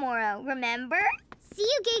tomorrow, remember? See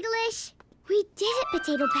you, Giggleish. We did it,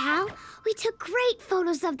 Potato Pal. We took great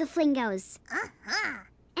photos of the Flingos.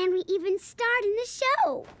 And we even starred in the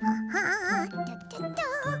show.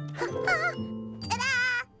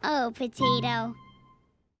 Oh, Potato.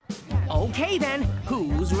 Okay then,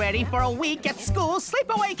 who's ready for a week at School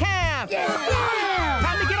Sleepaway Camp? Yeah!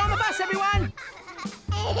 Time to get on the bus, everyone!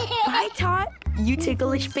 Bye, Tot. You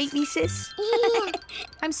ticklish baby sis.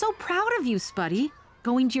 I'm so proud of you, Spuddy.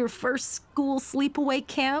 Going to your first School Sleepaway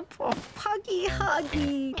Camp. Oh, puggy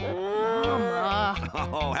huggy. Mama.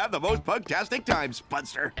 Oh, have the most pugtastic time,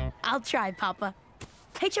 Spudster. I'll try, Poppa.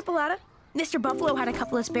 Hey, Chipolata. Mr. Buffalo had a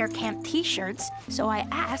couple of spare camp t-shirts, so I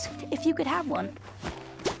asked if you could have one.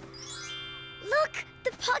 Look,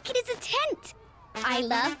 the pocket is a tent. I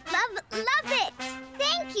love it.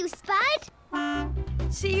 Thank you, Spud.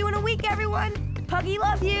 See you in a week, everyone. Puggy,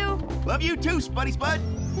 love you. Love you too, Spuddy Spud.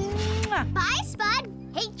 Bye, Spud.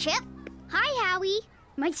 Hey, Chip. Hi, Howie.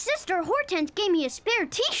 My sister Hortense gave me a spare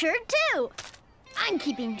t-shirt, too. I'm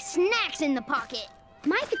keeping snacks in the pocket.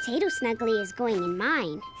 My potato snuggly is going in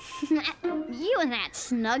mine. You and that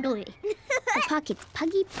snuggly. The pocket's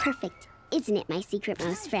puggy perfect, isn't it, my secret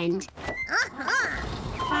mouse friend?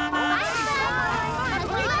 Bye, Spud.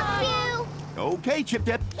 We love you. Okay, Chip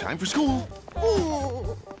Dip, time for school.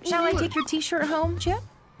 Ooh. Shall I take your t-shirt home, Chip?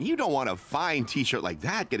 You don't want a fine t-shirt like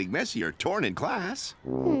that getting messy or torn in class.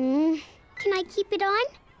 Can I keep it on?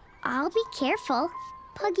 I'll be careful.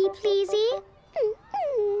 Puggy pleasey.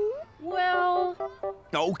 Well...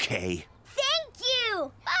 Okay. Thank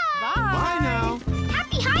you. Bye. Bye now.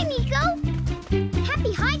 Happy hi, Nico.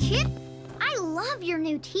 Happy hi, Chip. I love your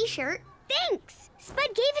new t-shirt. Thanks.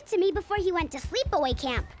 Spud gave it to me before he went to sleepaway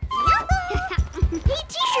camp. Hey,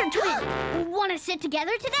 t-shirt twin. Want to sit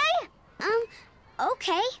together today?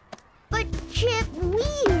 Okay. But, Chip, we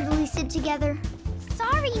usually sit together.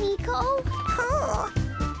 Sorry, Nico.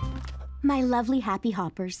 My lovely Happy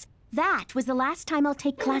Hoppers, that was the last time I'll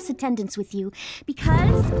take class attendance with you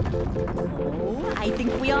because... Oh, I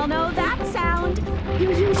think we all know that sound.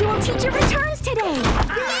 Your usual teacher returns today.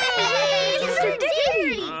 Yay! Mr.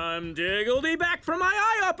 Diggy! I'm Diggledy back from my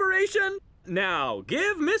eye operation. Now,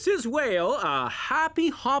 give Mrs. Whale a Happy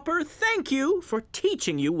Hopper thank you for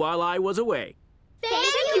teaching you while I was away.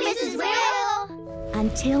 Thank you, Mrs. Whale.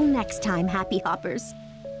 Until next time, Happy Hoppers.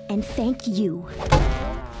 And thank you.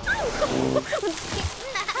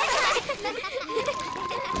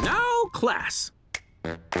 Now, class.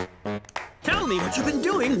 Tell me what you've been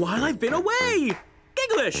doing while I've been away.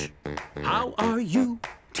 Giggleish, how are you?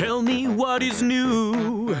 Tell me what is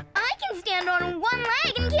new. I can stand on one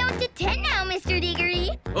leg and count to 10 now, Mr. Diggory.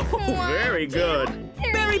 Oh, very good.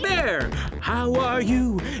 Berry Bear, how are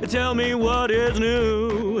you? Tell me what is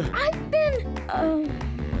new. I've been,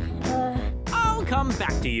 I'll come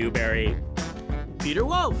back to you, Barry. Peter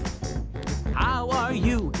Wolf, how are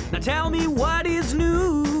you? Now tell me what is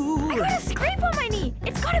new. I got a scrape on my knee.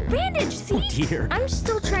 It's got a bandage, see? Oh, dear. I'm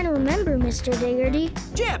still trying to remember, Mr. Diggory.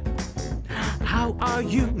 Jip, how are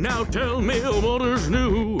you? Now tell me what is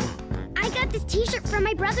new. I got this t-shirt from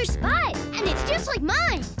my brother Spud, and it's just like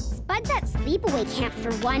mine. Spud's at sleepaway camp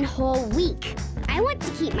for one whole week. I want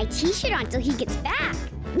to keep my t-shirt on till he gets back.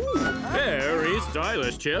 Very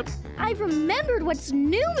stylish, Chip. I've remembered what's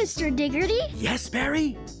new, Mr. Diggory. Yes,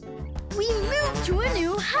 Barry? We moved to a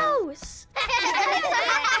new house.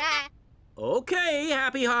 Okay,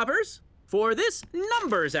 Happy Hoppers. For this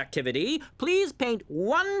numbers activity, please paint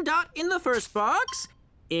 1 dot in the first box,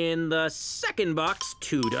 in the second box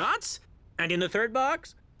 2 dots, and in the third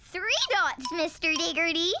box 3 dots, Mr.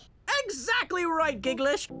 Diggory. Exactly right,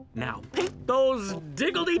 Giggleish. Now paint those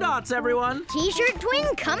diggledy dots, everyone. T-shirt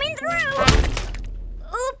twin coming through.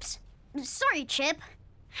 Oops. Sorry, Chip.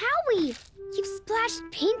 Howie, you've splashed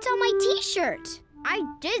paint on my t-shirt. I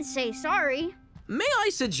did say sorry. May I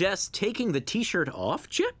suggest taking the t-shirt off,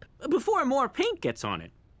 Chip, before more paint gets on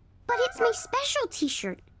it? But it's my special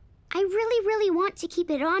t-shirt. I really, really want to keep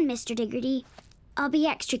it on, Mr. Diggerty. I'll be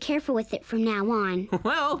extra careful with it from now on.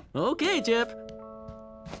 Well, okay, Chip.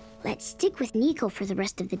 Let's stick with Nico for the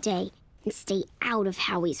rest of the day and stay out of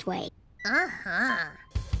Howie's way. Uh-huh.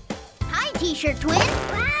 Hi, T-shirt twin.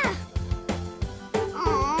 Ah.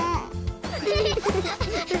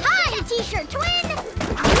 Hi, T-shirt twin.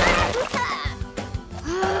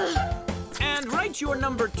 And write your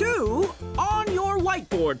number 2 on your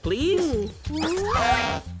whiteboard, please.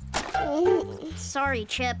 Sorry,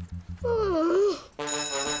 Chip.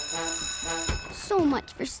 So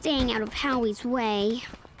much for staying out of Howie's way.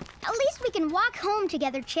 At least we can walk home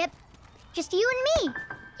together, Chip. Just you and me.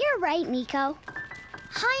 You're right, Nico.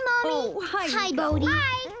 Hi, Mommy. Oh, hi, Hi, Nico. Bodie.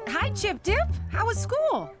 Hi. Hi, Chip Dip. How was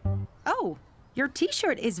school? Oh, your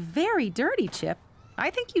t-shirt is very dirty, Chip. I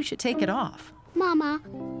think you should take it off. Mama,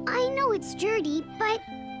 I know it's dirty, but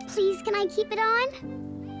please can I keep it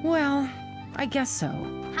on? Well, I guess so.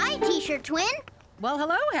 Hi, T-shirt twin. Well,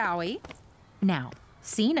 hello, Howie. Now,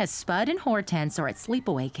 seeing as Spud and Hortense are at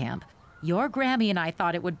Sleepaway Camp, your Grammy and I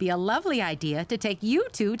thought it would be a lovely idea to take you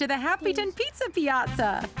two to the Happyton Pizza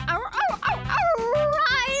Piazza. I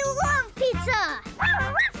love pizza.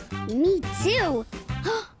 Me too.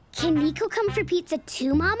 Can Nico come for pizza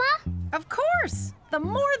too, Mama? Of course. The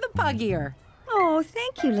more the puggier. Oh,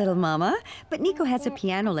 thank you, little mama. But Nico has a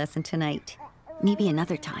piano lesson tonight. Maybe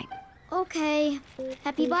another time. Okay.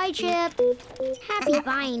 Happy bye, Chip. Happy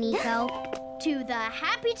bye, Nico. To the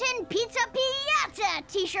Happyton Pizza Piazza,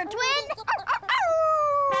 T-shirt twin.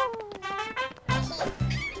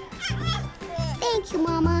 Thank you,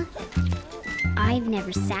 Mama. I've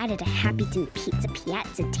never sat at a Happyton Pizza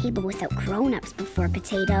Piazza table without grown-ups before,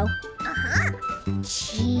 Potato.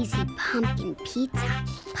 Cheesy pumpkin pizza.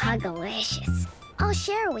 Pugalicious. I'll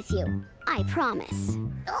share it with you. I promise.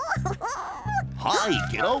 Hi,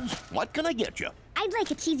 kiddos. What can I get you? I'd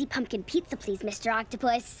like a cheesy pumpkin pizza, please, Mr.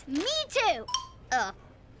 Octopus. Me too.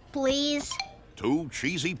 Please. 2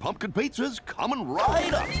 cheesy pumpkin pizzas coming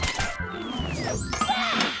right up.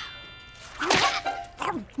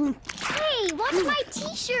 Hey, watch my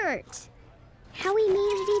t-shirt. Howie made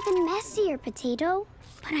it even messier, Potato.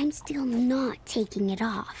 But I'm still not taking it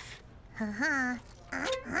off.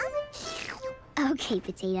 Okay,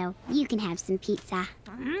 Potato, you can have some pizza.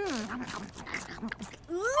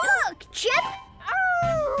 Look, Chip.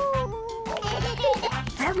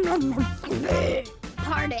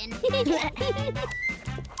 Pardon.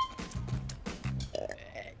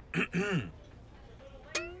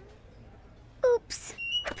 Oops.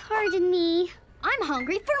 Pardon me. I'm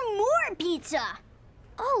hungry for more pizza.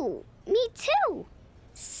 Oh, me too.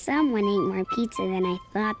 Someone ate more pizza than I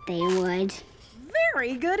thought they would.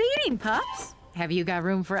 Very good eating, pups. Have you got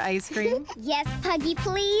room for ice cream? Yes, Puggy,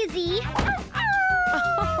 pleasey.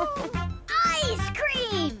 Ice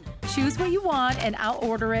cream! Choose what you want, and I'll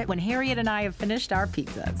order it when Harriet and I have finished our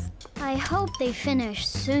pizzas. I hope they finish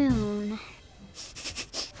soon.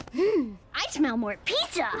 I smell more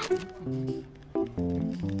pizza.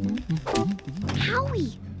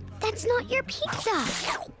 Howie, that's not your pizza.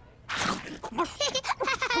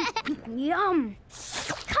 Yum.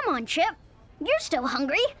 Come on, Chip. You're still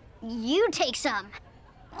hungry. You take some.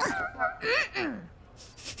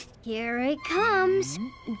 Here it comes.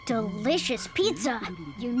 Delicious pizza.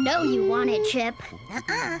 You know you want it, Chip.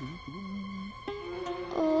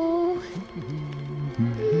 Oh.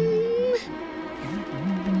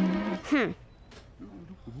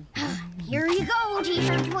 Here you go,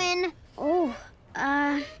 T-shirt twin. Oh,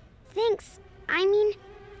 thanks. I mean,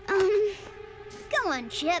 Come on,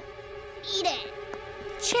 Chip. Eat it.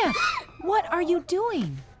 Chip, what are you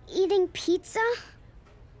doing? Eating pizza?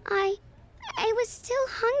 I was still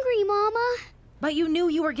hungry, Mama. But you knew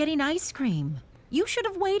you were getting ice cream. You should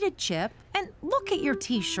have waited, Chip. And look at your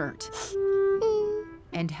t-shirt.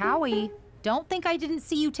 And Howie, don't think I didn't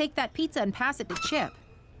see you take that pizza and pass it to Chip.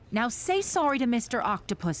 Now say sorry to Mr.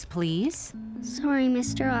 Octopus, please. Sorry,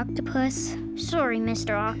 Mr. Octopus. Sorry,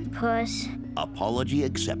 Mr. Octopus. Apology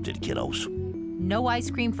accepted, kiddos. No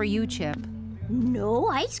ice cream for you, Chip. No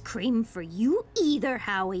ice cream for you either,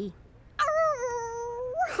 Howie.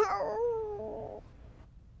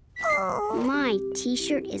 My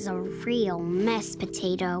t-shirt is a real mess,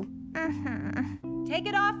 Potato. Take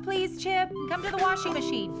it off, please, Chip. Come to the washing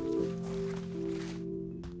machine.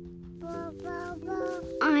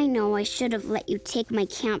 I know I should have let you take my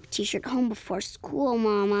camp t-shirt home before school,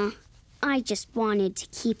 Mama. I just wanted to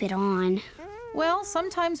keep it on. Well,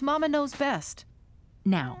 sometimes Mama knows best.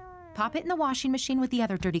 Now, pop it in the washing machine with the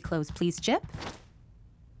other dirty clothes, please, Chip.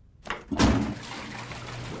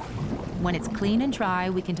 When it's clean and dry,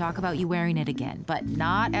 we can talk about you wearing it again, but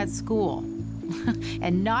not at school.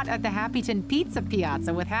 And not at the Happyton Pizza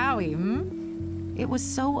Piazza with Howie, hmm? It was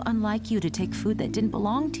so unlike you to take food that didn't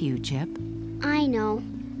belong to you, Chip. I know.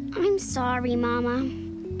 I'm sorry, Mama.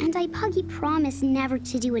 And I Puggy promise never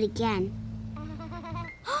to do it again.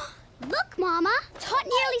 Look, Mama! Tot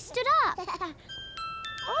nearly stood up.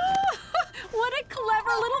 Oh, what a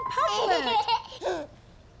clever little puglet!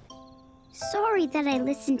 Sorry that I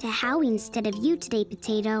listened to Howie instead of you today,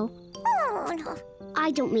 Potato.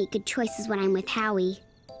 I don't make good choices when I'm with Howie.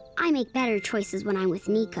 I make better choices when I'm with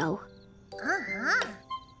Nico.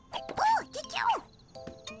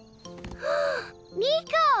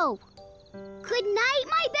 Nico! Good night,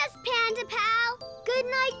 my best panda pal. Good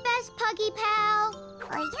night, best Puggy pal.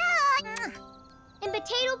 And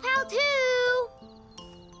Potato pal, too.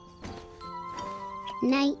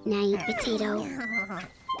 Night, night, Potato.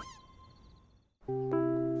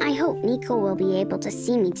 I hope Nico will be able to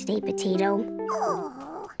see me today, Potato.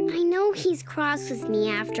 I know he's cross with me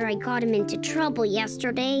after I got him into trouble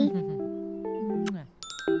yesterday.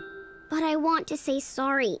 But I want to say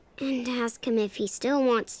sorry and ask him if he still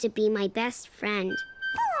wants to be my best friend.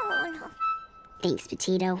 Thanks,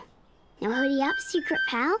 Potato. Now hurry up, secret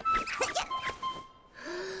pal.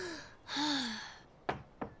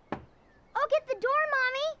 I'll get the door,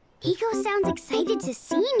 Mommy. Nico sounds excited to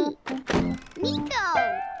see me. Nico!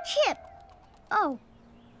 Chip! Oh,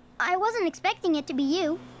 I wasn't expecting it to be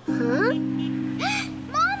you. Huh?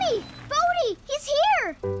 Mommy! Bodie! He's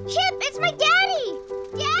here! Chip, it's my daddy!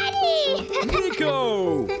 Daddy!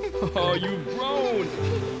 Nico! Oh, you've grown.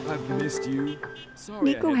 I've missed you. Sorry.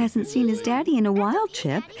 Nico hasn't seen his daddy in a while,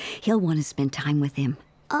 Chip. He'll want to spend time with him.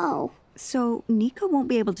 Oh. So Nico won't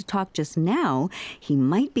be able to talk just now. He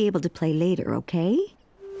might be able to play later, okay?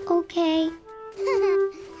 Okay.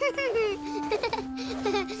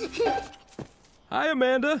 Hi,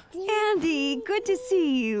 Amanda. Andy, good to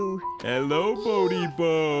see you. Hello, Bodie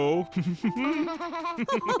Bo.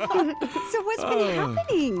 So what's been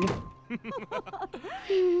happening?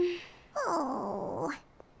 Oh.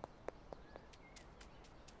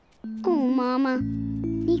 Oh, Mama.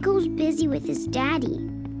 Nico's busy with his daddy.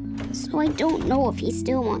 So I don't know if he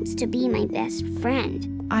still wants to be my best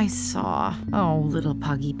friend. I saw. Oh, little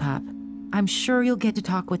puggy pup. I'm sure you'll get to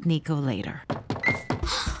talk with Nico later.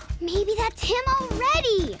 Maybe that's him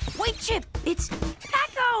already! Wait, Chip! It's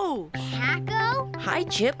Paco! Paco? Hi,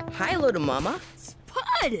 Chip. Hi, little mama.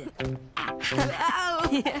 Spud!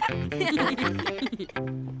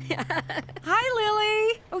 Hi,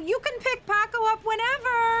 Lily! Oh, you can pick Paco up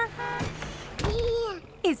whenever!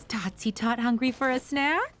 Is Totsy Tot hungry for a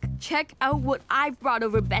snack? Check out what I've brought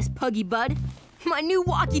over, best Puggy Bud. My new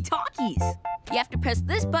walkie-talkies. You have to press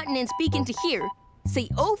this button and speak into here. Say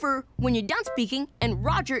over when you're done speaking, and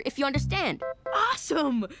Roger if you understand.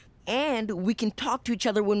 Awesome! And we can talk to each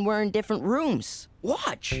other when we're in different rooms.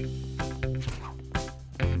 Watch.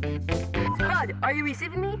 Spud, are you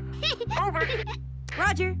receiving me? Over.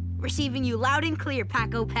 Roger, receiving you loud and clear,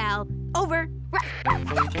 Paco pal. Over.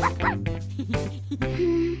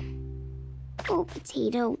 Oh,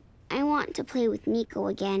 Potato. I want to play with Nico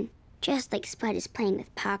again, just like Spud is playing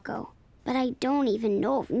with Paco. But I don't even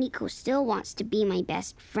know if Nico still wants to be my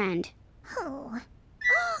best friend. Oh.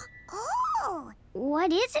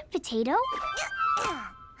 What is it, Potato?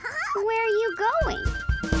 Where are you going?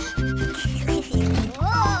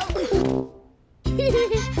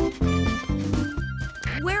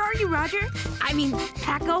 Where are you, Roger? I mean,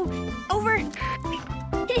 Paco. Over.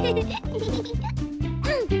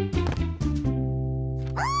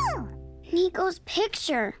 Nico's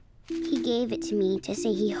picture. He gave it to me to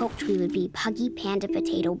say he hoped we would be Puggy Panda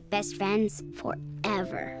Potato best friends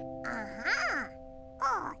forever.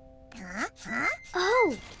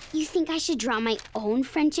 Oh, you think I should draw my own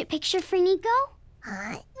friendship picture for Nico?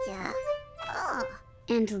 Yeah.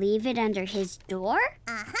 And leave it under his door?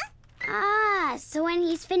 Ah, so when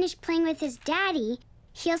he's finished playing with his daddy,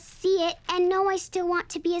 he'll see it and know I still want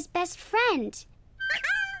to be his best friend.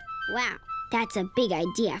 Wow, that's a big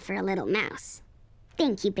idea for a little mouse.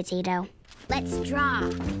 Thank you, Potato. Let's draw.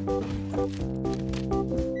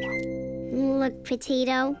 Look,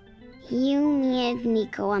 Potato. You, me, and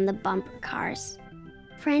Nico on the bumper cars.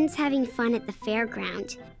 Friends having fun at the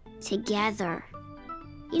fairground. Together.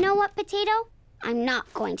 You know what, Potato? I'm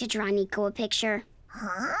not going to draw Nico a picture.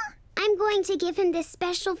 Huh? I'm going to give him this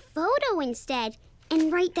special photo instead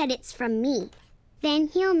and write that it's from me. Then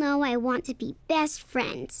he'll know I want to be best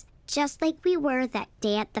friends, just like we were that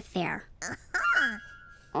day at the fair.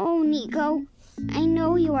 Oh, Nico, I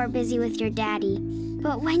know you are busy with your daddy,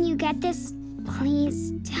 but when you get this,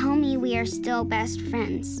 please tell me we are still best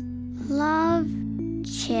friends. Love,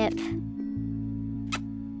 Chip.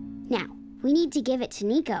 Now, We need to give it to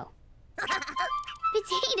Nico.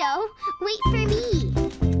 Potato, wait for me.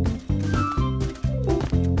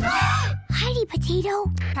 Hidey,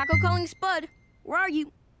 Potato. Paco calling Spud. Where are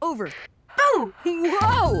you? Over. Boom!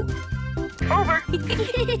 Whoa! Over.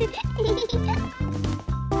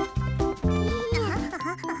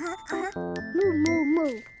 Moo, moo,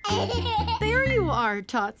 moo. There you are,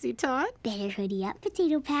 Totsy Tot. Better hoodie up,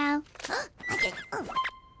 Potato Pal.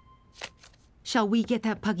 Shall we get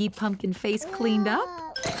that puggy pumpkin face cleaned up?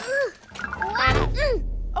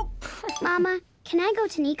 Mama, can I go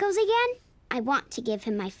to Nico's again? I want to give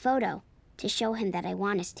him my photo to show him that I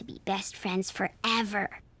want us to be best friends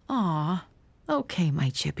forever. Aw, okay, my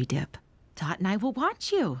chippy dip. Tot and I will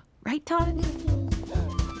watch you. Right, Tot?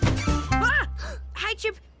 Ah! Hi,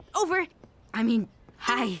 Chip. Over. I mean,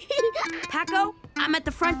 hi. Paco, I'm at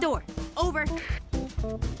the front door. Over.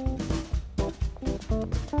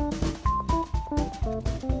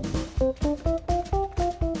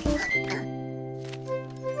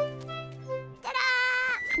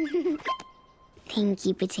 Thank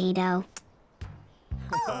you, Potato.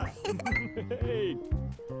 Hey.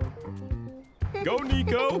 Go,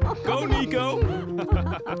 Nico! Go, Nico!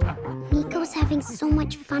 Nico's having so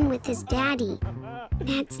much fun with his daddy.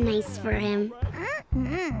 That's nice for him.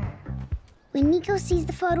 When Nico sees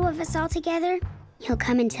the photo of us all together, he'll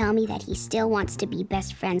come and tell me that he still wants to be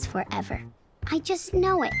best friends forever. I just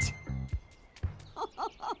know it.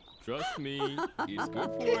 Trust me, it's good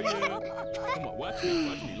for you. Come on, watch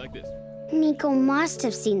me, like this. Nico must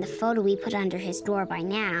have seen the photo we put under his door by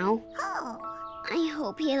now. I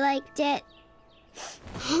hope he liked it.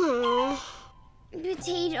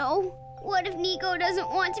 Potato, what if Nico doesn't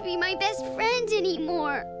want to be my best friend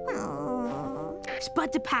anymore?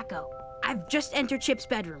 Spud to Paco. I've just entered Chip's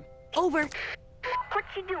bedroom. Over. What's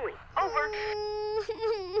she doing? Over.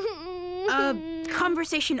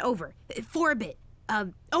 Conversation over. For a bit.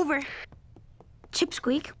 Over. Chip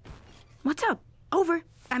Squeak. What's up? Over.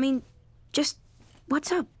 I mean, just,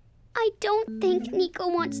 what's up? I don't think Nico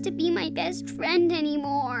wants to be my best friend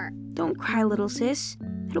anymore. Don't cry, little sis.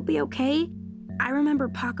 It'll be okay. I remember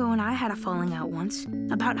Paco and I had a falling out once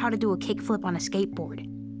about how to do a kickflip on a skateboard.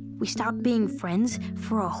 We stopped being friends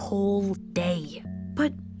for a whole day.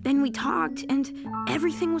 But then we talked and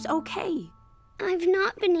everything was okay. I've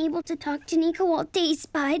not been able to talk to Nico all day,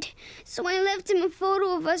 Spud. So I left him a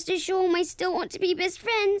photo of us to show him I still want to be best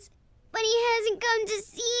friends. But he hasn't come to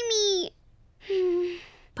see me.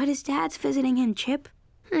 But his dad's visiting him, Chip.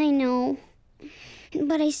 I know.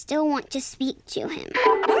 But I still want to speak to him.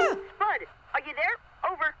 Spud, are you there?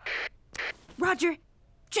 Over. Roger,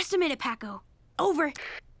 just a minute, Paco. Over.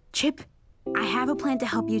 Chip, I have a plan to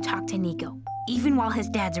help you talk to Nico, even while his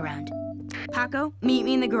dad's around. Paco, meet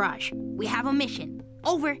me in the garage. We have a mission.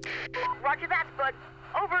 Over. Roger that, Spud.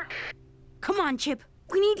 Over. Come on, Chip.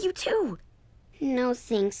 We need you too. No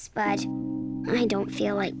thanks, Spud. I don't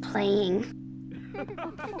feel like playing.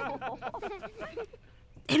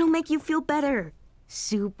 It'll make you feel better.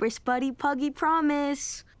 Super Spuddy Puggy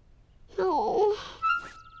promise. No.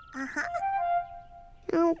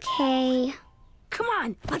 Okay. Come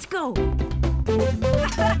on, let's go.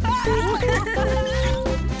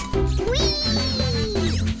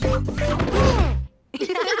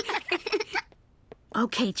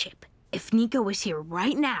 Okay, Chip. If Nico was here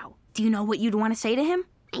right now, do you know what you'd want to say to him?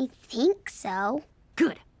 I think so.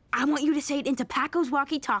 Good. I want you to say it into Paco's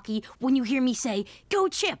walkie-talkie when you hear me say, "Go,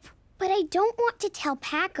 Chip." But I don't want to tell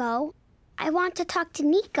Paco. I want to talk to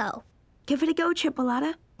Nico. Give it a go,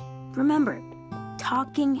 Chipolata. Remember,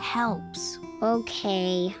 talking helps.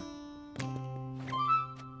 Okay.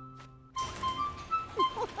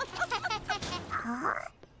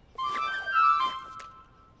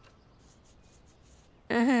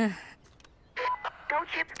 Go,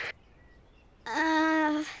 Chip.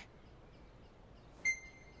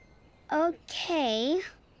 Okay.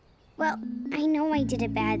 Well, I know I did a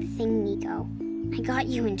bad thing, Nico. I got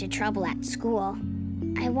you into trouble at school.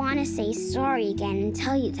 I want to say sorry again and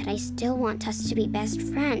tell you that I still want us to be best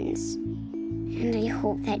friends. And I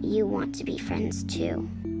hope that you want to be friends too.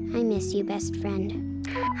 I miss you, best friend.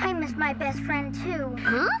 I miss my best friend too.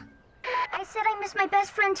 Huh? I said I miss my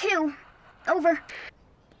best friend too. Over.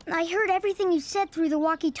 I heard everything you said through the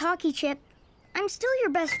walkie-talkie, Chip. I'm still your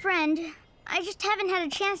best friend. I just haven't had a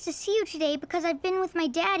chance to see you today because I've been with my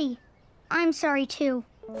daddy. I'm sorry too.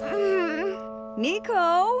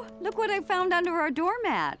 Nico, look what I found under our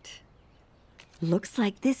doormat. Looks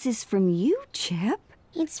like this is from you, Chip.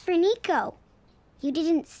 It's for Nico. You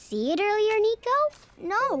didn't see it earlier, Nico?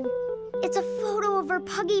 No. It's a photo of our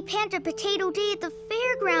Puggy Panther Potato Day at the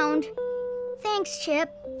fairground. Thanks, Chip.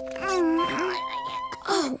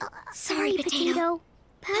 Oh, Sorry, Potato.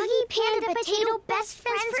 Puggy, Panda, Potato, best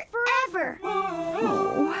friends forever.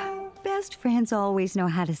 Oh, best friends always know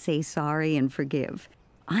how to say sorry and forgive.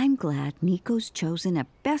 I'm glad Nico's chosen a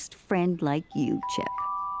best friend like you, Chip.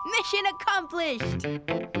 Mission accomplished!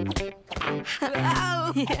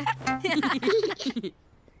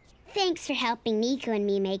 Thanks for helping Nico and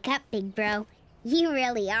me make up, Big Bro. You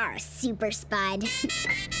really are a super Spud.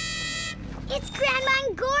 It's Grandma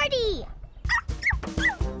and Gordy!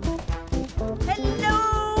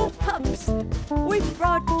 Hello, pups! We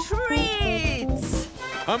brought treats!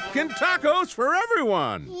 Pumpkin tacos for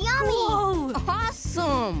everyone! Yummy! Whoa,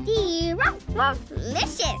 awesome!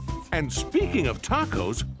 Delicious! And speaking of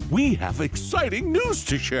tacos, we have exciting news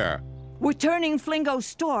to share. We're turning Flingo's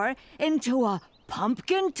store into a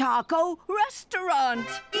pumpkin taco restaurant!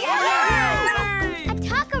 Yay! A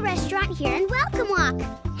taco restaurant here in Welcome Walk.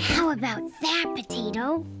 How about that,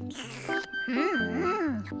 Potato?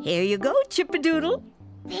 Here you go, Chip-a-doodle.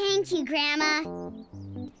 Thank you, Grandma.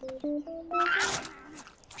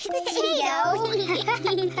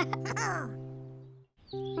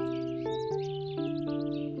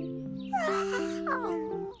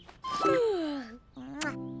 Potato!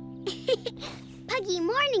 Puggy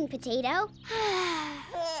morning, Potato.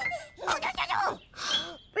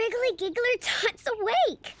 Wriggly Giggler Tot's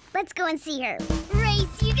awake. Let's go and see her.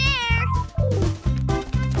 Race you there!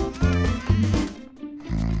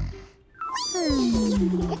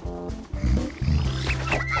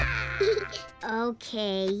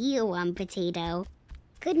 Okay, you won, Potato.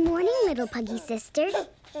 Good morning, little Puggy sister.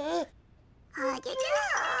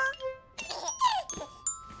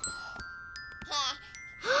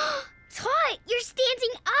 Tot, you're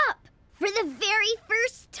standing up for the very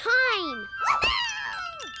first time.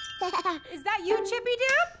 Is that you, Chippy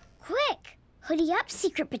Doo? Quick, hoodie up,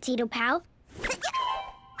 secret potato pal.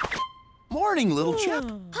 Morning, little Chip.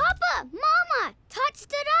 Poppa, Mama, Tot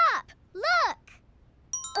stood up. Look.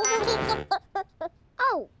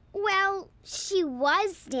 Oh, well, she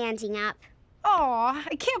was standing up. Aw,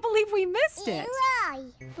 I can't believe we missed it.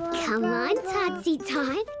 Come on, Totsy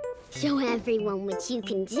Tot. Show everyone what you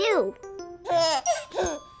can do.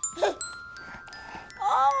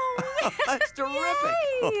 Oh, that's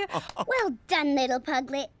terrific. Well done, little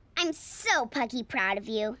Puglet. I'm so Puggy proud of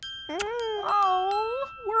you. Oh,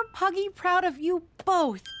 we're Puggy proud of you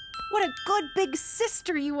both. What a good big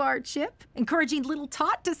sister you are, Chip. Encouraging little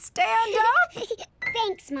Tot to stand up.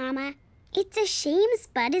 Thanks, Mama. It's a shame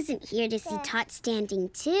Spud isn't here to see Tot standing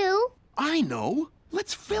too. I know.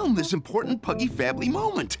 Let's film this important Puggy family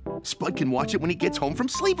moment. Spud can watch it when he gets home from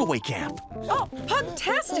Sleepaway Camp. Oh,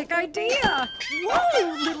 Pugtastic idea.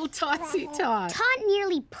 Whoa, little Totsy Tot. Tot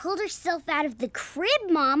nearly pulled herself out of the crib,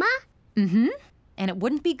 Mama. Mm-hmm. And it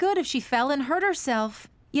wouldn't be good if she fell and hurt herself.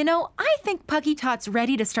 You know, I think Puggy Tot's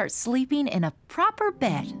ready to start sleeping in a proper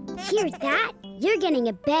bed. Hear that? You're getting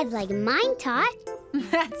a bed like mine, Tot.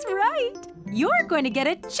 That's right. You're going to get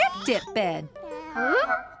a chip dip bed.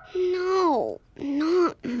 Huh? No,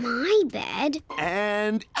 not my bed.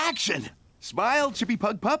 And action! Smile, Chippy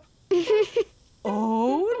Pug Pup.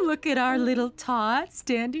 Oh, look at our little Tot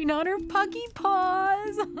standing on her puggy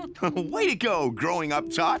paws. Way to go, growing up,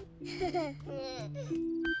 Tot.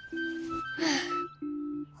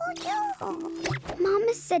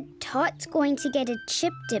 Mama said Tot's going to get a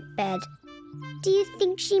chip dip bed. Do you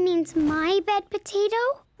think she means my bed, Potato?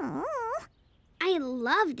 I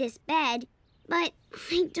love this bed, but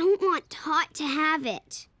I don't want Tot to have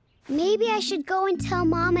it. Maybe I should go and tell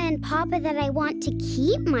Mama and Papa that I want to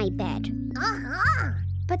keep my bed.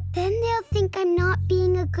 But then they'll think I'm not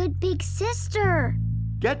being a good big sister.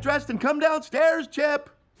 Get dressed and come downstairs, Chip.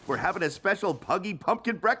 We're having a special Puggy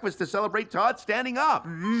pumpkin breakfast to celebrate Tot standing up.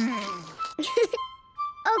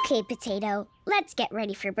 Okay, Potato, let's get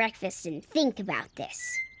ready for breakfast and think about this.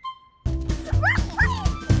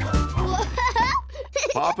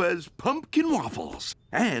 Papa's pumpkin waffles.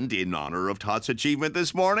 And in honor of Tot's achievement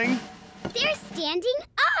this morning, they're standing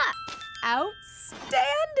up.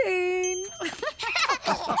 Outstanding.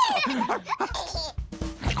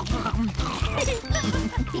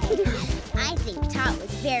 I think Tot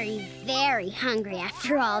was very, very hungry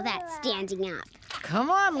after all that standing up. Come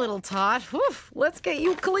on, little Tot. Whew, let's get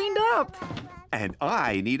you cleaned up. and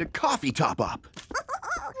I need a coffee top-up.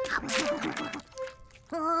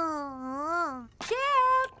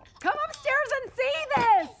 Chip, come upstairs and see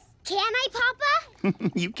this. Can I,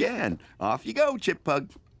 Papa? You can. Off you go, Chip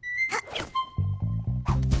Pug.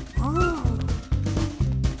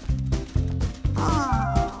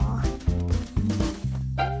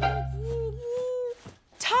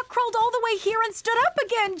 Tot crawled all the way here and stood up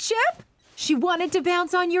again, Chip. She wanted to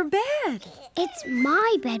bounce on your bed. It's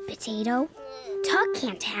my bed, Potato. Tot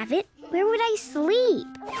can't have it. Where would I sleep?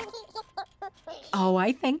 Oh,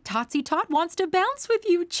 I think Totsy Tot wants to bounce with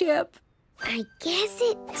you, Chip. I guess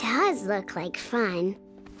it does look like fun.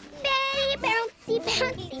 Betty bouncy,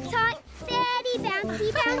 bouncy, Tot. Betty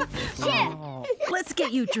bouncy, bouncy, Chip. Oh, let's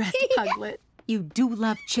get you dressed, Puglet. You do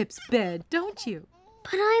love Chip's bed, don't you?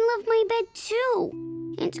 But I love my bed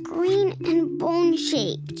too. It's green and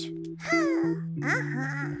bone-shaped.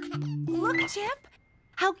 Look, Chip.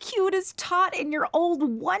 How cute is Tot in your old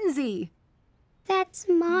onesie? That's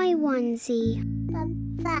my onesie.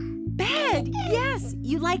 Bed! Yes,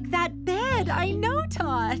 you like that bed. I know,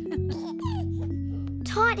 Tot.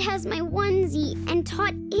 Tot has my onesie, and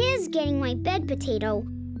Tot is getting my bed, Potato.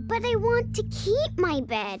 But I want to keep my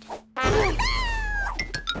bed.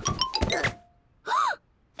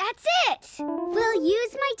 That's it! We'll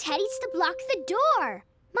use my teddies to block the door.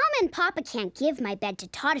 Mama and Papa can't give my bed to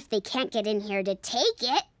Tot if they can't get in here to take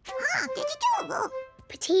it.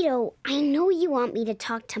 Potato, I know you want me to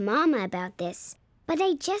talk to Mama about this, but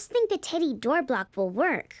I just think the teddy door block will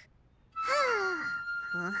work.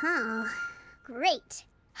 Great.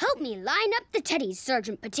 Help me line up the teddies,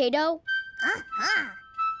 Sergeant Potato.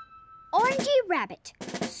 Orangey Rabbit,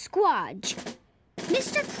 Squadge,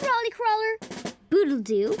 Mr. Crawly Crawler,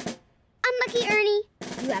 Boodle-Doo, Unlucky Ernie,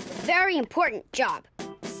 you have a very important job.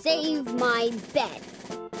 Save my bed.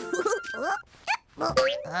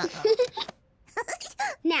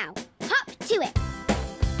 Now, hop to it.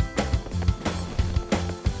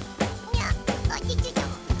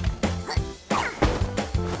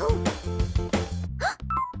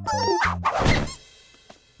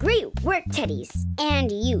 Great work, Teddies.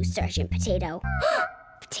 And you, Sergeant Potato.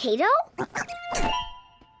 Potato?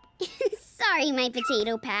 Sorry, my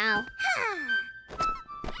potato pal.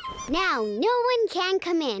 Now, no one can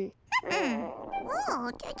come in.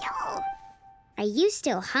 Are you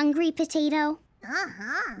still hungry, Potato?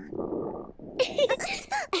 I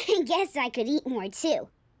guess I could eat more, too.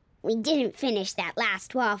 We didn't finish that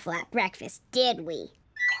last waffle at breakfast, did we?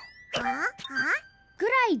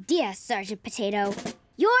 Good idea, Sergeant Potato.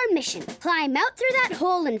 Your mission, climb out through that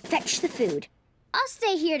hole and fetch the food. I'll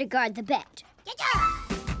stay here to guard the bed.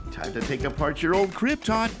 Time to take apart your old crib,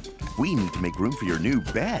 Tot. We need to make room for your new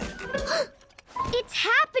bed. It's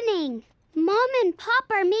happening! Mom and Pop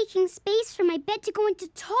are making space for my bed to go into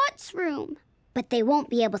Tot's room. But they won't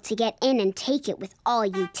be able to get in and take it with all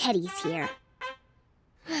you teddies here.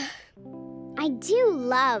 I do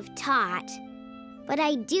love Tot, but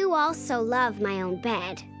I do also love my own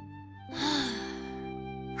bed.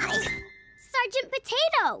 Sergeant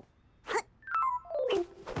Potato!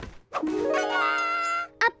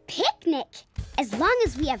 A picnic! As long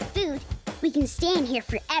as we have food, we can stay in here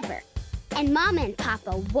forever. And Mama and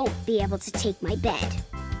Papa won't be able to take my bed.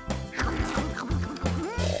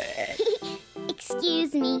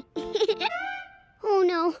 Excuse me. Oh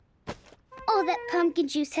no. All that pumpkin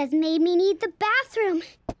juice has made me need the bathroom.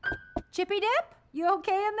 Chippy Dip, you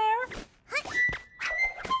okay in there?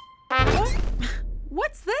 Oh,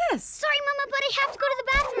 what's this? Sorry, Mama, but I have to go to the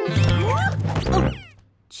bathroom.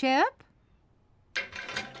 Chip?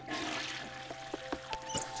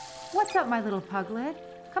 What's up, my little puglet?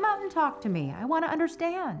 Come out and talk to me. I want to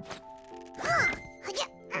understand.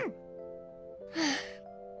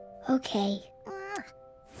 Okay.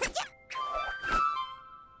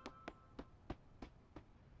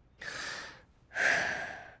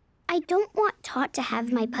 I don't want Tot to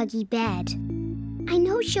have my puggy bed. I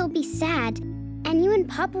know she'll be sad, and you and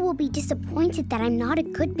Papa will be disappointed that I'm not a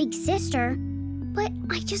good big sister, but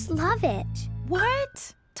I just love it.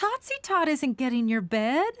 What? Totsy Tot isn't getting your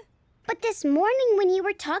bed? But this morning when you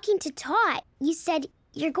were talking to Tot, you said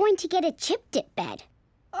you're going to get a Chip Dip bed.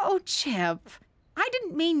 Oh, Chip. I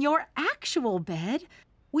didn't mean your actual bed.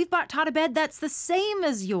 We've bought Tot a bed that's the same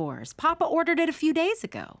as yours. Papa ordered it a few days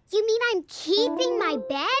ago. You mean I'm keeping my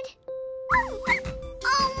bed? Oh,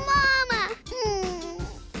 Mama!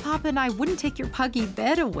 Papa and I wouldn't take your puggy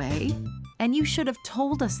bed away. And you should have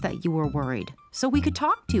told us that you were worried, so we could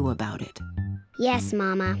talk to you about it. Yes,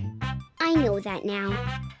 Mama. I know that now.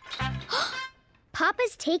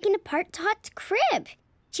 Papa's taken apart Tot's crib.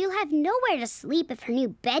 She'll have nowhere to sleep if her new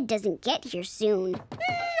bed doesn't get here soon.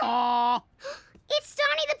 Aww. It's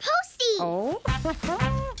Donnie the Postie! Oh?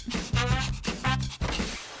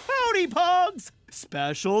 Howdy, Pugs!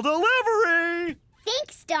 Special delivery!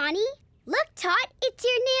 Thanks, Donnie. Look, Tot, it's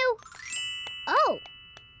your new... Oh,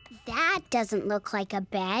 that doesn't look like a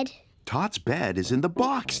bed. Tot's bed is in the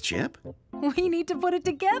box, Chip. We need to put it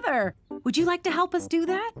together. Would you like to help us do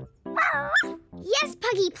that? Yes,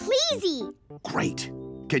 Puggy, pleasey. Great.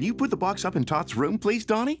 Can you put the box up in Tot's room, please,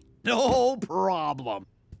 Donnie? No problem.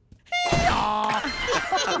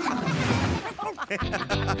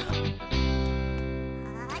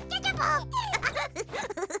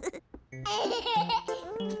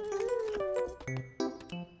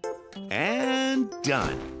 And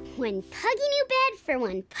done. One puggy new bed for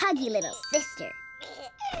one puggy little sister.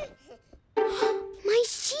 My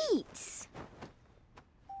sheets!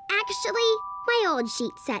 Actually, my old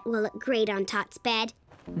sheet set will look great on Tot's bed.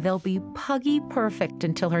 They'll be puggy perfect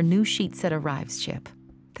until her new sheet set arrives, Chip.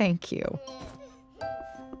 Thank you.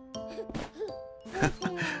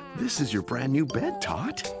 This is your brand new bed,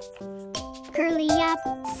 Tot. Curly up,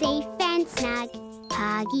 safe and snug.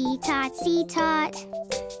 Puggy Totsy Tot.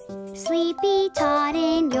 Sleepy Tot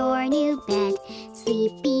in your new bed.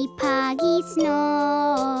 Sleepy Puggy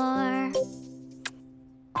snore.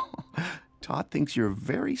 Tot thinks you're a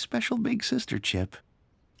very special big sister, Chip.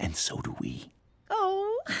 And so do we.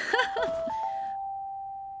 Oh.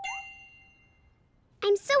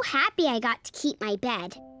 I'm so happy I got to keep my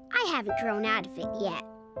bed. I haven't grown out of it yet.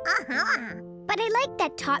 But I like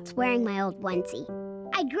that Tot's wearing my old onesie.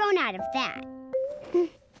 I'd grown out of that.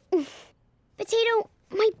 Potato,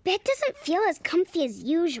 my bed doesn't feel as comfy as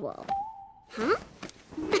usual. Huh?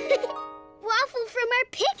 Waffle from our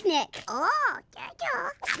picnic. Oh,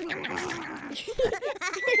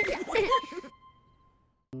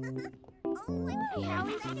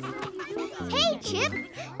 Hey, Chip!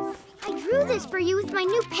 I drew this for you with my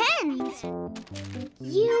new pens.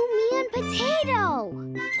 You, me, and Potato.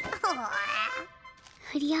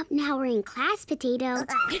 Hoodie up now, we're in class, Potato.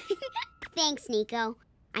 Thanks, Nico.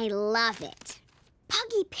 I love it.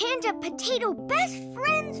 Puggy Panda Potato, best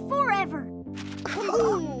friends forever.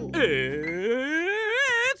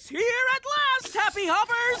 It's here at last, Happy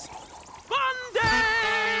Hoppers! Fun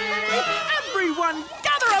day! Everyone,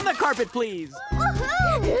 gather on the carpet, please.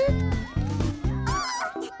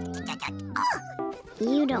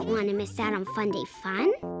 You don't want to miss out on Fun Day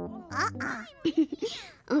fun?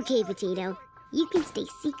 Okay, Potato. You can stay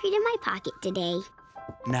secret in my pocket today.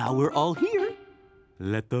 Now we're all here.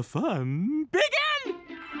 Let the fun begin!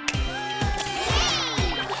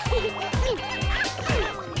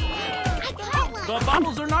 The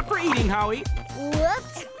bubbles are not for eating, Howie.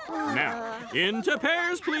 Whoops. Now, into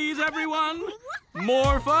pairs, please, everyone.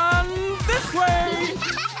 More fun this way.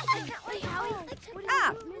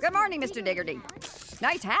 Ah, good morning, Mr. Diggerty.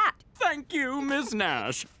 Nice hat. Thank you, Miss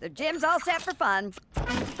Nash. The gym's all set for fun.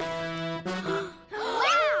 Wow!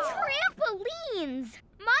 Trampolines!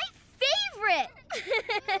 My favorite!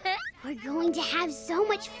 We're going to have so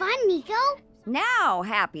much fun, Nico. Now,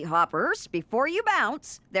 Happy Hoppers, before you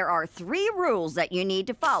bounce, there are 3 rules that you need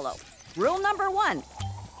to follow. Rule number 1,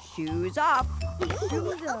 shoes off.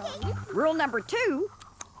 Rule number 2,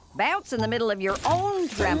 bounce in the middle of your own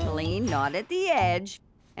trampoline, not at the edge.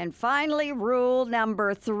 And finally, rule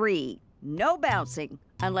number 3, no bouncing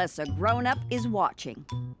unless a grown-up is watching.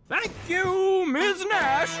 Thank you, Ms.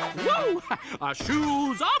 Nash. Woo!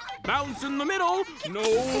 Shoes up, bounce in the middle. No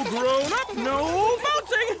grown-up, no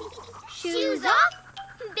bouncing. Shoes off,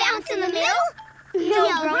 bounce in the middle.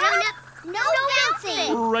 No grown-up, no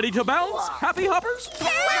bouncing. Ready to bounce, Happy Hoppers?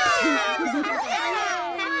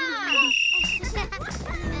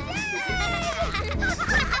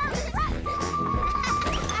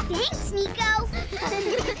 Thanks, Nico.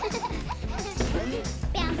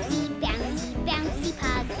 Bouncy, bouncy, bouncy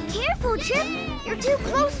pug. Careful, Chip. You're too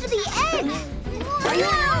close to the edge.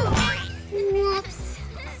 Whoops.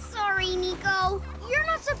 Sorry, Nico. You're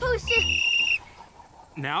not supposed to...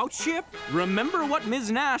 Now, Chip, remember what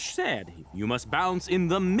Ms. Nash said. You must bounce in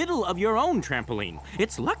the middle of your own trampoline.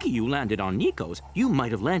 It's lucky you landed on Nico's. You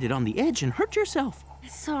might have landed on the edge and hurt yourself.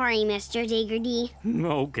 Sorry, Mr. Diggerty.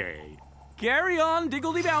 Okay. Carry on,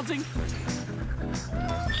 Diggledy bouncing.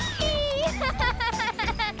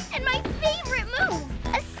 And my favorite move,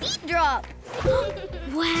 a seat drop.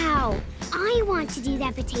 Wow. I want to do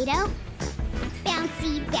that, Potato.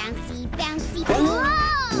 Bouncy, bouncy, bouncy.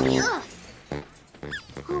 Whoa!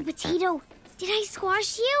 Oh, Potato, did I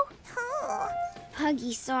squash you?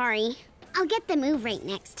 Puggy, sorry. I'll get the move right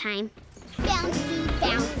next time. Bouncy,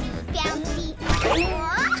 bouncy, bouncy.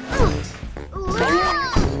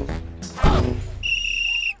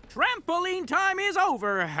 Trampoline time is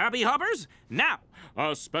over, Happy Hoppers. Now,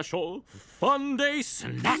 a special Fun Day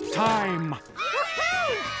snack time.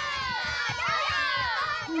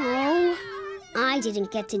 Oh, I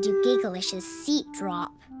didn't get to do Gigglish's seat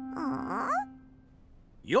drop.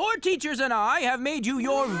 Your teachers and I have made you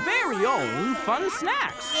your very own fun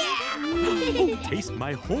snacks. Oh, taste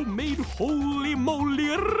my homemade holy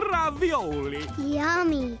moly ravioli.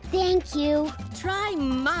 Yummy. Thank you. Try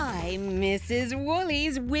my Mrs.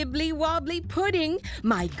 Woolley's wibbly wobbly pudding,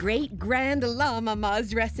 my great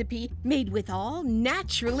grandmama's recipe, made with all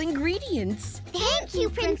natural ingredients. Thank you,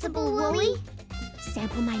 Principal Woolley.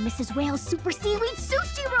 Sample my Mrs. Whale's super seaweed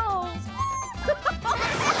sushi rolls.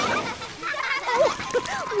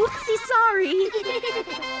 Whoopsie, sorry.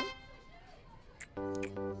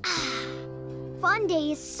 Fun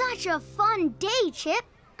day is such a fun day, Chip.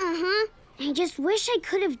 Uh-huh. I just wish I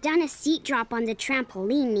could have done a seat drop on the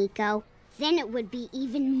trampoline, Nico. Then it would be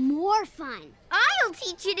even more fun. I'll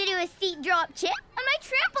teach you to do a seat drop, Chip, on my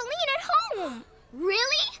trampoline at home.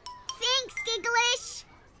 Really? Thanks, Giggleish.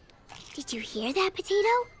 Did you hear that,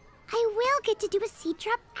 Potato? I will get to do a seat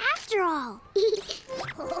drop after all.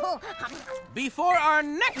 Before our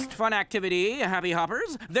next fun activity, Happy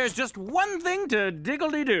Hoppers, there's just one thing to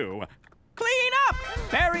diggledy-do. Clean up!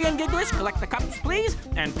 Barry and Giggleish, collect the cups, please.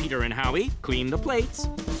 And Peter and Howie, clean the plates.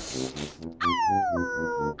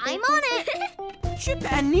 I'm on it. Chip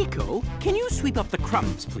and Nico, can you sweep up the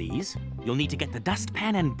crumbs, please? You'll need to get the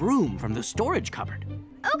dustpan and broom from the storage cupboard.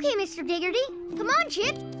 Okay, Mr. Diggerty. Come on,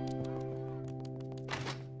 Chip.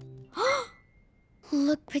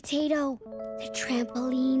 Look, Potato. The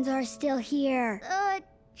trampolines are still here.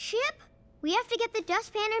 Chip, we have to get the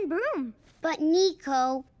dustpan and broom. But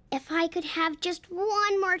Nico, if I could have just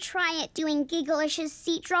one more try at doing Gigglish's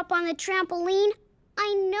seat drop on the trampoline,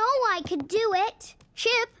 I know I could do it.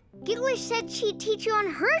 Chip, Giggleish said she'd teach you on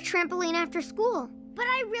her trampoline after school. But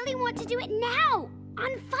I really want to do it now,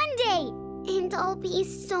 on Fun Day. And I'll be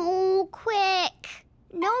so quick.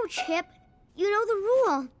 No, Chip. You know the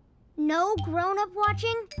rule. No grown-up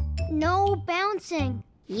watching, no bouncing.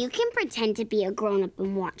 You can pretend to be a grown-up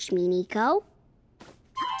and watch me, Nico.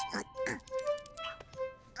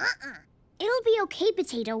 It'll be okay,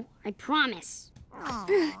 Potato. I promise.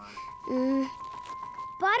 Bottom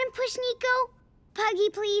push, Nico. Puggy,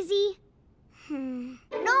 pleasey.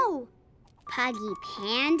 No. Puggy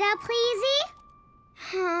Panda, pleasey.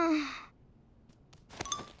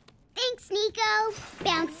 Thanks, Nico.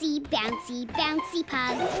 Bouncy, bouncy, bouncy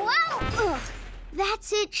pug. Wow! Ugh.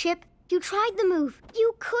 That's it, Chip. You tried the move.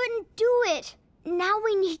 You couldn't do it. Now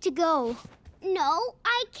we need to go. No,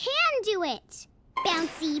 I can do it.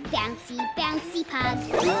 Bouncy, bouncy, bouncy pug.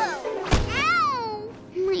 Ow!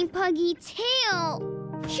 My puggy tail.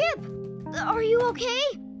 Chip, are you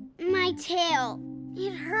okay? My tail.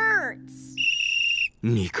 It hurts.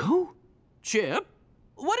 Nico? Chip?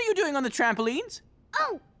 What are you doing on the trampolines?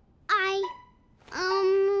 Oh,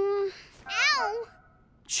 ow.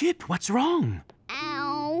 Chip, what's wrong?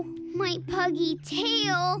 Ow, my puggy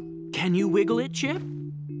tail. Can you wiggle it, Chip?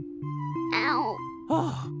 Ow.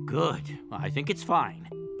 Oh, good. I think it's fine.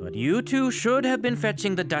 But you two should have been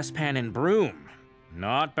fetching the dustpan and broom,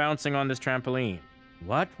 not bouncing on this trampoline.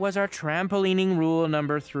 What was our trampolining rule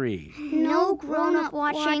number 3? No grown-up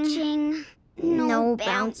watching. No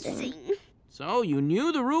bouncing. So you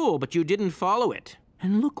knew the rule, but you didn't follow it.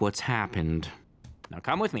 And look what's happened. Now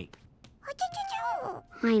come with me. What did you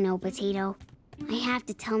do? I know, Potato. I have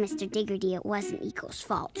to tell Mr. Diggerty it wasn't Nico's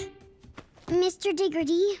fault. Mr.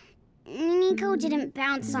 Diggerty, Nico didn't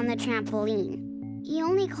bounce on the trampoline. He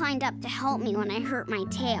only climbed up to help me when I hurt my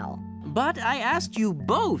tail. But I asked you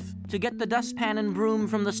both to get the dustpan and broom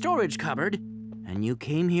from the storage cupboard, and you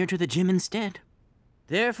came here to the gym instead.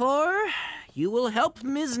 Therefore, you will help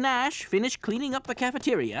Ms. Nash finish cleaning up the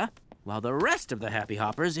cafeteria, while the rest of the Happy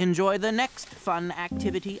Hoppers enjoy the next fun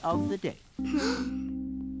activity of the day.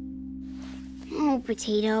 Oh,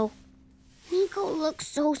 Potato. Nico looks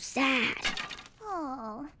so sad.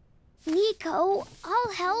 Oh. Nico,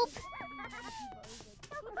 I'll help.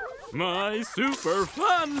 My super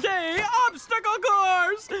fun day obstacle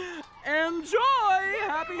course! Enjoy,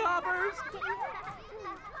 Happy Hoppers!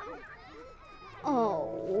 Oh,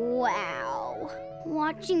 wow.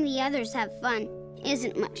 Watching the others have fun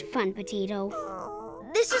isn't much fun, Potato.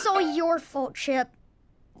 This is all your fault, Chip.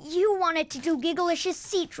 You wanted to do Gigglish's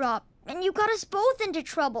seat drop, and you got us both into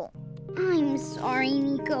trouble. I'm sorry,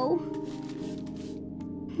 Nico.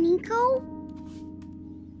 Nico?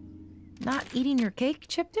 Not eating your cake,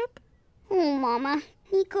 Chip Dip? Oh, Mama.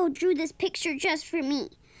 Nico drew this picture just for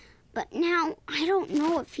me. But now I don't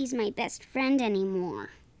know if he's my best friend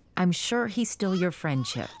anymore. I'm sure he's still your friend,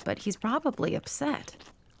 Chip, but he's probably upset.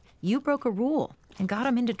 You broke a rule and got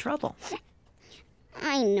him into trouble.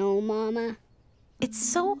 I know, Mama. It's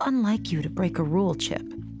so unlike you to break a rule, Chip.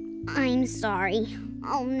 I'm sorry.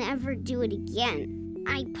 I'll never do it again.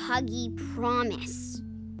 I puggy promise.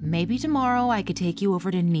 Maybe tomorrow I could take you over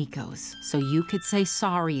to Nico's so you could say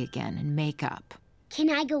sorry again and make up. Can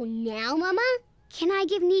I go now, Mama? Can I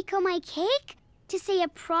give Nico my cake to say a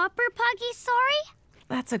proper Puggy sorry?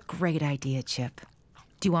 That's a great idea, Chip.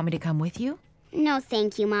 Do you want me to come with you? No,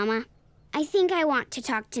 thank you, Mama. I think I want to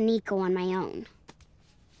talk to Nico on my own.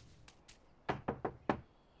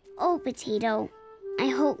 Oh, Potato. I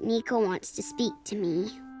hope Nico wants to speak to me.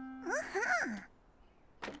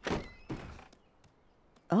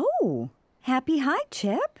 Oh, happy hi,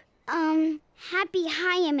 Chip. Happy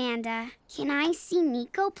hi, Amanda. Can I see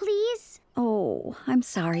Nico, please? Oh, I'm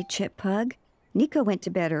sorry, Chip Pug. Nico went to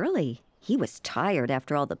bed early. He was tired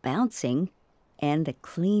after all the bouncing and the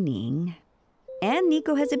cleaning. And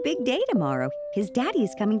Nico has a big day tomorrow. His daddy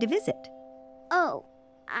is coming to visit. Oh,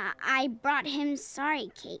 I brought him sorry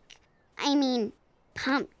cake. I mean,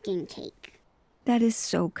 pumpkin cake. That is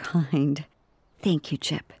so kind. Thank you,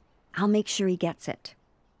 Chip. I'll make sure he gets it.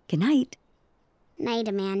 Good night. Night,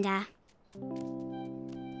 Amanda.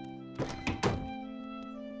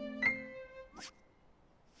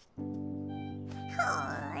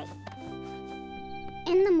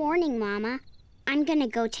 In the morning, Mama, I'm gonna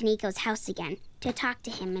go to Nico's house again to talk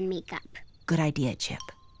to him and make up. Good idea, Chip.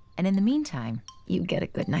 And in the meantime, you get a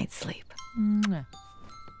good night's sleep. Mwah.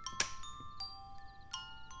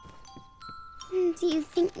 Do you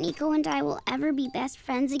think Nico and I will ever be best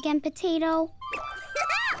friends again, Potato?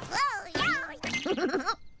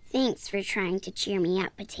 Thanks for trying to cheer me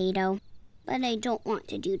up, Potato. But I don't want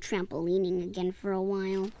to do trampolining again for a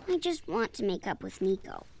while. I just want to make up with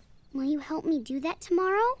Nico. Will you help me do that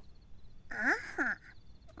tomorrow?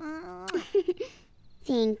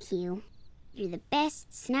 Thank you. You're the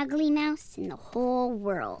best snuggly mouse in the whole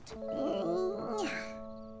world.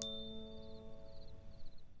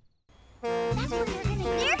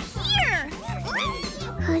 They're here!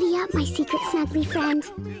 Hurry up, my secret snuggly friend.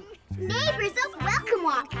 Neighbors of Welcome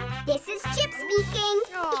Walk. This is Chip speaking.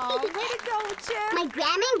 Aw, way to go, Chip. My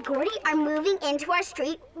grandma and Gordy are moving into our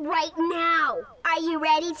street right now. Are you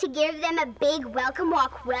ready to give them a big Welcome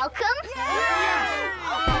Walk welcome? Yes!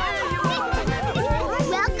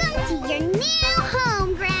 Welcome to your new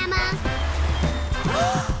home, Grandma.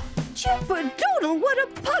 Chip-a-doodle, what a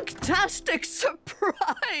pugtastic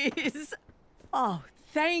surprise! Oh,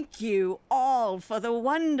 thank you all for the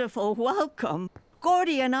wonderful welcome.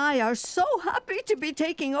 Gordy and I are so happy to be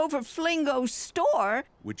taking over Flingo's store.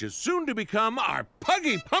 Which is soon to become our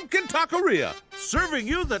Puggy Pumpkin Taqueria, serving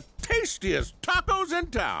you the tastiest tacos in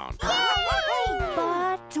town.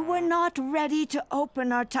 But we're not ready to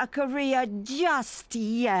open our taqueria just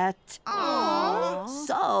yet. Aww.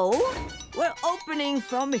 So, we're opening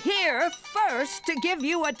from here first to give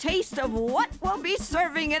you a taste of what we'll be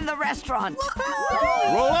serving in the restaurant.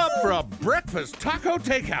 Roll up for a breakfast taco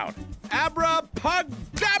takeout. Abra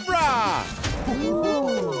Pug-dabra!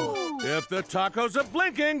 If the tacos are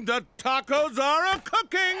blinking, the tacos are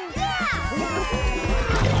a-cooking!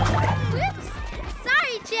 Whoops!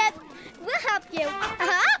 Sorry, Chip. We'll help you.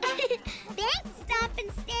 Thanks, Stomp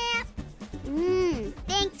and Stamp.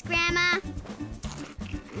 Thanks, Grandma.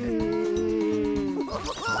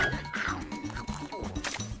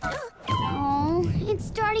 Oh, it's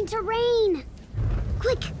starting to rain.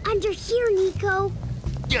 Quick, under here, Nico.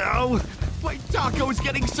 Oh, my taco is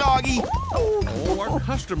getting soggy. Oh, our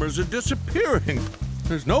customers are disappearing.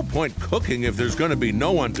 There's no point cooking if there's going to be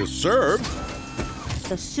no one to serve.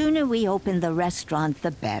 The sooner we open the restaurant,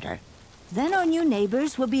 the better. Then our new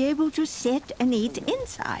neighbors will be able to sit and eat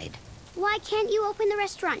inside. Why can't you open the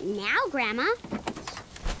restaurant now, Grandma?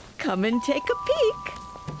 Come and take a peek.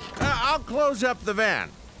 I'll close up the van.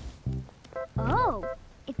 Oh,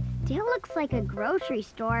 it still looks like a grocery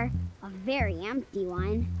store. A very empty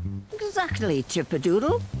one. Exactly,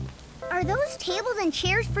 Chip-a-doodle. Are those tables and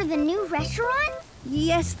chairs for the new restaurant?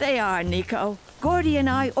 Yes, they are, Nico. Gordy and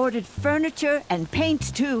I ordered furniture and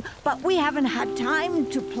paint too, but we haven't had time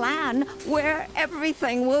to plan where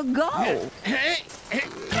everything will go.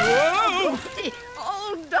 Whoa!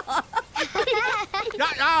 Hold on.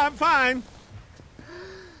 I'm fine.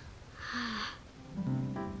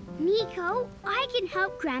 Nico, I can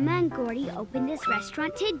help Grandma and Gordy open this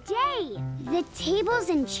restaurant today. The tables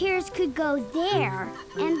and chairs could go there,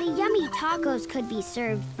 and the yummy tacos could be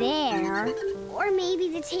served there. Or maybe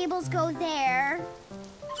the tables go there.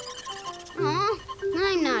 Oh,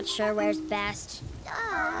 I'm not sure where's best.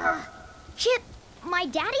 Chip, my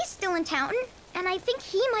daddy's still in town, and I think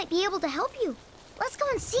he might be able to help you. Let's go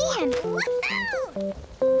and see him.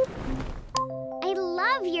 I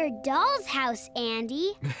love your doll's house,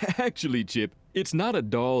 Andy. Actually, Chip, It's not a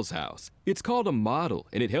doll's house. It's called a model,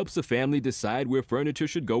 and it helps the family decide where furniture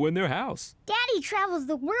should go in their house. Daddy travels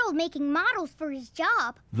the world making models for his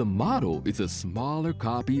job. The model is a smaller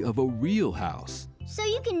copy of a real house. So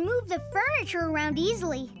you can move the furniture around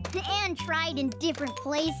easily and try it in different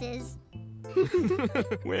places.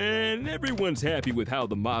 When everyone's happy with how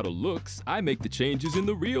the model looks, I make the changes in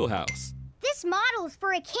the real house. This model is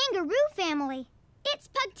for a kangaroo family. It's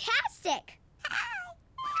pugtastic.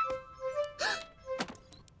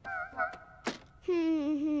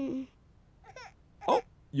 Oh,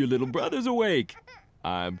 your little brother's awake.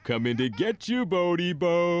 I'm coming to get you, Bodie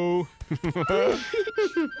Bo.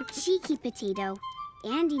 Cheeky potato.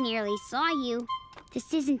 Andy nearly saw you.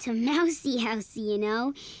 This isn't a mousy house, you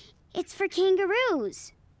know. It's for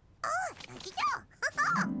kangaroos.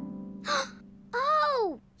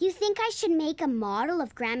 Oh, you think I should make a model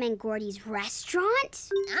of Grandma and Gordy's restaurant?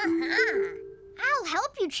 I'll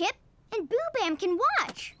help you, Chip, and Boo Bam can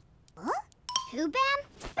watch. Who Bam?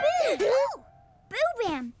 Boo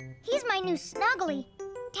Bam. He's my new snuggly.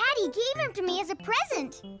 Daddy gave him to me as a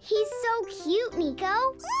present. He's so cute,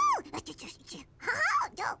 Nico.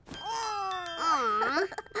 Aww.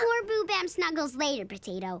 More Boo Bam snuggles later,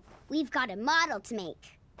 Potato. We've got a model to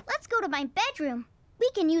make. Let's go to my bedroom. We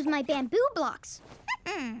can use my bamboo blocks.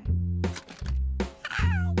 More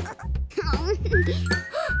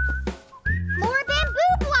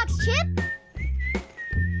bamboo blocks, Chip.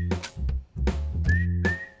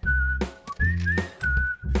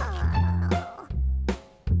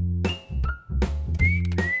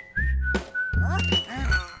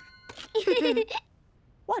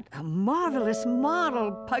 What a marvelous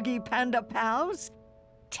model, Puggy Panda pals.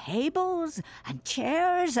 Tables and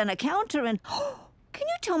chairs and a counter and... Can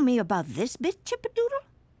you tell me about this bit, Chippadoodle?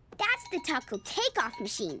 That's the taco takeoff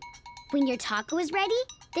machine. When your taco is ready,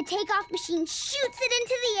 the takeoff machine shoots it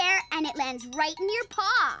into the air and it lands right in your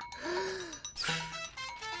paw.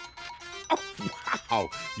 Oh, wow.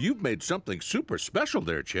 You've made something super special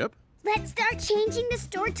there, Chip. Let's start changing the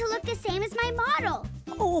store to look the same as my model.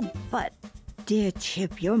 Oh, but, dear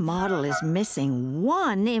Chip, your model is missing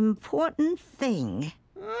one important thing.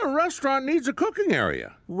 A restaurant needs a cooking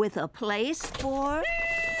area. With a place for...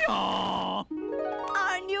 Aww.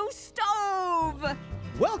 Our new stove!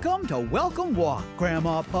 Welcome to Welcome Walk,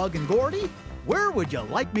 Grandma Pug and Gordy. Where would you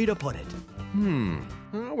like me to put it?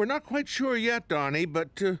 Well, we're not quite sure yet, Donnie,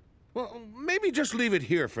 but, well, maybe just leave it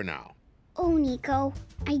here for now. Oh, Nico,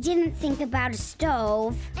 I didn't think about a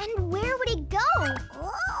stove. And where would it go?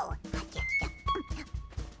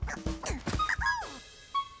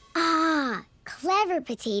 Ah, clever,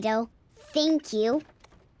 Potato. Thank you.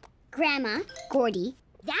 Grandma, Gordy,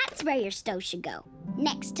 that's where your stove should go.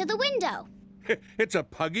 Next to the window. It's a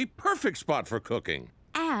Puggy perfect spot for cooking.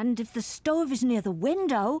 And if the stove is near the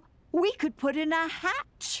window, we could put in a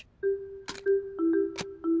hatch.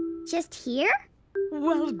 Just here?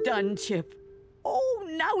 Well done, Chip. Oh,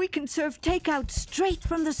 now we can serve takeout straight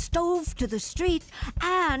from the stove to the street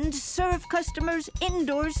and serve customers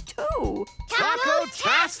indoors, too.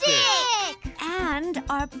 Taco-tastic! And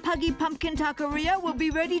our Puggy Pumpkin Taqueria will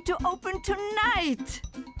be ready to open tonight.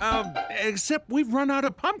 Except we've run out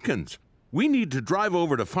of pumpkins. We need to drive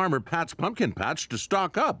over to Farmer Pat's pumpkin patch to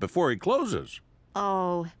stock up before he closes.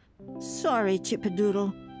 Oh, sorry,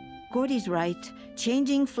 Chippadoodle. Gordy's right.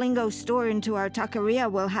 Changing Flingo's store into our taqueria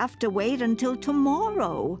will have to wait until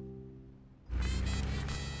tomorrow.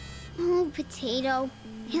 Oh, Potato.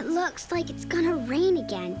 It looks like it's gonna rain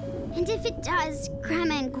again. And if it does,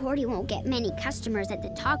 Grandma and Gordy won't get many customers at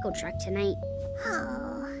the taco truck tonight.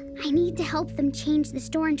 I need to help them change the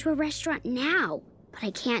store into a restaurant now. But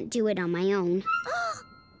I can't do it on my own.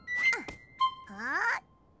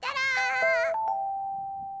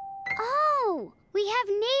 Oh, we have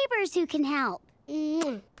neighbors who can help.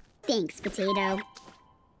 Thanks, Potato. Welcome,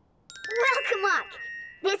 Walk.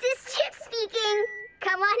 This is Chip speaking.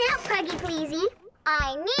 Come on out, Puggy Pleasy.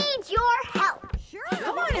 I need your help. Sure.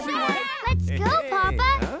 Come on, everyone. Let's go,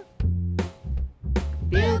 Poppa.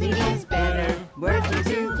 Building is better, working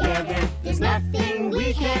together. There's nothing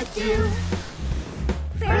we can't do.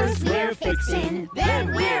 First we're fixing,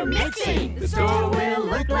 then we're mixing. The store will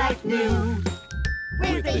look like new.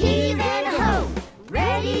 With a heel and a hoe,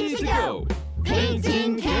 ready to go.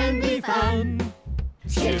 Painting can be fun.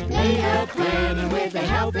 Chip made a plan, and with a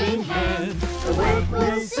helping hand, the work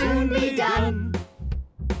will soon be done.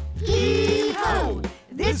 Heave-ho,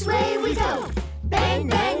 this way we go. Bang,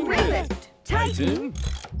 bang, rivet, tighten,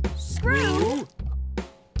 screw,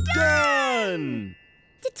 done!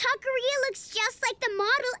 The taqueria looks just like the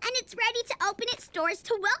model, and it's ready to open its doors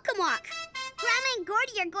to Welcome Walk. Grandma and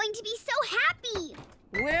Gordy are going to be so happy.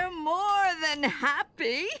 We're more than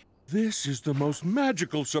happy. This is the most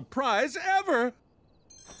magical surprise ever.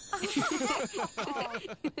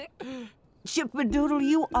 Chip-a-doodle,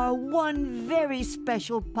 you are one very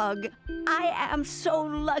special pug. I am so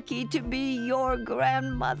lucky to be your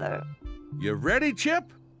grandmother. You ready,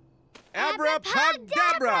 Chip?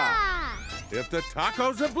 Abracadabra! If the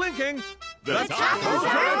tacos are blinking, the tacos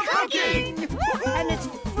are cooking! And it's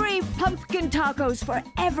free pumpkin tacos for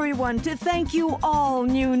everyone to thank you all,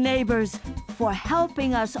 new neighbors, for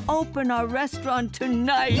helping us open our restaurant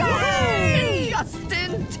tonight. Yay! Just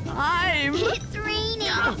in time. It's raining.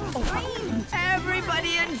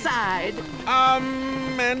 Everybody inside.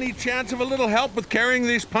 Any chance of a little help with carrying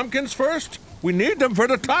these pumpkins first? We need them for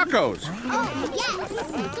the tacos. Oh,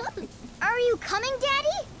 yes. Are you coming,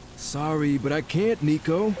 Daddy? Sorry, but I can't,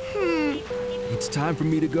 Nico. It's time for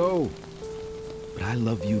me to go. But I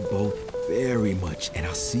love you both very much, and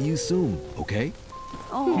I'll see you soon, okay?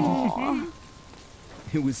 Aww.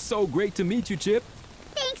 It was so great to meet you, Chip.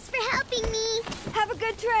 Thanks for helping me. Have a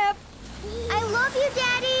good trip. I love you,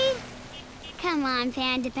 Daddy. Come on,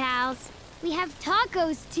 Panda Pals. We have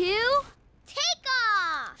tacos, too. Take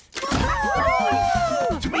off!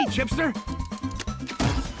 To me, Chipster.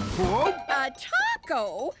 Whoa. A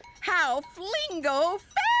taco? How flingo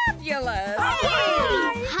fabulous!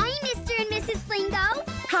 Hi, Mr. and Mrs. Flingo.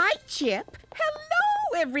 Hi, Chip.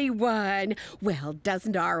 Hello, everyone. Well,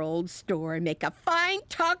 doesn't our old store make a fine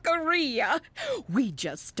taqueria? We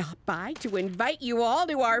just stopped by to invite you all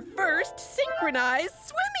to our first synchronized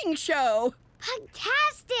swimming show.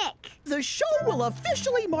 Fantastic! The show will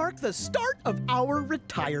officially mark the start of our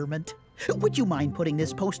retirement. Would you mind putting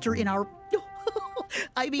this poster in our...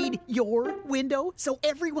 I mean, your window so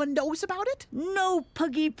everyone knows about it? No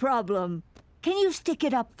puggy problem. Can you stick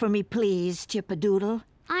it up for me, please, Chip-a-doodle?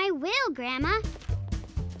 I will, Grandma.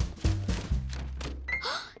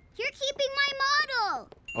 You're keeping my model.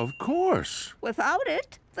 Of course. Without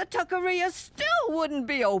it, the taqueria still wouldn't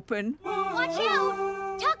be open. Watch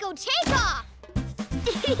out! Taco takeoff!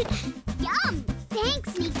 Yum!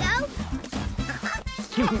 Thanks, Nico.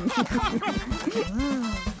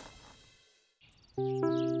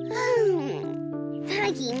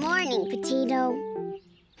 Puggy morning, Potato.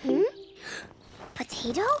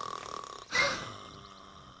 Potato?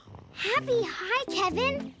 Happy, hi,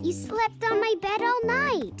 Kevin. You slept on my bed all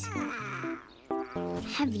night.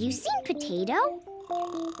 Have you seen Potato?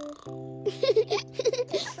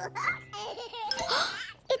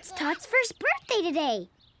 It's Tot's first birthday today.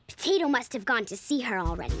 Potato must have gone to see her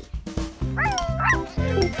already.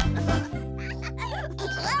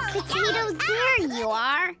 Potatoes, there you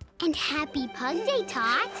are. And happy Pug Day,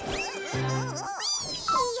 Tot.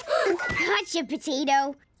 Gotcha,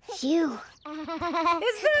 Potato. Phew. Is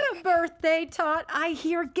that a birthday, Tot? I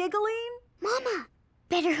hear giggling. Mama,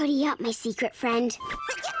 better hoodie up, my secret friend.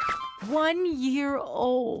 1 year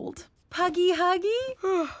old. Puggy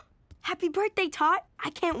Huggy? Happy birthday, Tot. I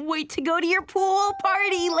can't wait to go to your pool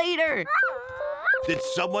party later. Did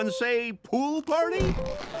someone say pool party?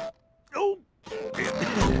 Oh.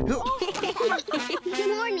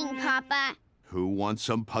 Good morning, Papa. Who wants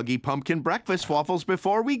some Puggy Pumpkin breakfast waffles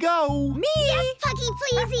before we go? Me! Yes, Puggy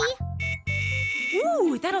Pleasy.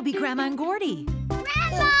 Ooh, that'll be Grandma and Gordy.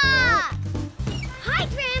 Grandma! Hi,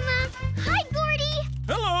 Grandma. Hi, Gordy.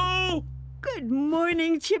 Hello! Good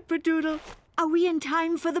morning, Chip-a-doodle. Are we in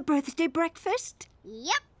time for the birthday breakfast?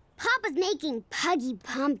 Yep. Papa's making Puggy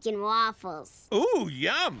Pumpkin waffles. Ooh,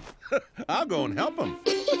 yum. I'll go and help him.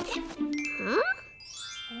 Huh?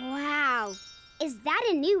 Wow. Is that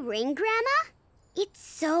a new ring, Grandma? It's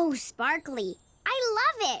so sparkly. I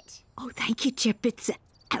love it. Oh, thank you, Chip. It's,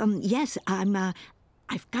 yes,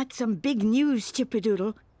 I've got some big news,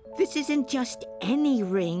 Chip-a-doodle. This isn't just any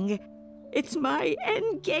ring. It's my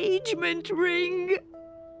engagement ring.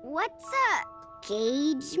 What's a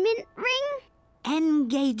engagement ring?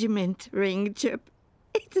 Engagement ring, Chip.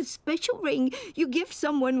 It's a special ring you give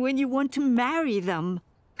someone when you want to marry them.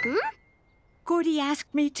 Huh? Gordy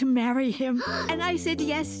asked me to marry him, and I said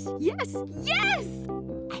yes, yes, yes!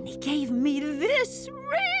 And he gave me this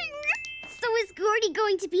ring! So is Gordy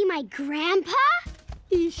going to be my grandpa?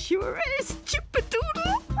 He sure is,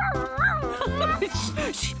 Chip-a-doodle!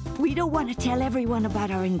 Shh, we don't want to tell everyone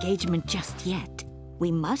about our engagement just yet.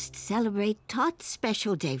 We must celebrate Tot's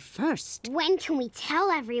special day first. When can we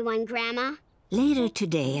tell everyone, Grandma? Later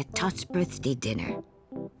today at Tot's birthday dinner.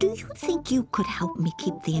 Do you think you could help me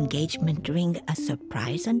keep the engagement ring a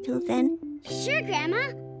surprise until then? Sure,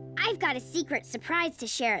 Grandma. I've got a secret surprise to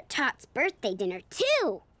share at Tot's birthday dinner,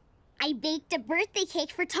 too. I baked a birthday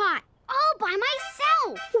cake for Tot, all by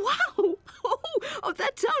myself. Wow! Oh,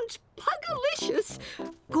 that sounds pugalicious.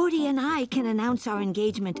 Gordy and I can announce our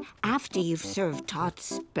engagement after you've served Tot's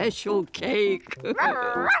special cake. 2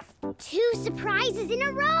 surprises in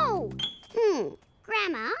a row.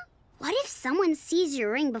 Grandma, what if someone sees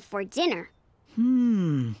your ring before dinner?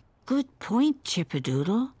 Good point,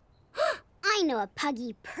 Chippadoodle. I know a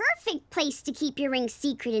Puggy perfect place to keep your ring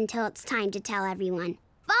secret until it's time to tell everyone.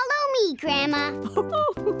 Follow me, Grandma.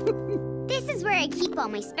 This is where I keep all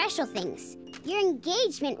my special things. Your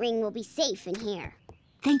engagement ring will be safe in here.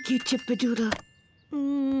 Thank you, Chippadoodle.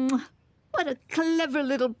 What a clever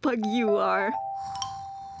little pug you are.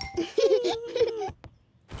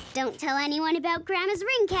 Don't tell anyone about Grandma's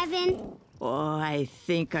ring, Kevin. Oh, I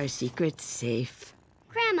think our secret's safe.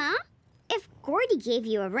 Grandma, if Gordy gave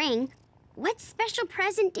you a ring, what special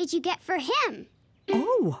present did you get for him?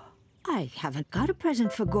 Oh, I haven't got a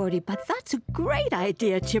present for Gordy, but that's a great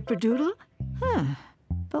idea, Chippadoodle.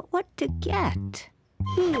 But what to get?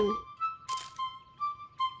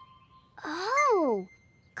 Oh,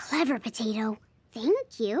 clever, Potato.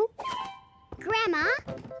 Thank you. Grandma,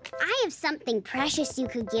 I have something precious you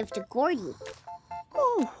could give to Gordy.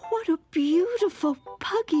 Oh, what a beautiful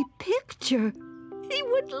puggy picture. He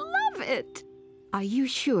would love it. Are you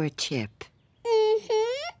sure, Chip?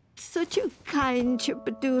 Such a kind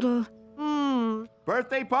Chippadoodle.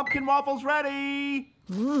 Birthday pumpkin waffles ready!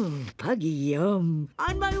 Puggy yum.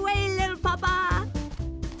 On my way, little Poppa.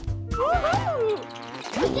 Woohoo!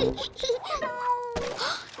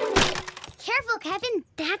 Careful, Kevin.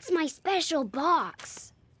 That's my special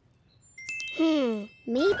box.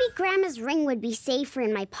 Maybe Grandma's ring would be safer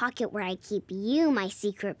in my pocket where I keep you, my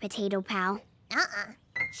secret potato pal.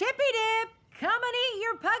 Chippy Dip, come and eat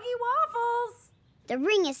your puggy waffles. The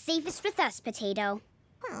ring is safest with us, Potato.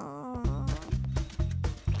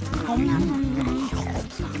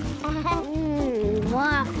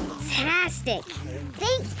 Waffle-tastic.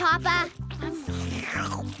 Thanks, Poppa.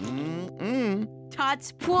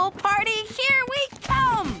 Tot's pool party, here we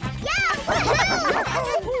come!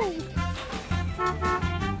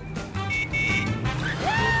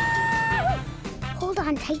 Hold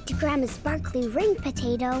on tight to Grandma's sparkly ring,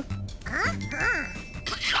 Potato.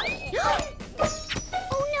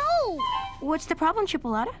 Oh, no! What's the problem,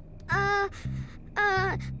 Chipolata?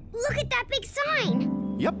 Look at that big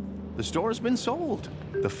sign. Yep, the store's been sold.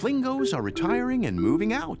 The Flingos are retiring and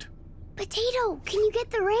moving out. Potato, can you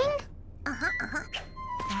get the ring?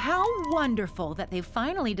 How wonderful that they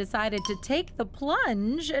finally decided to take the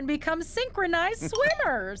plunge and become synchronized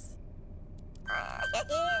swimmers.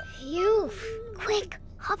 Phew. Quick,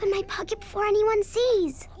 hop in my pocket before anyone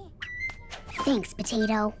sees. Thanks,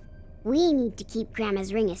 Potato. We need to keep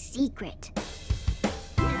Grandma's ring a secret.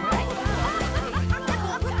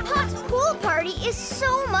 Tot's pool party is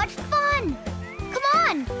so much fun. Come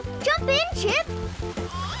on, jump in, Chip.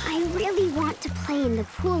 I really want to play in the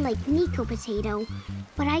pool like Nico, Potato,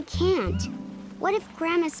 but I can't. What if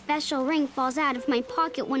Grandma's special ring falls out of my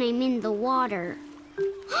pocket when I'm in the water?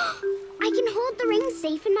 I can hold the ring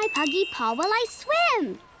safe in my puggy paw while I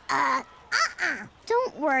swim.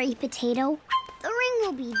 Don't worry, Potato. The ring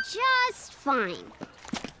will be just fine.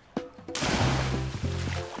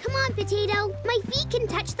 Come on, Potato. My feet can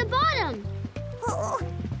touch the bottom.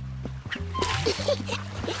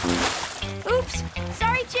 Oops,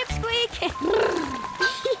 sorry, Chip Squeak.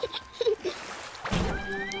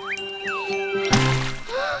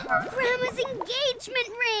 Grandma's engagement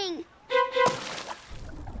ring.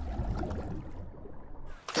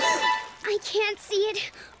 I can't see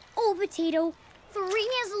it. Oh, Potato, the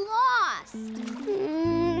ring is lost.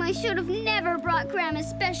 I should have never brought Grandma's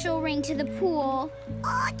special ring to the pool.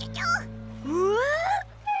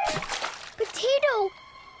 Potato!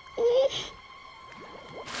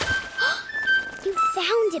 You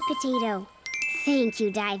found it, Potato. Thank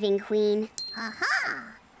you, Diving Queen.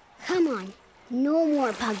 Come on, no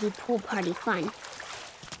more Puggy pool party fun.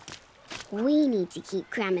 We need to keep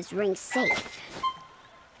Grandma's ring safe.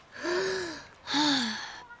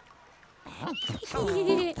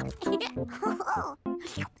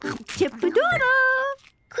 Chippadoodle!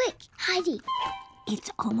 Quick, Heidi. It's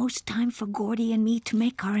almost time for Gordy and me to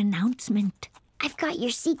make our announcement. I've got your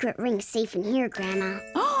secret ring safe in here, Grandma.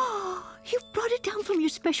 Oh, you brought it down from your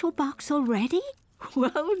special box already?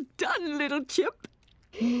 Well done, little Chip.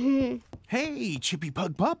 Hey, Chippy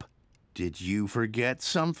Pug Pup. Did you forget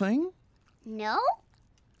something? No?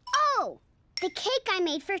 Oh, the cake I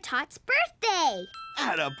made for Tot's birthday.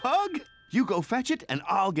 Atta Pug! You go fetch it, and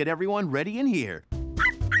I'll get everyone ready in here.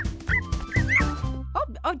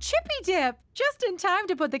 Oh, Chippy Dip, just in time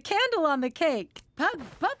to put the candle on the cake. Pug,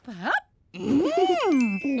 pup, hup.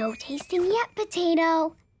 No tasting yet,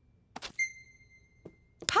 Potato.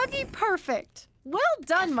 Puggy perfect. Well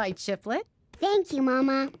done, my chiplet. Thank you,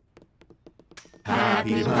 Mama.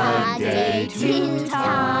 Happy Pug Day to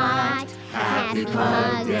Tot. Happy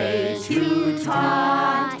Pug Day to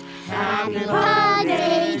Tot. Happy Pug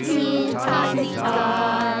Day to Totty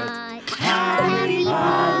Tot. Happy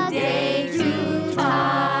Pug Day to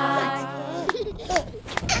Tot.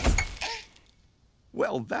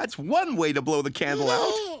 Well, that's one way to blow the candle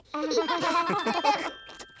out.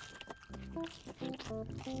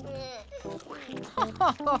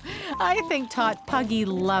 I think Tot Puggy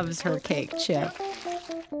loves her cake, Chip.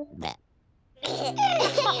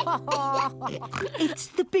 It's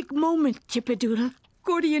the big moment, Chippadoodle.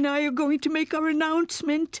 Gordy and I are going to make our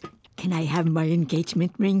announcement. Can I have my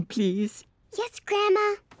engagement ring, please? Yes,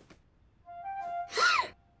 Grandma.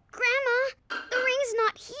 Grandma, the ring's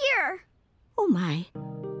not here. Oh, my.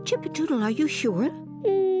 Chippadoodle, are you sure?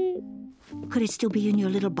 Could it still be in your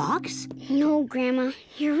little box? No, Grandma.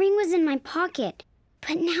 Your ring was in my pocket,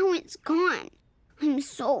 but now it's gone. I'm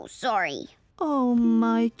so sorry. Oh,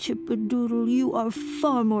 my Chippadoodle, you are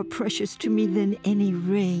far more precious to me than any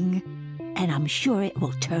ring. And I'm sure it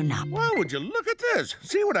will turn up. Well, would you look at this?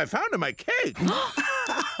 See what I found in my cake.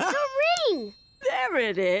 The ring! There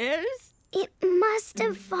it is. It must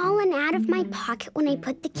have fallen out of my pocket when I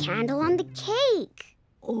put the candle on the cake.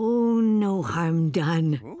 Oh, no harm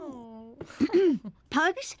done.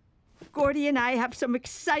 Pugs, Gordy and I have some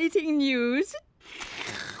exciting news.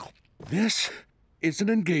 This is an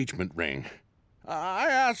engagement ring. I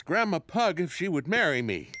asked Grandma Pug if she would marry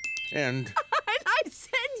me, and I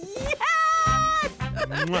said yes!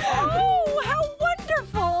 Oh, how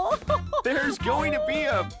wonderful! There's going to be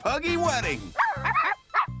a puggy wedding.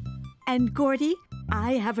 And Gordy,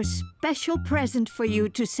 I have a special present for you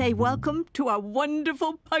to say welcome to our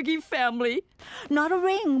wonderful puggy family. Not a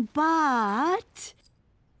ring, but...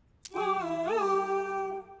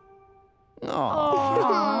 Aww.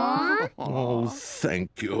 Oh,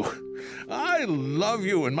 thank you. I love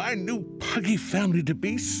you and my new puggy family to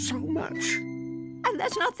be so much. And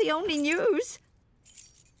that's not the only news.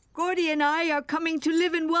 Gordy and I are coming to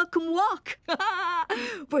live in Welcome Walk.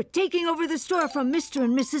 We're taking over the store from Mr.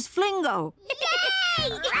 and Mrs. Flingo.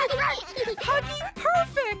 Yay! Puggy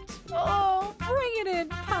perfect! Oh, bring it in,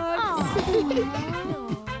 Pugs.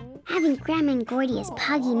 Having Grandma and Gordy as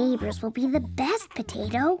puggy neighbors will be the best,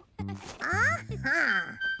 Potato.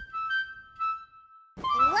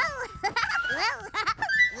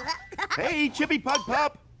 Hey, Chippy Pug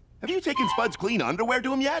Pup. Have you taken Spud's clean underwear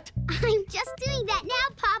to him yet? I'm just doing that now,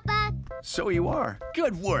 Papa. So you are.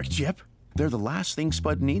 Good work, Chip. They're the last thing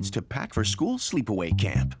Spud needs to pack for School Sleepaway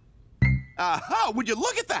Camp. Aha! Would you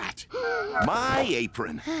look at that? My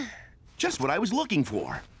apron. Just what I was looking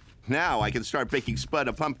for. Now I can start baking Spud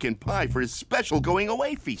a pumpkin pie for his special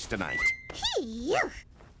going-away feast tonight.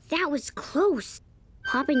 That was close.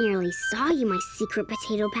 Papa nearly saw you, my secret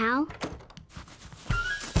potato pal.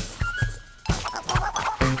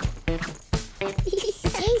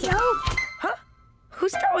 Potato! Huh?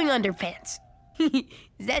 Who's throwing underpants?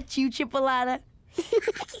 Is that you, Chipolata?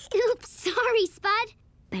 Oops, sorry, Spud.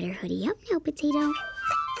 Better hoodie up now, Potato.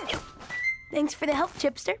 Thanks for the help,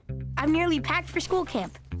 Chipster. I'm nearly packed for school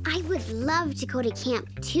camp. I would love to go to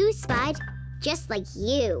camp too, Spud. Just like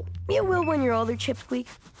you. You will when you're older, Chipsqueak.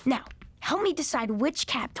 Now, help me decide which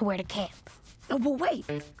cap to wear to camp. Oh, but wait,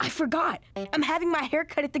 I forgot. I'm having my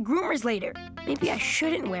haircut at the groomers later. Maybe I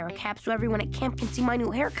shouldn't wear a cap so everyone at camp can see my new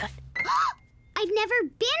haircut. I've never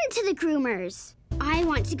been to the groomers. I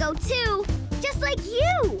want to go too, just like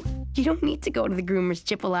you. You don't need to go to the groomers,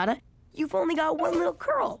 Chipolata. You've only got one little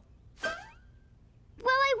curl. Well,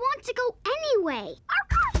 I want to go anyway.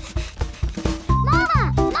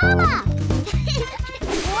 Mama! Mama!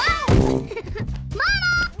 Whoa!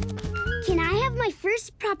 Mama! Can I have my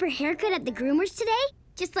first proper haircut at the groomers today?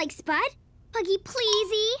 Just like Spud? Puggy,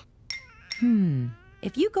 pleasey.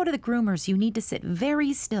 If you go to the groomers, you need to sit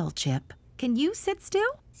very still, Chip. Can you sit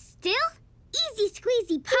still? Still? Easy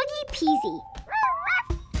squeezy, puggy peasy.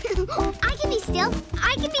 I can be still.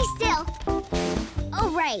 I can be still.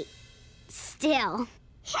 Oh, right. Still.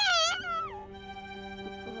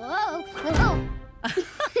 Whoa. Whoa.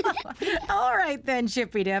 All right then,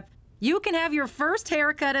 Chippy Dip. You can have your first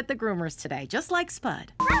haircut at the groomers today, just like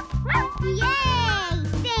Spud. Yay!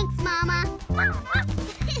 Thanks, Mama.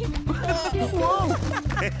 Whoa.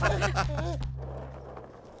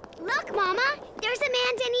 Look, Mama. There's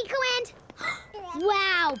Amanda, Nico, and...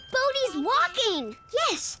 Wow, Bodie's walking.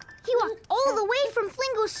 Yes, he walked all the way from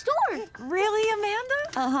Flingo's store. Really, Amanda?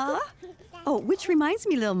 Uh-huh. Oh, which reminds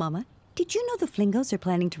me, little mama, Did you know the Flingos are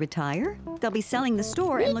planning to retire? They'll be selling the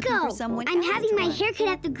store and looking for someone I'm else having to my run. haircut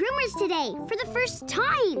at the groomers today for the first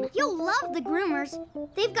time. You'll love the groomers.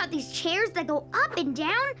 They've got these chairs that go up and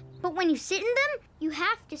down, but when you sit in them, you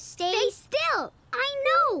have to stay still. I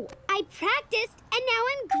know. I practiced, and now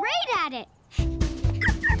I'm great at it.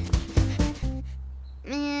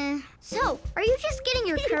 So, are you just getting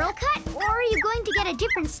your curl cut, or are you going to get a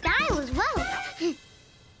different style as well?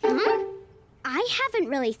 Huh? I haven't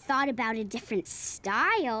really thought about a different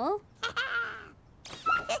style.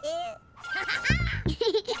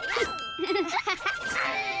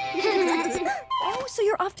 Oh, so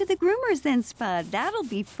you're off to the groomers then, Spud. That'll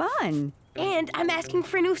be fun. And I'm asking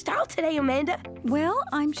for a new style today, Amanda. Well,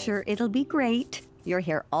 I'm sure it'll be great. Your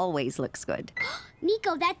hair always looks good.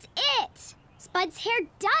 Nico, that's it! Spud's hair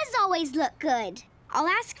does always look good. I'll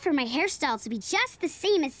ask for my hairstyle to be just the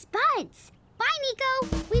same as Spud's. Bye,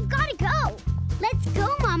 Nico. We've got to go. Let's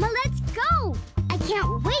go, Mama. Let's go. I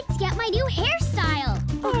can't wait to get my new hairstyle.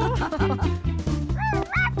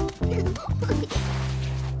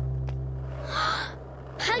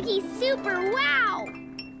 Huggy Super Wow!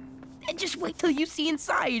 And just wait till you see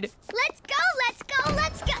inside. Let's go, let's go,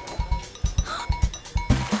 let's go!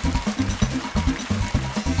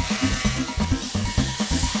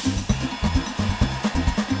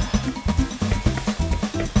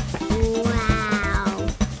 Wow.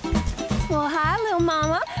 Well, hi, little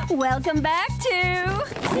mama. Welcome back to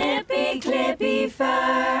Snippy Clippy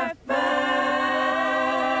Fur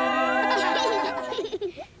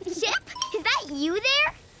Chip, is that you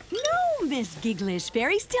there? No, Miss Gigglish.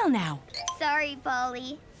 Very still now. Sorry,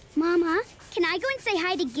 Polly. Mama, can I go and say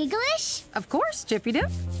hi to Gigglish? Of course, Chippy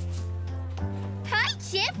Dip. Hi,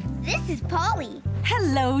 Chip. This is Polly.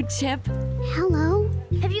 Hello, Chip. Hello.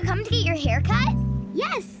 Have you come to get your hair cut?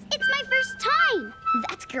 Yes, it's my first time.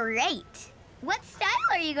 That's great. What style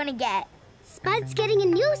are you gonna get? Spud's getting a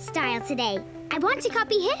new style today. I want to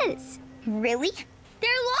copy his. Really?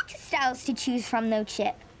 There are lots of styles to choose from, though,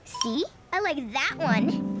 Chip. See? I like that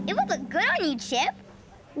one. It would look good on you, Chip.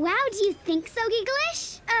 Wow, do you think so,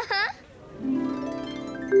 Gigglish? Uh-huh.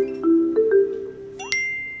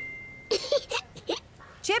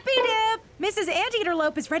 Chippy Dip! Mrs.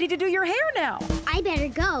 Anteaterlope is ready to do your hair now. I better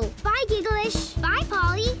go. Bye, Gigglish. Bye,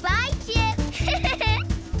 Polly. Bye, Chip.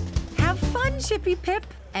 Have fun, Chippy Pip.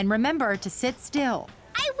 And remember to sit still.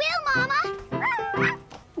 I will, Mama.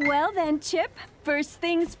 Well then, Chip, first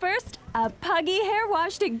things first, a puggy hair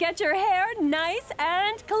wash to get your hair nice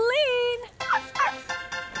and clean.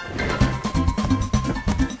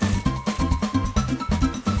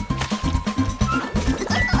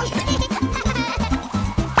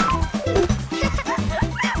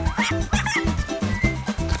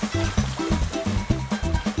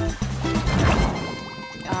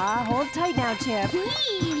 Hold tight now, Chip.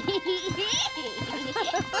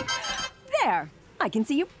 There. I can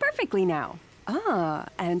see you perfectly now. Ah,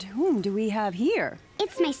 and whom do we have here?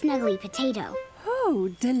 It's my snuggly Potato. Oh,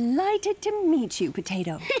 delighted to meet you,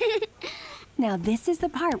 Potato. Now, this is the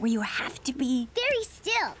part where you have to be... very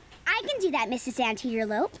still. I can do that, Mrs.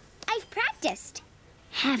 Anteaterlope. I've practiced.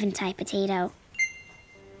 Haven't I, Potato?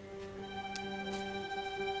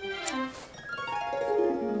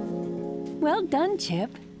 Well done,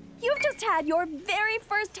 Chip. You've just had your very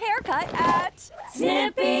first haircut at...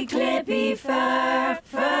 Snippy Clippy Fur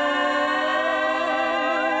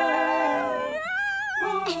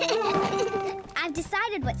I've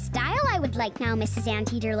decided what style I would like now, Mrs.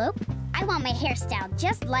 Anteaterlope. I want my hairstyle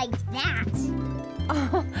just like that.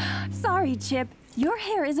 Oh, sorry, Chip. Your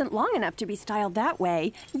hair isn't long enough to be styled that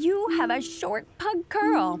way. You have a short pug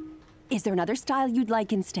curl. Is there another style you'd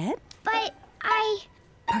like instead? But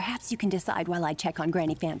Perhaps you can decide while I check on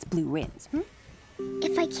Granny Fan's blue rims.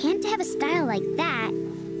 If I can't have a style like that,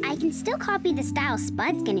 I can still copy the style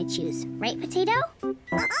Spud's gonna choose. Right, Potato?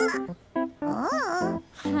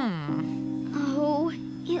 Oh,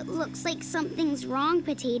 it looks like something's wrong,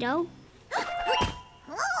 Potato.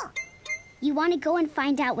 You want to go and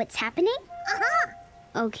find out what's happening?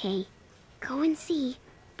 Okay, go and see.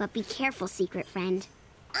 But be careful, secret friend.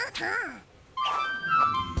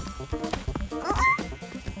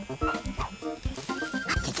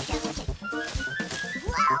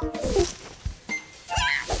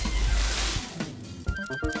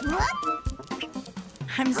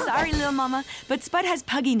 I'm sorry, little mama, but Spud has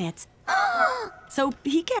puggy knits. So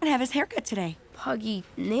he can't have his haircut today. Puggy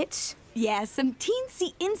knits? Yeah, some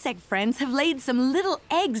teensy insect friends have laid some little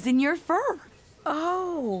eggs in your fur.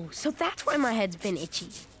 Oh, so that's why my head's been itchy.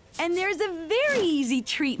 And there's a very easy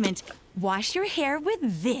treatment. Wash your hair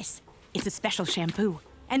with this. It's a special shampoo.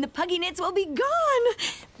 And the puggy knits will be gone.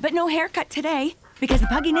 But no haircut today. because the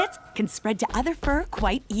puggy knits can spread to other fur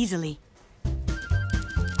quite easily.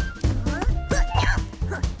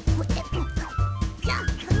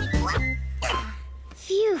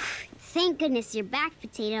 Phew. Thank goodness you're back,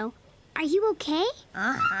 Potato. Are you okay?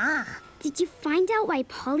 Uh-huh. Did you find out why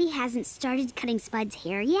Polly hasn't started cutting Spud's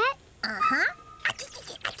hair yet? Uh-huh.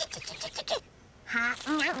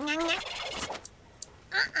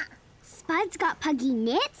 Spud's got puggy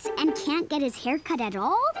knits and can't get his hair cut at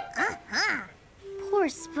all? Uh-huh. Poor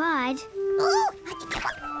Spud.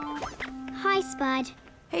 Hi, Spud.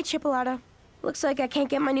 Hey, Chipolata. Looks like I can't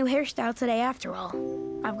get my new hairstyle today after all.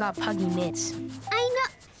 I've got puggy knits.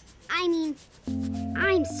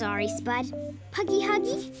 I'm sorry, Spud. Puggy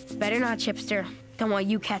Huggy? Better not, Chipster. Don't want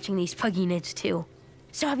you catching these puggy knits, too.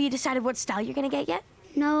 So have you decided what style you're gonna get yet?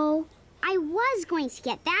 No. I was going to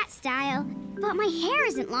get that style, but my hair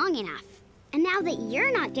isn't long enough. And now that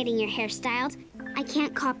you're not getting your hair styled, I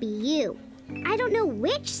can't copy you. I don't know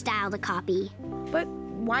which style to copy. But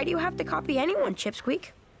why do you have to copy anyone,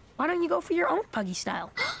 Chipsqueak? Why don't you go for your own puggy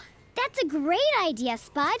style? That's a great idea,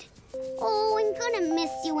 Spud. Oh, I'm gonna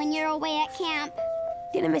miss you when you're away at camp.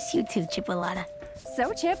 Gonna miss you too, Chipolata.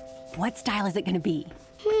 So, Chip, what style is it gonna be?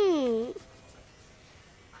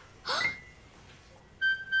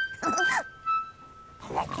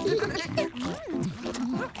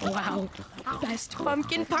 Wow, best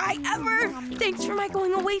pumpkin pie ever! Thanks for my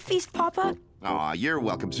going away feast, Poppa. Aw, you're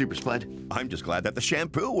welcome, Super Spud. I'm just glad that the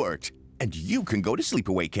shampoo worked. And you can go to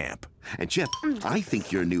Sleepaway Camp. And Chip, I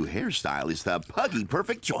think your new hairstyle is the puggy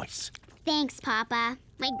perfect choice. Thanks, Papa.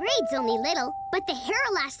 My braid's only little, but the hair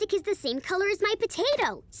elastic is the same color as my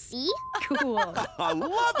potato. See? Cool. I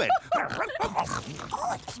love it.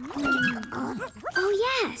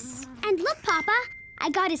 Oh, yes. And look, Papa.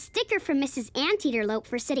 I got a sticker from Mrs. Anteaterlope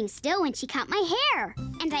for sitting still when she cut my hair.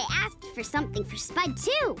 And I asked for something for Spud,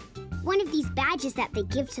 too. One of these badges that they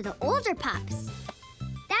give to the older pups.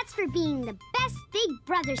 That's for being the best big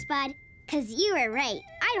brother, Spud. 'Cause you were right.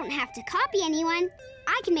 I don't have to copy anyone.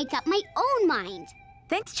 I can make up my own mind.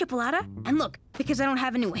 Thanks, Chipolata. And look, because I don't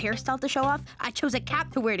have a new hairstyle to show off, I chose a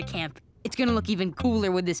cap to wear to camp. It's gonna look even cooler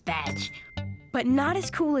with this badge. But not as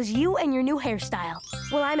cool as you and your new hairstyle.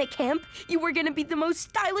 While I'm at camp, you were gonna be the most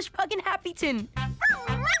stylish pug in Happyton.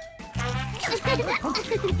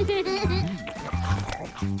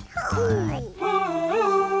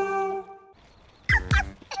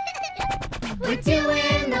 We're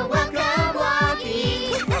doing the welcome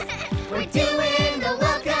walkies. We're doing the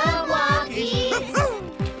welcome walkies.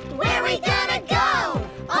 Where we gonna go?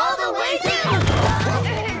 All the way to...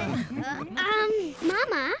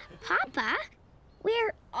 Mama, Papa,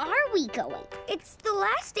 where are we going? It's the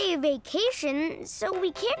last day of vacation, so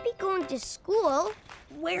we can't be going to school.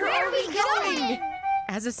 Where are we going?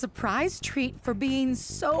 As a surprise treat for being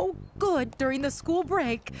so good during the school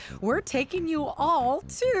break, we're taking you all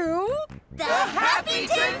to... The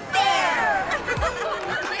Happyton Fair!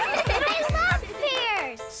 I love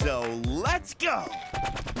fairs! So let's go.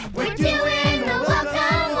 We're doing the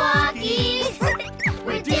welcome walkies.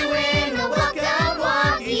 We're doing the welcome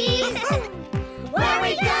walkies. Where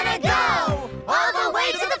we gonna go? All the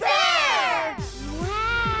way to the fair!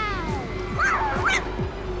 Wow!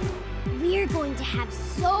 We're going to have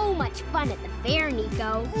so much fun at the fair,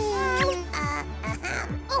 Nico.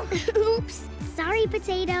 Oops. Sorry,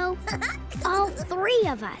 Potato. All three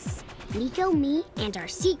of us. Nico, me, and our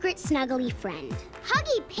secret snuggly friend.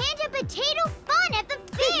 Huggy Panda Potato fun at the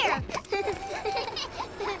fair!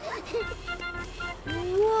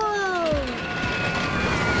 Whoa!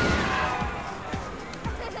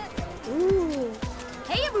 Ooh.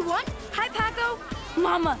 Hey, everyone. Hi, Paco.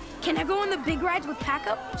 Mama, can I go on the big rides with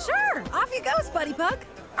Paco? Sure, off you go, Spuddy Pug.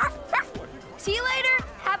 See you later.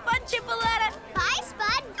 Have fun, Chipolata. Bye,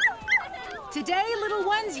 Spud. Today, little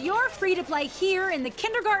ones, you're free to play here in the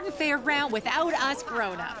kindergarten fairground without us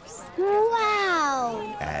grown-ups.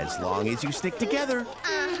 Wow. As long as you stick together.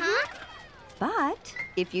 Uh-huh. But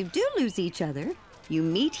if you do lose each other, you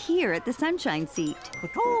meet here at the Sunshine Seat.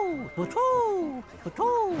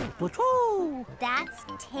 That's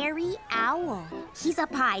Terry Owl. He's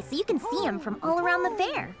up high, so you can see him from all around the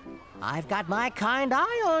fair. I've got my kind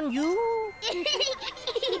eye on you.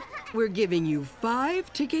 We're giving you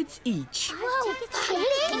 5 tickets each. Whoa,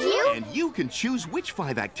 thank you. And you can choose which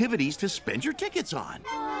 5 activities to spend your tickets on.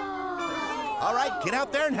 All right, get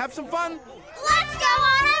out there and have some fun. Let's go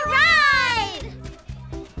on a ride!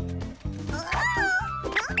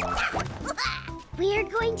 We're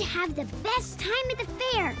going to have the best time at the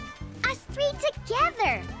fair. Us 3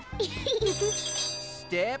 together.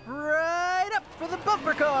 Step right up for the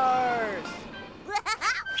bumper cars.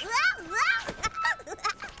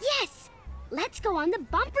 Yes! Let's go on the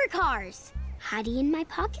bumper cars. Hidey in my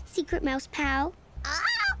pocket, secret mouse pal.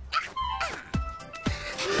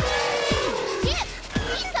 Chip!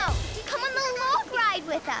 Nico! Come on the log ride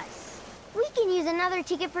with us. We can use another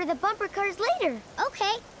ticket for the bumper cars later.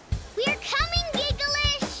 Okay. We're coming,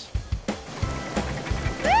 Giggleish!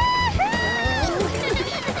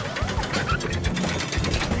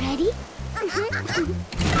 Ready?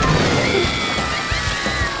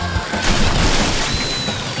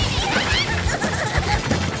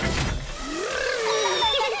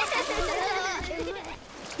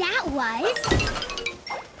 That was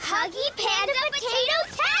Huggy Panda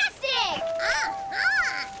Potato-tastic!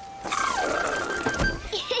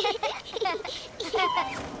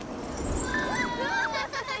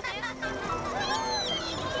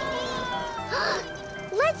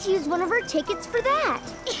 Let's use one of our tickets for that.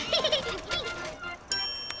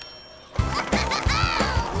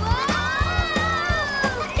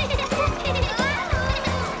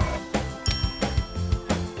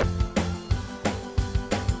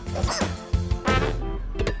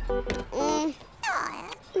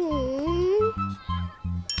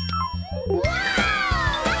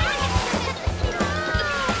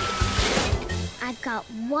 I've got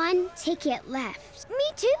one ticket left. Me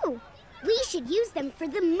too. We should use them for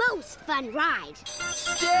the most fun ride.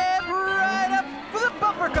 Step right up for the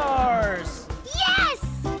bumper cars! Yes!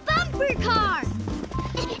 Bumper cars!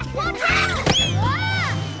 Watch out!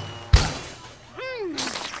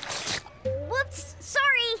 Whoops,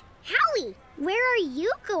 sorry. Howie, where are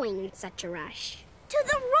you going in such a rush? To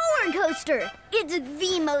the roller coaster. It's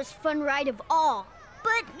the most fun ride of all.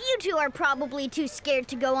 But you two are probably too scared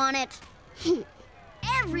to go on it.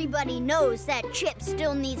 Everybody knows that Chip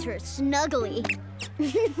still needs her snuggly.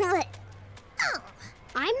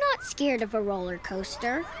 I'm not scared of a roller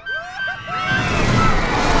coaster.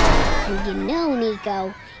 And you know,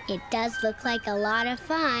 Nico, it does look like a lot of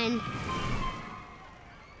fun.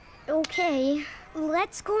 Okay,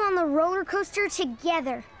 let's go on the roller coaster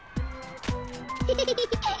together.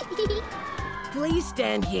 Please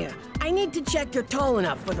stand here. I need to check you're tall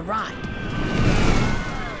enough for the ride.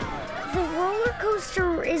 The roller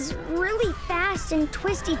coaster is really fast and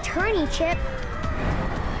twisty-turny, Chip.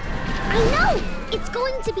 I know! It's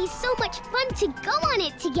going to be so much fun to go on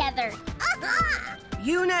it together.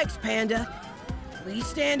 You next, Panda. Please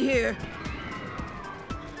stand here.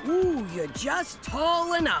 Ooh, you're just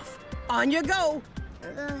tall enough. On you go.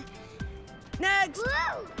 Next.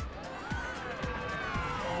 Whoa.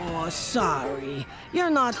 Oh, sorry. You're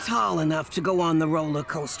not tall enough to go on the roller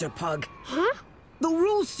coaster, Pug. Huh? The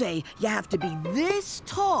rules say you have to be this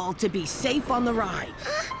tall to be safe on the ride.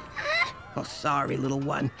 Oh, sorry, little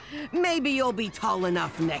one. Maybe you'll be tall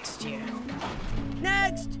enough next year.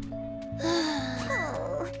 Next!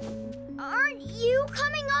 Aren't you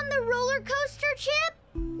coming on the roller coaster, Chip?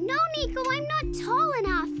 No, Nico, I'm not tall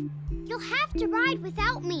enough. You'll have to ride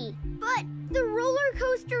without me. But the roller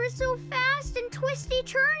coaster is so fast and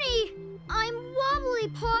twisty-turny. I'm wobbly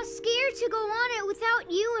paw scared to go on it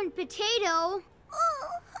without you and Potato.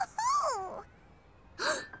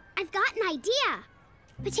 I've got an idea.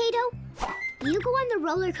 Potato, you go on the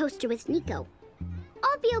roller coaster with Nico.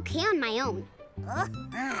 I'll be okay on my own.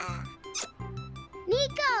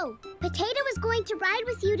 Nico, Potato is going to ride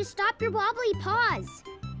with you to stop your wobbly paws.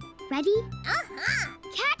 Ready?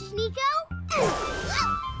 Catch, Nico.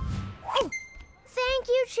 Thank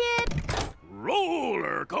you, Chip.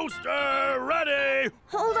 Roller coaster ready!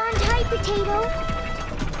 Hold on tight, Potato.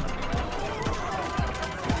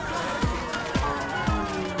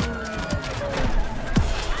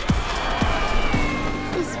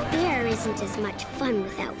 This bear isn't as much fun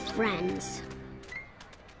without friends.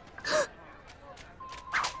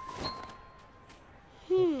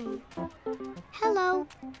 Hello,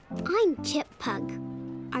 I'm Chip Pug.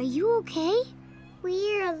 Are you okay?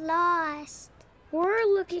 We're lost. We're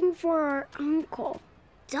looking for our uncle.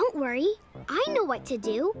 Don't worry, I know what to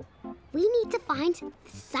do. We need to find the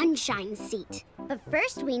sunshine seat. But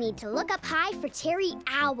first we need to look up high for Terry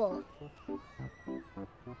Owl.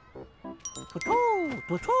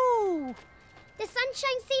 The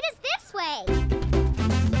sunshine seat is this way.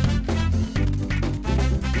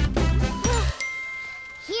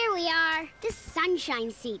 Here we are, the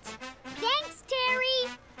sunshine seat. Thanks, Terry.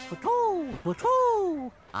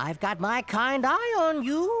 I've got my kind eye on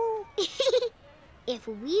you. If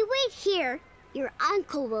we wait here, your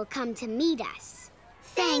uncle will come to meet us.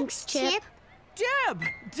 Thanks, Chip. Deb!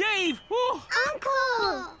 Dave! Oh,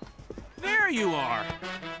 Uncle! there you are!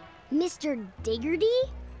 Mr. Diggerty?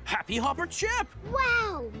 Happy Hopper Chip!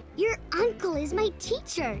 Wow, your uncle is my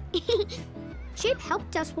teacher. Chip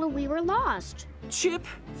helped us when we were lost. Chip,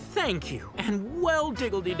 thank you, and well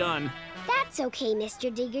diggledy done. That's okay,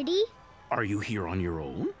 Mr. Diggerty. Are you here on your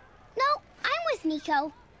own? No, I'm with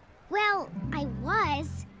Nico. Well, I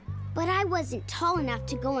was, but I wasn't tall enough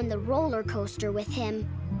to go on the roller coaster with him.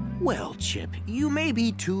 Well, Chip, you may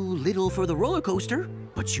be too little for the roller coaster,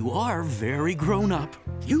 but you are very grown up.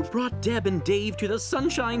 You brought Deb and Dave to the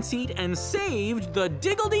sunshine seat and saved the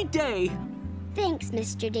Diggledy Day. Thanks,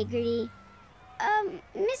 Mr. Diggerty.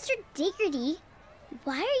 Mr. Diggerty,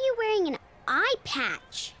 why are you wearing an eye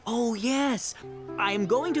patch? Oh, yes. I'm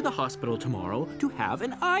going to the hospital tomorrow to have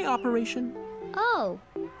an eye operation. Oh.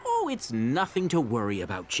 Oh, it's nothing to worry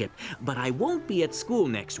about, Chip, but I won't be at school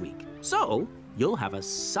next week. So, you'll have a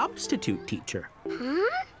substitute teacher.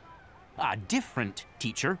 Huh? A different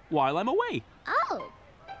teacher while I'm away. Oh.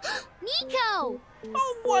 Nico!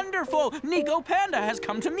 Oh, wonderful! Nico Panda has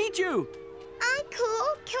come to meet you. Uncle,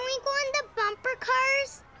 can we go on the bumper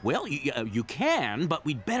cars? Well, you can, but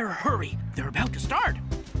we'd better hurry. They're about to start.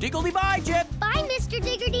 Diggledy-bye, Chip. Bye, Mr.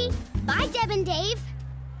 Diggerty. Bye, Deb and Dave.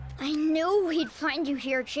 I knew we'd find you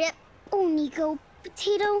here, Chip. Oh, Nico,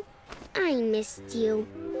 Potato, I missed you.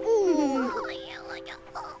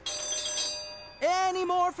 Any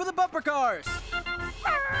more for the bumper cars?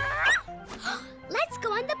 Let's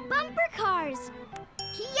go on the bumper cars.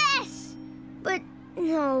 Yes! But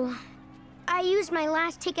no, I used my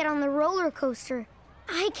last ticket on the roller coaster.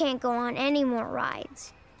 I can't go on any more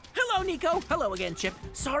rides. Hello, Nico. Hello again, Chip.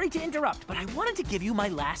 Sorry to interrupt, but I wanted to give you my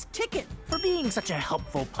last ticket for being such a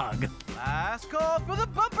helpful pug. Last call for the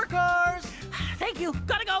bumper cars. Thank you.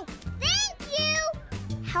 Gotta go. Thank you!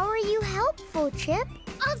 How are you helpful, Chip?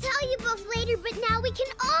 I'll tell you both later, but now we can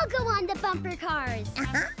all go on the bumper cars.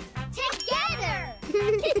 Together!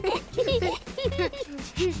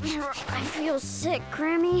 I feel sick,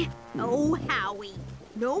 Grammy. Oh, Howie.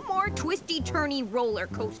 No more twisty-turny roller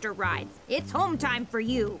coaster rides. It's home time for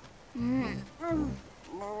you.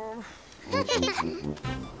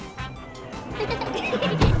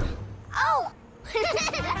 Oh!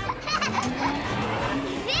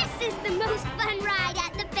 This is the most fun ride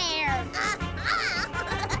at the fair.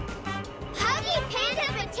 Huggy Panda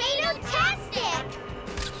Potato-tastic!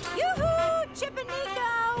 Yoo-hoo! Chip and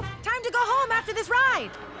Nico! Time to go home after this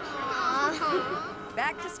ride.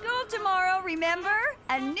 Back to school tomorrow, remember?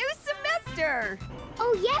 A new semester.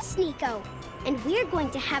 Oh, yes, Nico. And we're going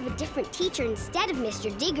to have a different teacher instead of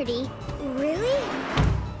Mr. Diggerty. Really?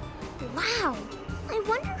 Wow. I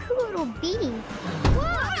wonder who it'll be.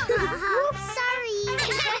 Oops, sorry.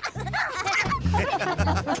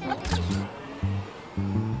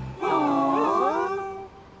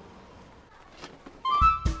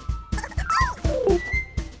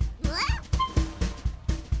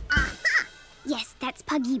 Yes, that's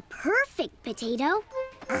Puggy Perfect, Potato.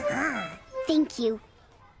 Thank you.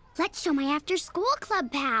 Let's show my after-school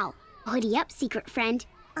club pal. Hoodie up, secret friend.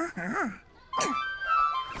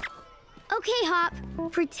 Okay, Hop.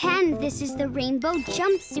 Pretend this is the rainbow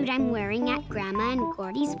jumpsuit I'm wearing at Grandma and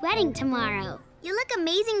Gordy's wedding tomorrow. You look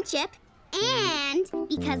amazing, Chip. And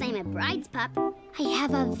because I'm a bride's pup, I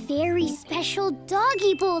have a very special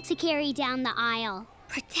doggy bowl to carry down the aisle.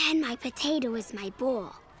 Pretend my potato is my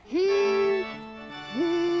bowl. Are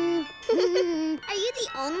you the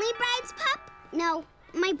only bride's pup? No,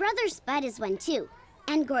 my brother Spud is one too,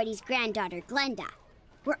 and Gordy's granddaughter Glenda.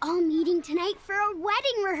 We're all meeting tonight for a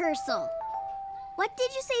wedding rehearsal. What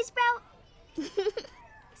did you say, Sprout?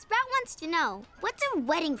 Sprout wants to know, what's a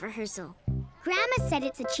wedding rehearsal? Grandma said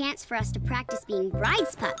it's a chance for us to practice being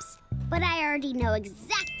bride's pups, but I already know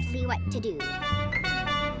exactly what to do.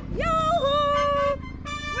 Yoo-hoo!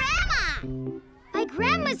 Grandma! My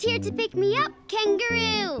grandma's here to pick me up,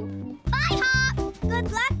 kangaroo! Bye, Hop!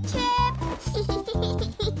 Good luck, Chip!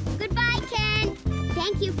 Goodbye, Ken!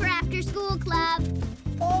 Thank you for after-school club.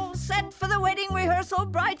 All set for the wedding rehearsal,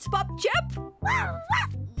 bride's pup Chip?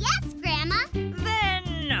 Yes, Grandma!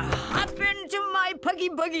 Then hop into my puggy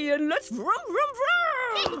buggy and let's vroom, vroom,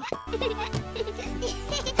 vroom!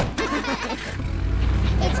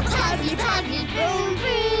 It's Puggy, Puggy, Vroom,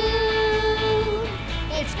 Vroom.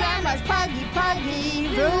 It's Grandma's Puggy, Puggy,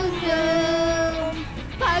 Vroom, Vroom.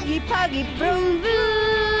 Puggy, Puggy, Vroom,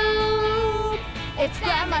 Vroom. It's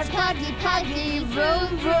Grandma's Puggy, Puggy,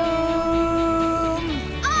 Vroom, Vroom.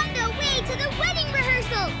 On the way to the wedding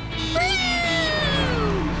rehearsal!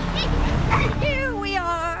 Here we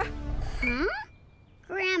are! Huh?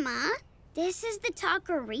 Grandma, this is the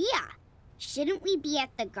Taqueria. Shouldn't we be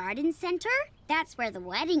at the garden center? That's where the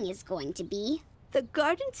wedding is going to be. The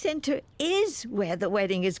garden center is where the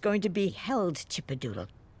wedding is going to be held, Chippadoodle.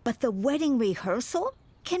 But the wedding rehearsal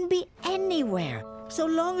can be anywhere, so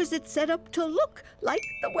long as it's set up to look like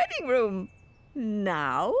the wedding room.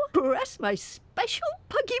 Now, press my special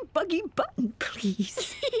Puggy Buggy button,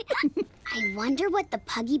 please. I wonder what the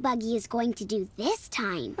Puggy Buggy is going to do this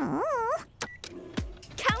time.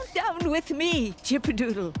 Count down with me,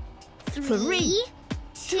 Chippadoodle. 3,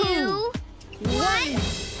 2, 1.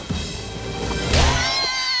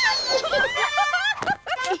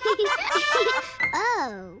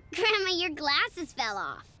 Oh, Grandma, your glasses fell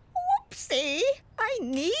off. Whoopsie! I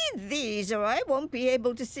need these or I won't be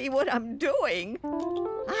able to see what I'm doing.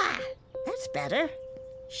 Ah, that's better.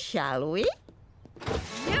 Shall we?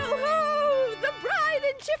 Yoo-hoo! The bride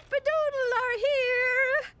and Chippadoodle are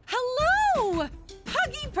here! Hello!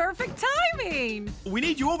 Puggy perfect timing! We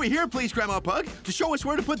need you over here, please, Grandma Pug, to show us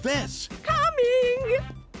where to put this. Coming!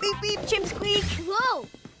 Beep, beep, chip squeak. Whoa!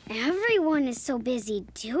 Everyone is so busy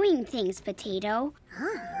doing things, Potato.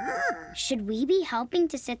 Should we be helping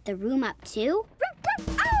to set the room up, too?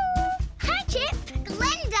 Oh! Hi, Chip!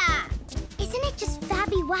 Glenda! Isn't it just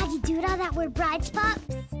Fabby Waggy Doodah that we're bride's pups?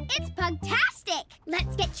 It's pugtastic!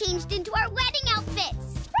 Let's get changed into our wedding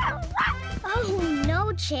outfits! Oh,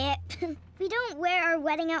 no, Chip. We don't wear our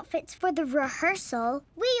wedding outfits for the rehearsal.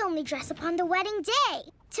 We only dress up on the wedding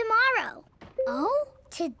day, tomorrow. Oh?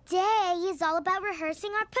 Today is all about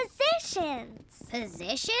rehearsing our positions.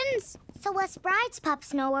 Positions? So us bride's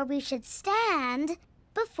pups know where we should stand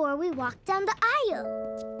before we walk down the aisle.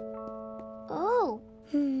 Oh.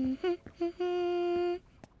 And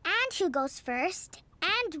who goes first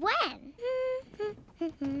and when.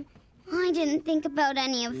 I didn't think about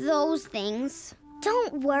any of those things.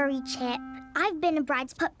 Don't worry, Chip. I've been a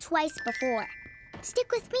bride's pup twice before.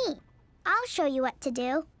 Stick with me. I'll show you what to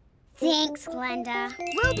do. Thanks, Glenda.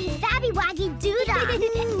 We'll be Fabby Waggy Doodah.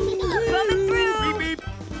 Coming through. Beep, beep.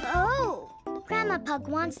 Oh, Grandma Pug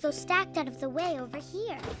wants those stacked out of the way over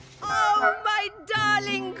here. Oh, my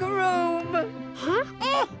darling groom! Huh?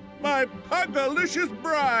 Oh, my Pugalicious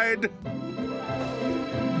bride!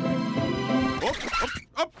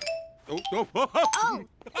 Up. Oh.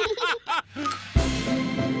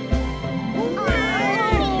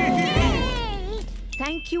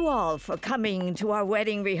 Thank you all for coming to our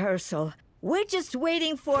wedding rehearsal. We're just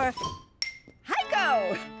waiting for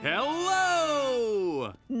Heiko!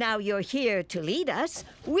 Hello! Now you're here to lead us.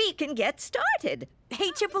 We can get started. Hey,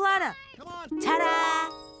 Chipolata. Come on. Ta-da!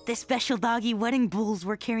 The special doggy wedding bowls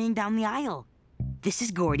we're carrying down the aisle. This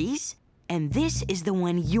is Gordy's, and this is the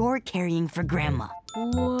one you're carrying for Grandma.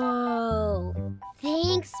 Whoa.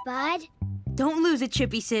 Thanks, Spud. Don't lose it,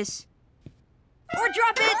 Chippy sis. Or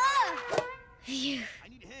drop it! Phew. I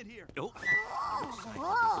need a hand here. Oh.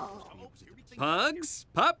 Whoa. Pugs,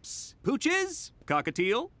 pups, pooches,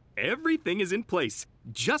 cockatiel, everything is in place,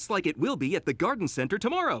 just like it will be at the garden center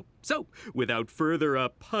tomorrow. So, without further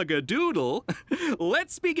pug-a-doodle,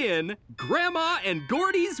 let's begin Grandma and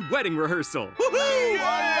Gordy's wedding rehearsal. Woohoo!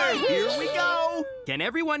 All right, here we go. Can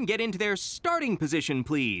everyone get into their starting position,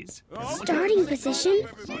 please? Starting position?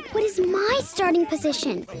 What is my starting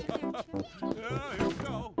position?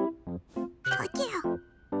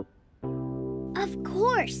 Of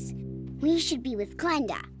course. We should be with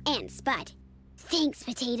Glenda and Spud. Thanks,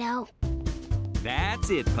 Potato.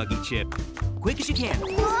 That's it, Puggy Chip. Quick as you can.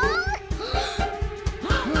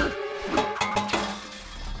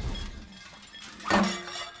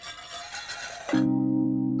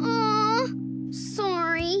 Aw,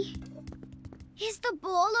 sorry. Is the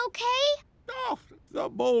bowl okay? Oh, the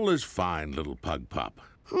bowl is fine, little pug pup.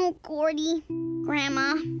 Oh, Gordy.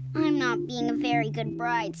 Grandma, I'm not being a very good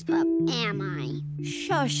bride's pup, am I?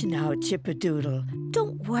 Shush now, Chippadoodle.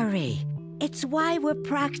 Don't worry. It's why we're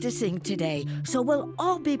practicing today, so we'll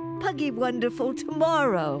all be puggy wonderful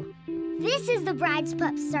tomorrow. This is the bride's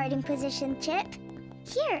pup starting position, Chip.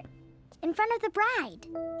 Here, in front of the bride.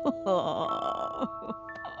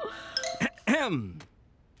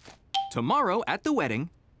 Tomorrow at the wedding,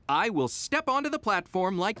 I will step onto the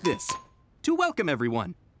platform like this to welcome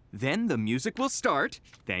everyone. Then the music will start.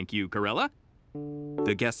 Thank you, Corella.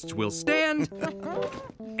 The guests will stand.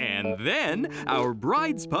 And then our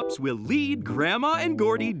bride's pups will lead Grandma and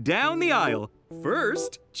Gordy down the aisle.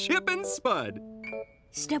 First, Chip and Spud.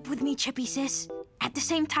 Step with me, Chippy sis. At the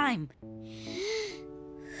same time.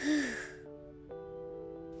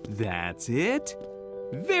 That's it.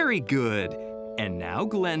 Very good. And now,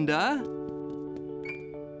 Glenda.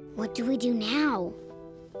 What do we do now?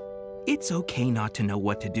 It's okay not to know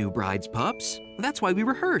what to do, bride's pups. That's why we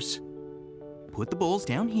rehearse. Put the bowls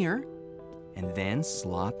down here, and then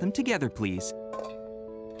slot them together, please.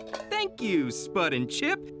 Thank you, Spud and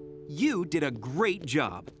Chip. You did a great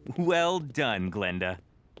job. Well done, Glenda.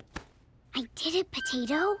 I did it,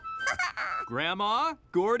 Potato. Grandma,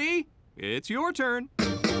 Gordy, it's your turn.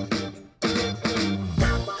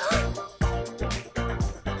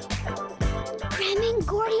 Grandma and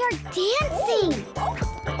Gordy are dancing!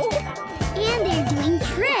 And they're doing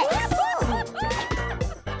tricks!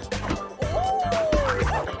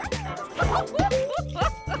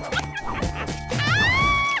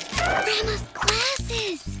 Grandma's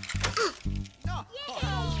glasses!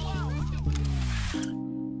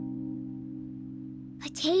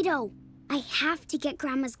 Potato, I have to get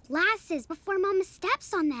Grandma's glasses before Mama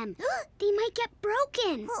steps on them. They might get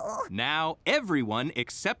broken. Now, everyone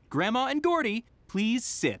except Grandma and Gordy, please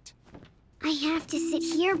sit. I have to sit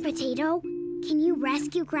here, Potato. Can you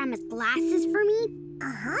rescue Grandma's glasses for me?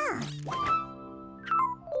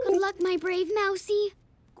 Good luck, my brave Mousie.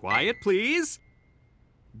 Quiet, please.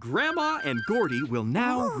 Grandma and Gordy will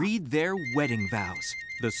now read their wedding vows,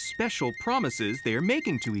 the special promises they're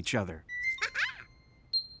making to each other.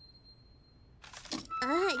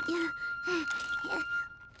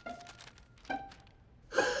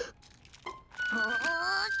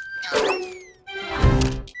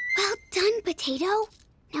 Well done, Potato.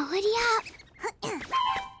 Now hurry up.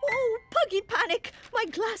 Oh, Puggy Panic! My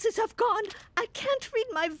glasses have gone. I can't read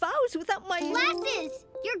my vows without my... Glasses!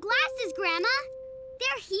 Your glasses, Grandma!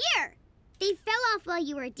 They're here! They fell off while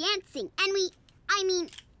you were dancing, and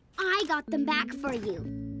I got them back for you.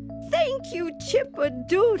 Thank you,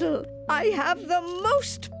 Chip-a-Doodle. I have the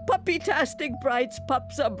most puppy-tastic bride's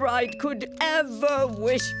pups a bride could ever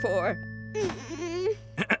wish for.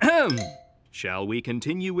 Shall we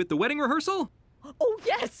continue with the wedding rehearsal? Oh,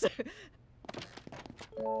 yes!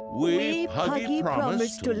 We, Puggy,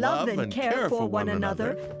 promise to love and care for one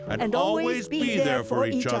another and always be there for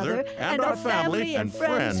each other and our family and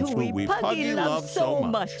friends who we Puggy love so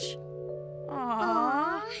much.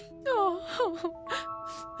 Aww.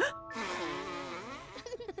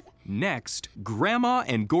 Next, Grandma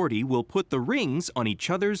and Gordy will put the rings on each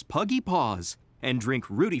other's puggy paws and drink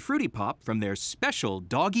Rooty Fruity Pop from their special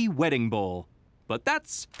doggy wedding bowl. But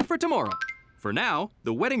that's for tomorrow. For now,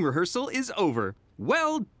 the wedding rehearsal is over.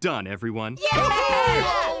 Well done, everyone. Yay!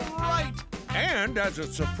 All right! And as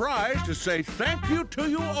a surprise to say thank you to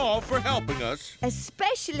you all for helping us.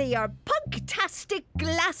 Especially our pug-tastic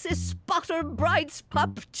glasses spotter bride's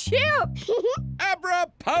pup, Chip.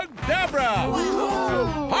 Abra-pug-dabra!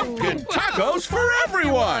 Pumpkin tacos for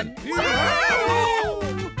everyone!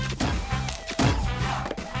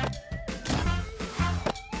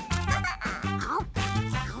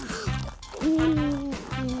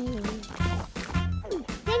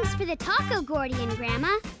 Thanks for the taco, Gordy and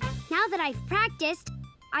Grandma. Now that I've practiced,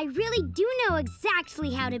 I really do know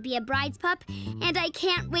exactly how to be a bride's pup, and I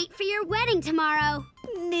can't wait for your wedding tomorrow.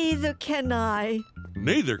 Neither can I.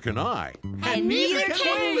 Neither can I. And neither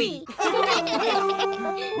can we.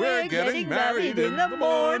 We're getting married in the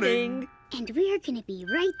morning. And we're gonna be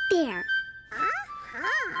right there.